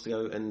everybody wants to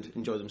go and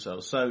enjoy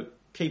themselves. So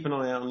keep an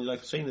eye out on your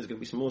local scene. There's going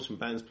to be some awesome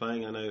bands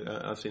playing. I know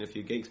I've seen a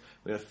few gigs.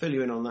 We're going to fill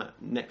you in on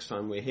that next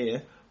time we're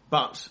here.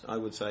 But I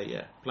would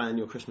say, plan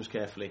your Christmas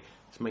carefully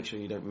to make sure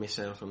you don't miss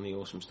out on the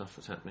awesome stuff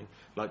that's happening.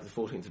 Like the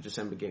 14th of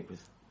December gig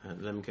with the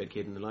Lemon Curd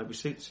Kid and the Library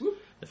Suits.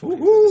 The 14th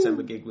of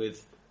December gig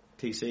with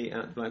TC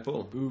at Black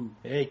Ball.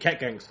 Hey, Cat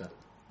Gangster.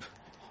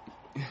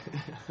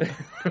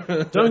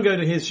 Don't go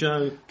to his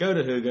show, go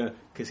to Hooger,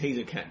 because he's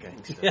a cat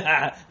gangster. No,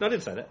 I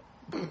didn't say that.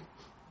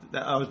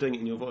 I was doing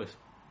it in your voice.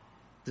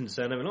 Didn't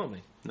sound anything like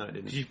me. No, it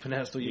Because didn't. you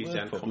pronounced all You your words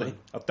sound properly.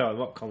 I've done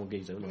what common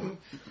geezer. haven't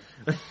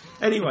I?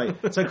 Anyway,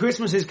 so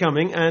Christmas is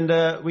coming,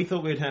 and we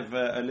thought we'd have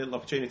a little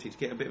opportunity to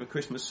get a bit of a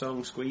Christmas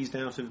song squeezed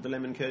out of the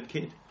Lemon Curd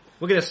Kid.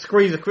 We're going to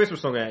squeeze a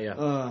Christmas song out of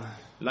you.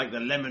 Like the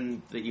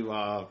lemon that you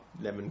are,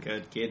 Lemon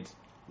Curd Kid.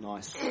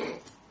 Nice.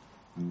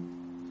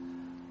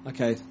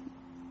 Okay.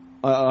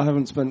 I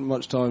haven't spent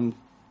much time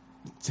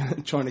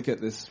trying to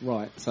get this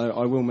right, so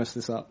I will mess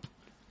this up.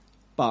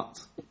 But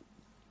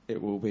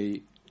it will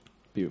be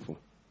beautiful.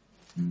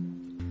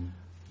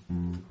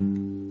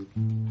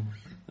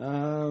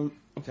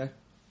 Okay.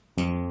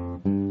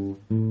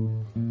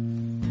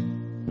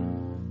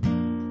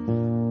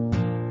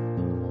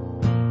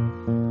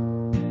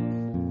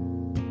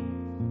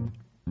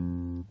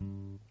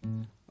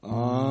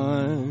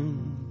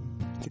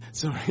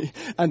 Sorry,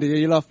 Andy, are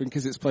you laughing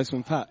because it's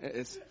Postman Pat? It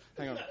is.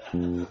 Hang on.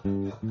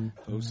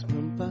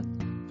 Postman Pat,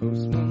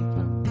 Postman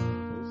Pat,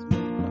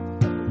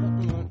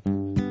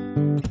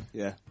 Postman Pat.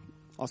 Yeah,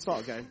 I'll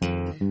start again.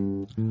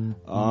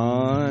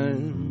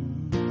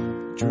 I'm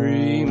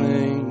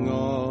dreaming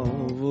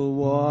of a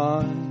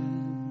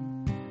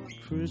white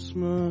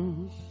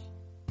Christmas,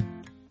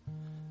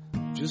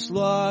 just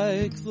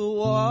like the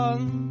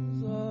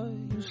ones I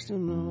used to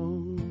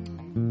know.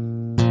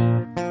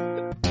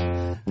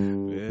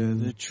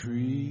 The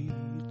treetops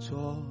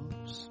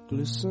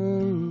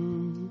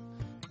glisten,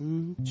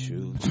 and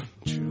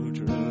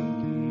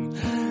children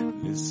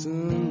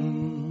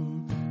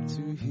listen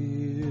to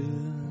hear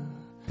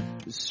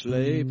the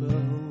sleigh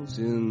bells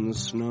in the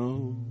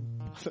snow.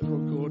 That's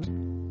record.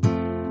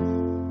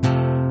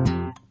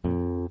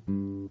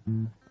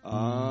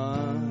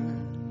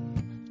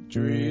 I'm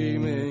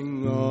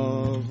dreaming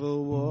of a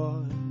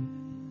white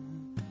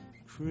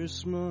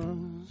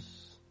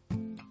Christmas,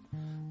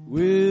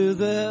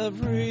 with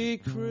every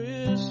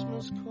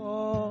Christmas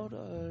card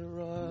I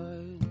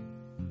write.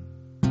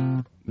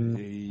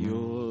 May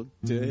your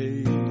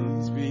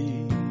days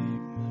be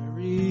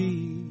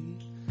merry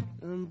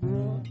and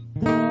bright.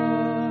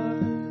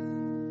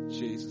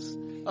 Jesus.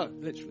 Oh,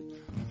 literally.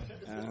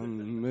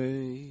 And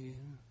may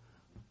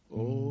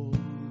all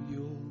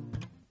your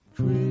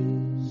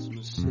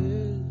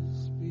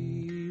Christmases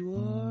be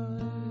white.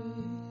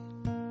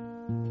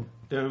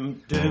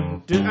 Dum,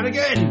 dum, dum. And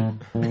again!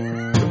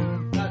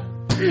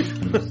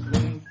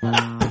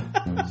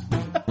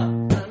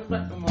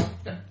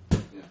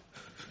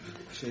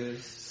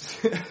 Cheers.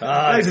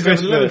 Ladies and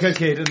gentlemen, Lemon Curd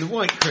Kid and the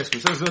White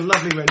Christmas. That was a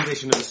lovely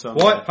rendition of the song.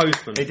 White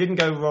Postman. It didn't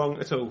go wrong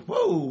at all.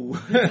 Whoa!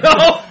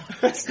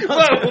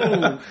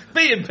 Whoa!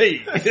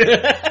 B&P.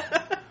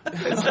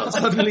 Let's not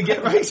suddenly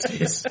get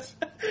racist.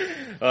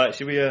 Alright,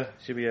 should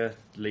we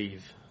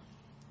leave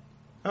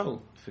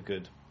Oh, for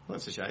good?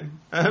 that's a shame.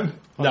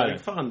 No.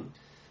 Fun.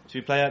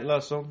 Should we play out the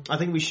last song? I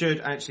think we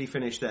should actually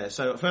finish there.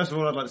 So, first of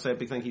all, I'd like to say a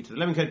big thank you to the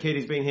Lemon Curd Kid.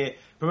 He's been here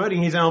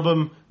promoting his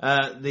album,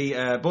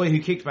 The Boy Who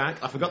Kicked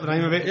Back. I forgot the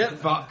name of it. Yeah.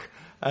 Fuck.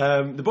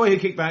 The Boy Who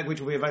Kicked Back,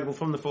 which will be available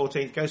from the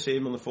 14th. Go see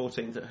him on the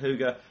 14th at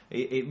Hooga.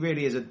 It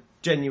really is a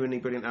genuinely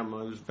brilliant album.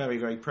 I was very,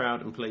 very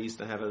proud and pleased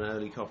to have an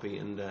early copy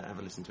and have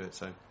a listen to it.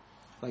 So,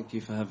 Thank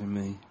you for having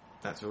me.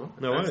 that's all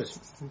right. No worries.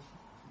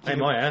 Hey,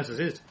 my answers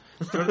is.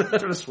 Do you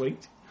want a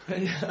sweet?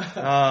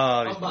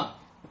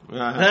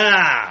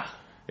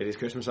 It is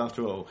Christmas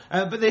after all.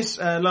 But this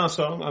last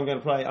song I'm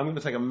going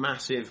to take a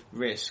massive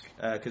risk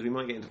because we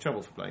might get into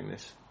trouble for playing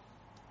this.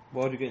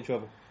 Why did you get in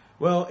trouble?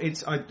 Well,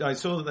 I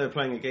saw that they were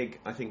playing a gig,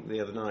 I think,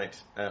 the other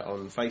night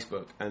on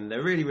Facebook, and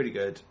they're really, really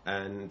good,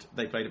 and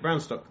they played at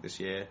Brownstock this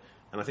year,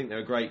 and I think they're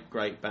a great,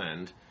 great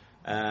band.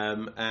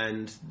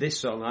 And this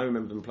song, I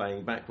remember them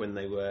playing back when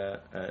they were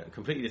a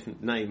completely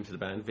different name to the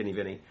band, Vinnie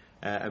Vinnie,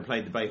 and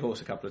played the Bay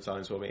Horse a couple of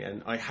times for me,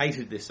 and I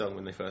hated this song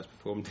when they first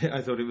performed it.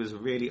 I thought it was a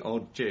really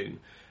odd tune.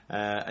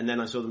 And then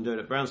I saw them do it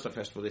at Brownstock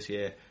Festival this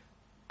year,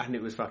 and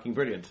it was fucking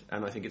brilliant,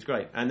 and I think it's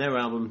great. And their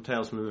album,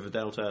 Tales from the River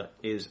Delta,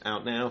 is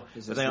out now.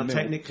 But they are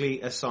technically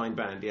a signed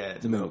band, yeah.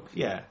 The Milk.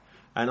 Yeah.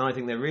 And I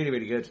think they're really,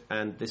 really good,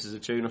 and this is a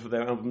tune off of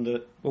their album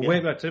that... Well, yeah.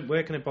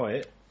 where can I buy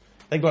it?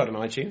 They can buy it on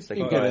iTunes, they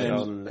can You buy can it get it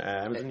on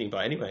Amazon, you can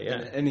buy it anywhere,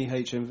 yeah. Any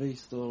HMV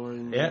store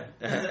in Yeah.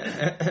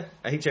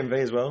 HMV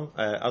as well.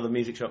 Other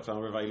music shops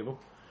are available.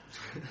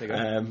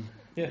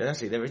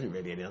 Actually, there isn't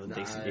really any other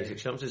decent music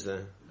shops, is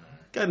there?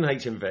 Go to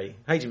HMV.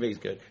 HMV's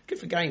good. Good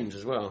for games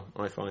as well,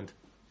 I find.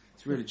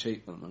 It's really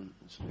cheap at the moment.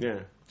 Yeah.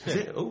 Is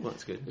it? Oh,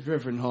 that's good. If you're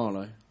ever in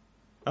Harlow,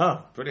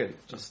 Oh, brilliant.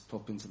 just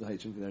pop into the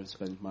HMV there and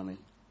spend money.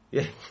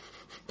 Yeah.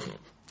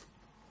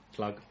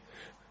 Plug.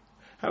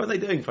 How are they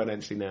doing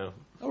financially now?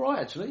 All right,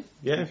 actually.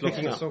 Yeah,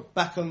 looking up.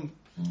 Back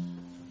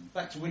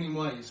to winning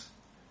ways.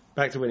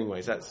 Back to winning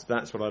ways. That's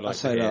what I'd I like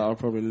say to that hear. I'll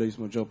probably lose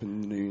my job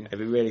in the new year. It'd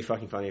be really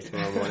fucking funny if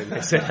tomorrow morning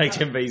they said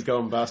HMV's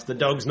gone bust. The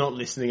dog's not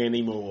listening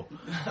anymore.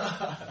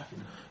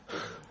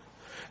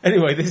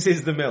 Anyway, this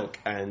is The Milk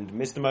and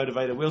Mr.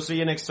 Motivator. We'll see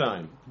you next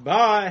time.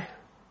 Bye.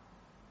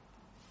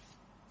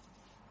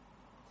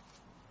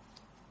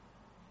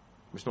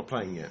 It's not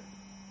playing yet.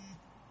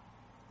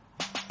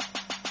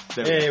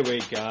 There we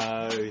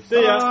go.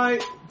 See ya. Bye.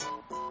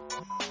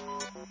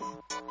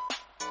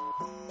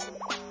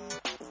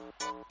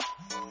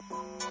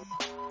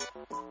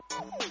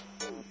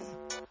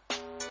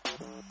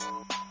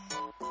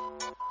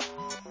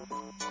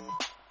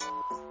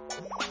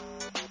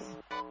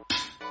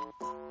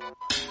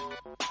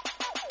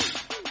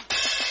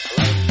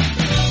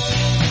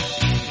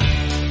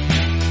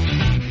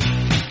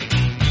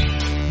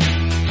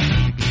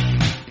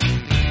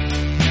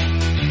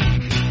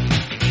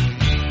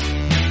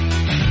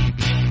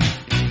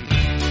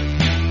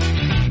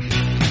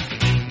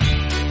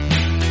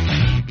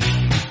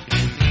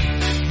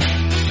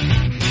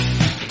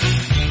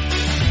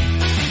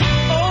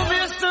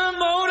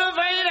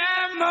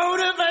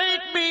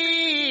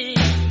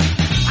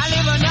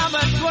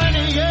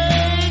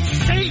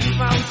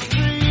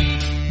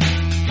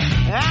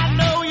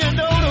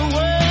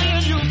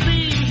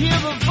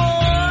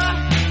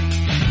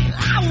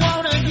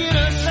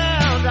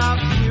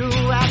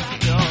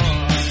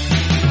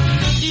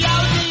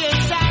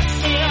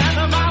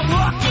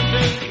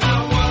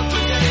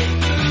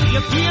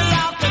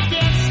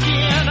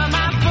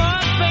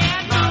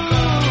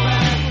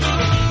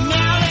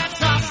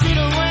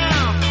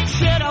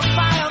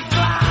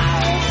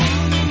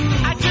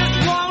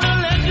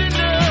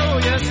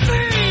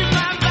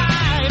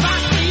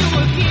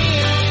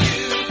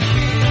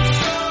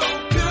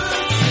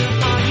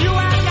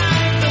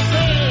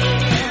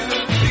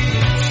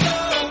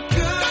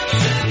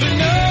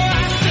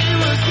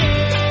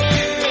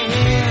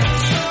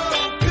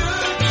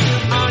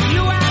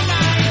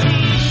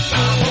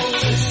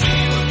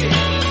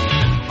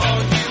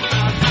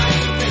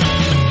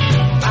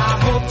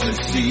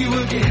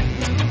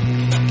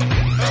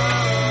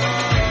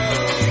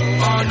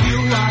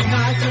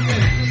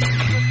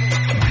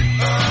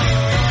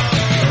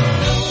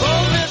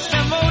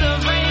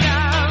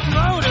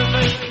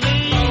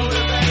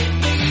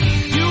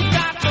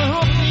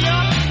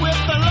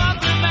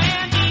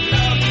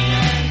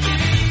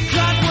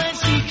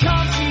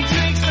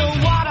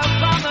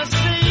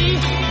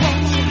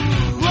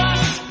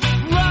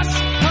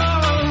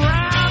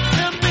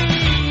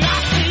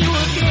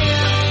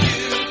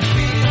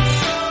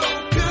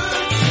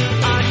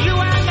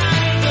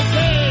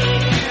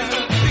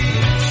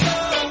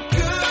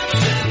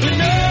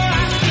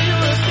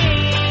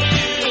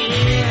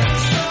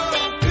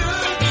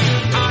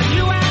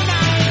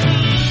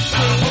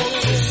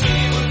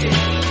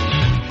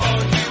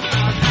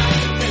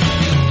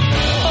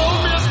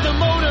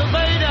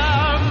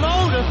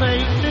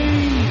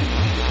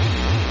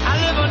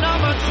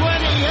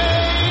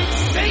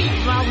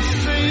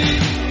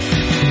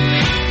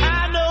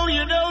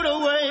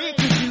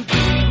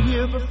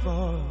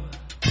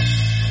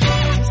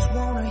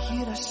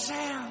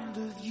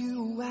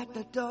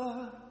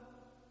 door.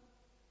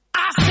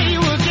 I see you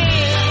again.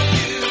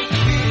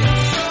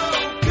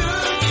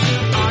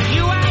 Are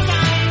you and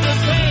I the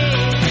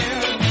same?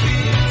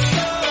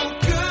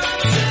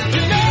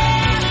 You know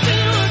I see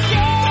you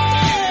again.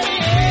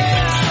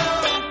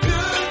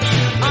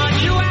 Are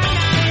you and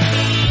I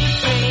the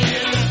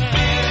same?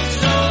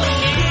 So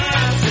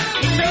yes,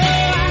 you know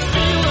I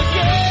see you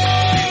again.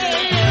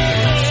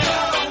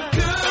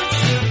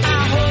 I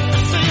hope to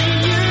see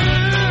you.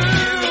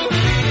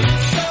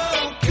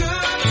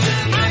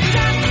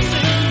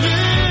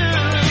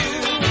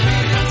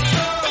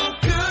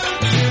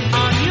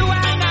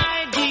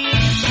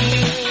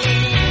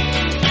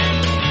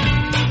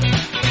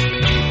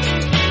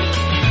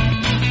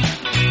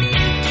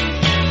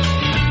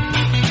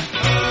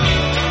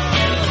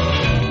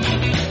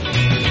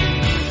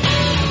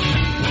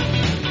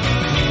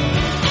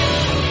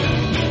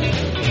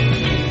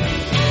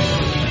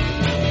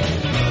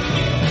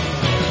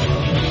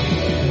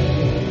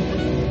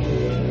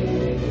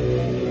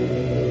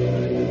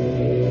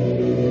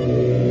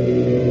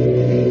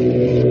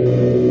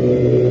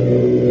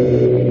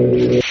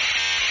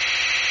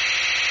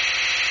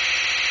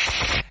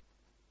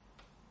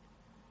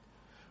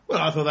 Well,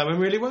 I thought that went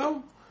really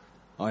well.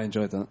 I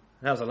enjoyed that.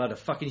 That was a load of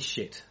fucking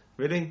shit.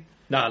 Really?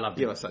 No, I loved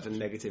it. You are such a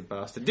negative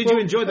bastard. Did you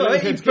enjoy the Well,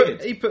 Lemon Curd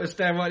Kid? he put us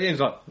down right at the end.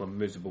 He's like, I'm a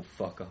miserable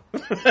fucker.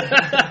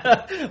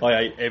 I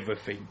hate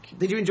everything.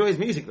 Did you enjoy his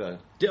music though?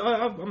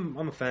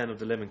 I'm a fan of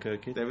the Lemon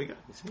Curd Kid. There we go.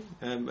 You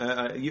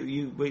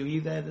see? Were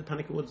you there at the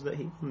Panic Awards that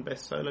he won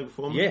Best Solo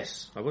Performance?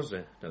 Yes, I was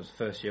there. That was the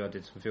first year I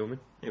did some filming.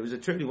 It was a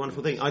truly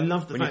wonderful thing. I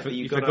love the When fact that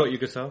you got forgot up. your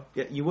guitar.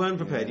 Yeah, you weren't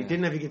prepared. You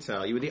didn't have your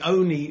guitar. You were the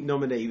only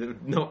nominee that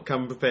would not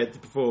come prepared to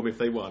perform if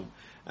they won.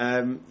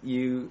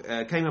 You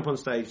came up on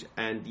stage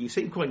and you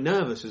seemed quite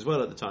nervous as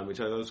well at the time, which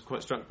I was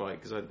quite struck by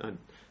because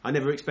I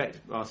never expect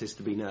artists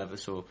to be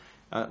nervous or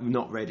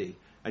not ready.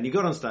 And you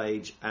got on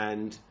stage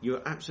and you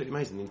were absolutely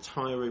amazing. The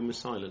entire room was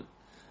silent.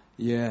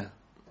 Yeah,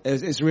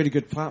 it's a really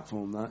good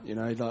platform. That, you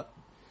know, like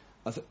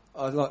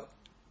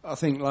I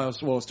think like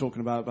what I was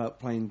talking about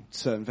playing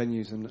certain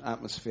venues and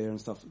atmosphere and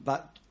stuff.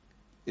 That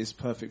is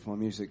perfect for my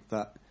music.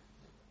 That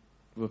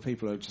where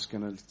people are just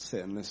going to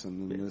sit and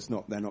listen, and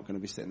they're not going to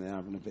be sitting there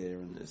having a beer.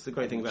 And it's the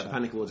great thing about the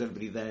Panic Awards.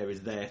 Everybody there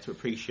is there to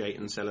appreciate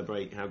and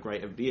celebrate how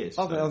great everybody is.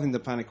 I think the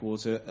Panic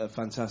Awards are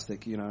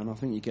fantastic, you know, and I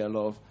think you get a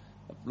lot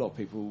of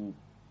people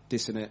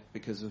dissing it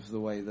because of the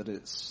way that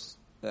it's,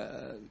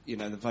 you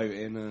know, the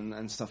voting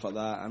and stuff like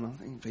that. And I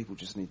think people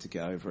just need to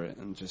get over it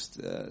and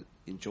just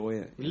enjoy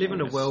it. We live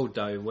in a world,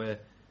 though, where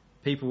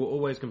people will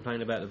always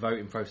complain about the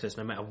voting process,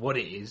 no matter what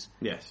it is.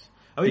 Yes.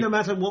 I mean, no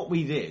matter what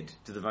we did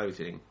to the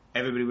voting,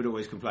 everybody would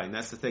always complain.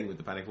 That's the thing with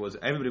the Panic Awards.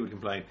 Everybody would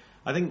complain.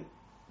 I think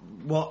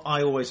what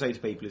I always say to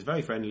people is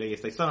very friendly.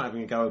 If they start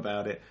having a go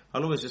about it,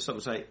 I'll always just sort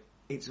of say,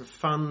 it's a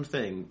fun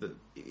thing that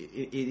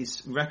it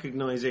is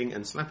recognising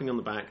and slapping on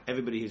the back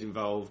everybody who's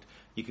involved.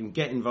 You can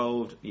get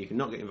involved, you can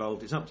not get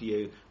involved, it's up to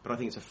you. But I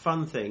think it's a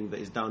fun thing that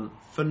is done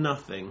for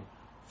nothing,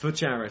 for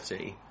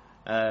charity.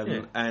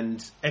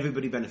 And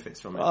everybody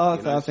benefits from it.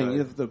 I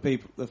think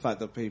the fact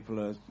that people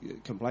are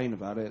complaining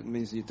about it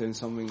means you're doing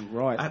something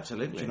right.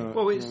 Absolutely. You know,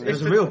 Well,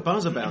 there's a real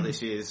buzz about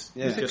this year's.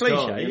 Yeah. It's a just cliche,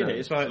 gone, isn't it?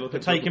 It's like It's the a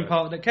lot taking to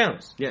part that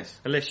counts. Yes.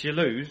 Unless you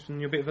lose, then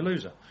you're a bit of a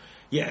loser.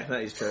 Yeah,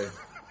 that is true.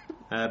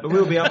 But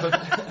we'll be up for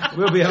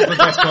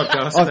Best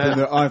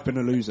Podcast. I've been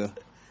a loser.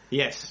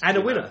 Yes. And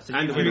a winner. So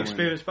And you've a winner.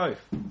 experienced both.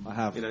 I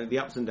have. You know, the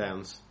ups and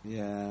downs,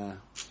 Yeah,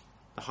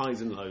 the highs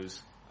and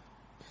lows.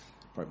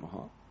 broke my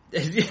heart.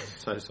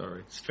 So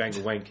sorry.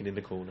 Strangle wanking in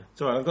the corner.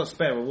 It's alright, I've got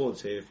spare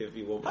awards here if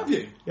you want one. Have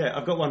you? Yeah,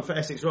 I've got one for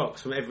Essex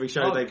Rocks from every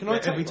show Oh, can I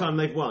take every time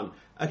they've won.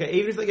 Okay,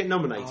 even if they get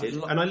nominated,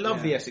 Oh, and I love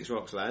yeah. the Essex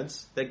Rocks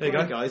lads. They're There you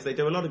great go. guys, they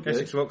do a lot of good.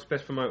 Essex Rock's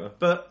best promoter.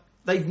 But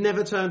they've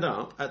never turned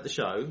up at the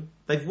show.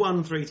 They've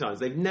won 3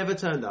 times. They've never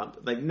turned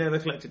up. They've never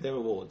collected their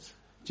awards.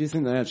 Do you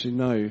think they actually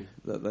know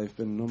that they've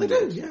been They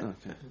nominated? do, yeah.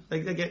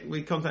 Okay.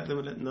 We contact them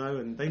and let them know,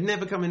 and they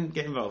never come and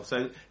get involved.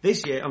 So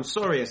this year, I'm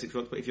sorry, Essex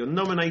Rocks, but if you're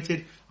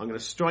nominated, I'm going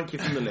to strike you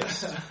from the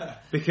list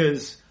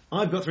because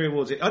I've got 3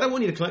 awards. I don't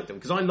want you to collect them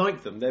because I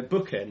like them. They're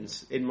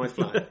bookends in my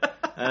flat.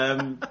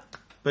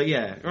 But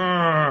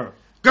yeah,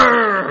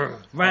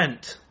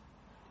 Rant.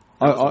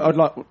 I'd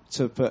like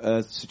to put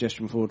a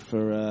suggestion forward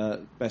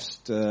for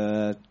best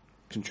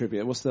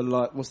contributor. What's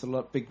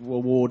the big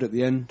award at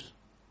the end?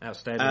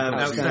 Outstanding.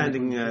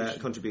 outstanding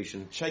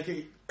contribution.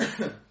 Shaky.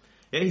 Yeah,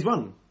 he's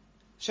won.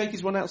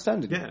 Shaky's won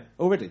outstanding. Yeah.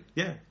 Already.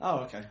 Yeah. Oh,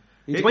 okay.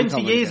 He didn't 20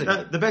 come years again.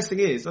 ago. The best thing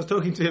is, I was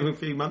talking to him a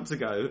few months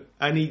ago,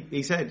 and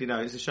he said, you know,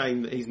 it's a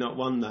shame that he's not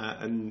won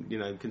that, and, you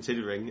know,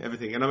 considering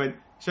everything. And I went,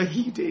 Shaky,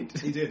 you did.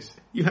 He did.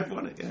 You have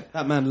won it, yeah.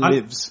 That man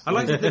lives. I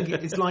like to think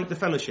it's like the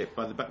Fellowship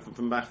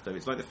from BAFTA.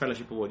 It's like the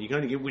Fellowship Award. You can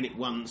only win it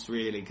once,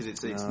 really, because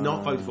it's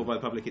not voted for by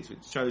the public. It's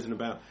chosen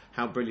about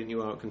how brilliant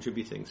you are at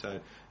contributing. So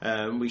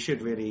we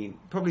should really,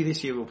 probably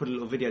this year, we'll put a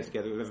little video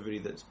together with everybody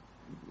that's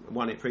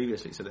won it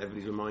previously, so that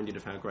everybody's reminded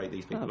of how great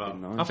these people That'd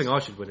be are. nice. I think I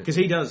should win it. Because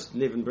he does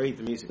live and breathe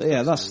the music. But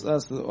yeah, that's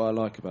what I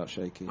like about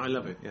Shaky. I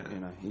love it. Yeah. You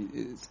know,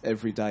 it's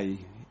every day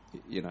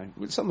you know,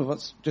 some of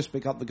us just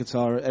pick up the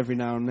guitar every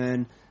now and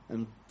then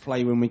and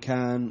play when we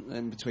can,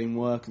 in between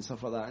work and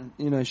stuff like that. And,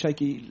 you know,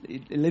 Shaky,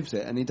 he lives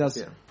it, and he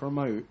does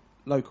promote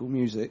local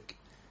music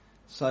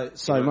so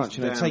much.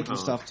 You know, taking hard.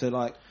 stuff to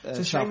like. It's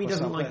a shame he South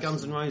by doesn't like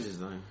Southwest. Guns N' Roses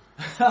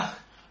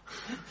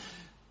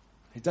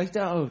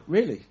though.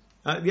 Really?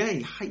 Yeah,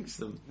 he hates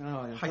them.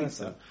 Oh, yeah, hates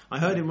fair them. I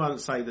heard him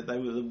once say that they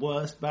were the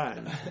worst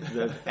band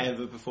that have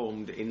ever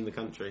performed in the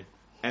country,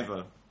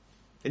 ever,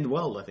 in the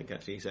world. I think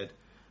actually he said.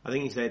 I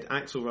think he said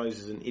Axl Rose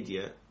is an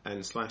idiot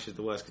and Slash is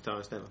the worst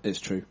guitarist ever. It's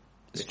true.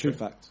 It's a true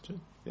fact.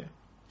 Yeah.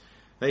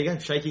 There you go.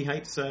 Shaky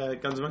hates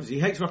Guns N' Roses. He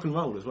hates rock and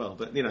roll as well,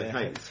 but you know,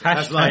 hey,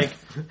 Hashtag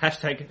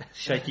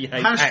Shaky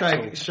hates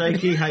hashtag Axl.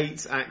 Shaky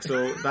hates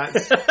Axl.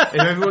 That's if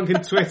everyone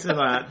can Twitter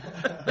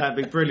that'd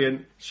be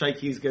brilliant.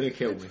 Shaky's going to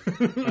kill me,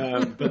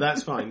 but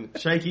that's fine.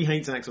 Shaky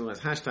hates Axl. That's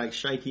hashtag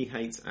Shaky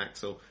hates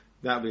Axl.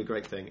 That would be a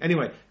great thing.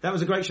 Anyway, that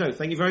was a great show.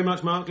 Thank you very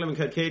much, Mark, Lemon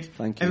Curd Kid.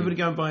 Thank you. Everybody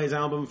go and buy his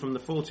album from the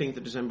 14th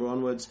of December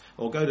onwards,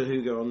 or go to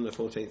Hooga on the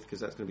 14th because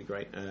that's going to be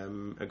great.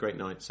 A great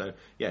night. So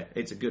yeah,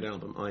 it's a good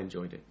album. I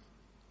enjoyed it.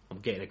 I'm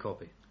getting a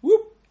copy.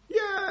 Whoop!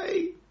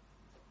 Yay!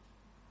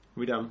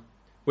 We done?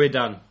 We're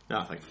done.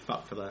 Oh, thank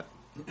fuck for that.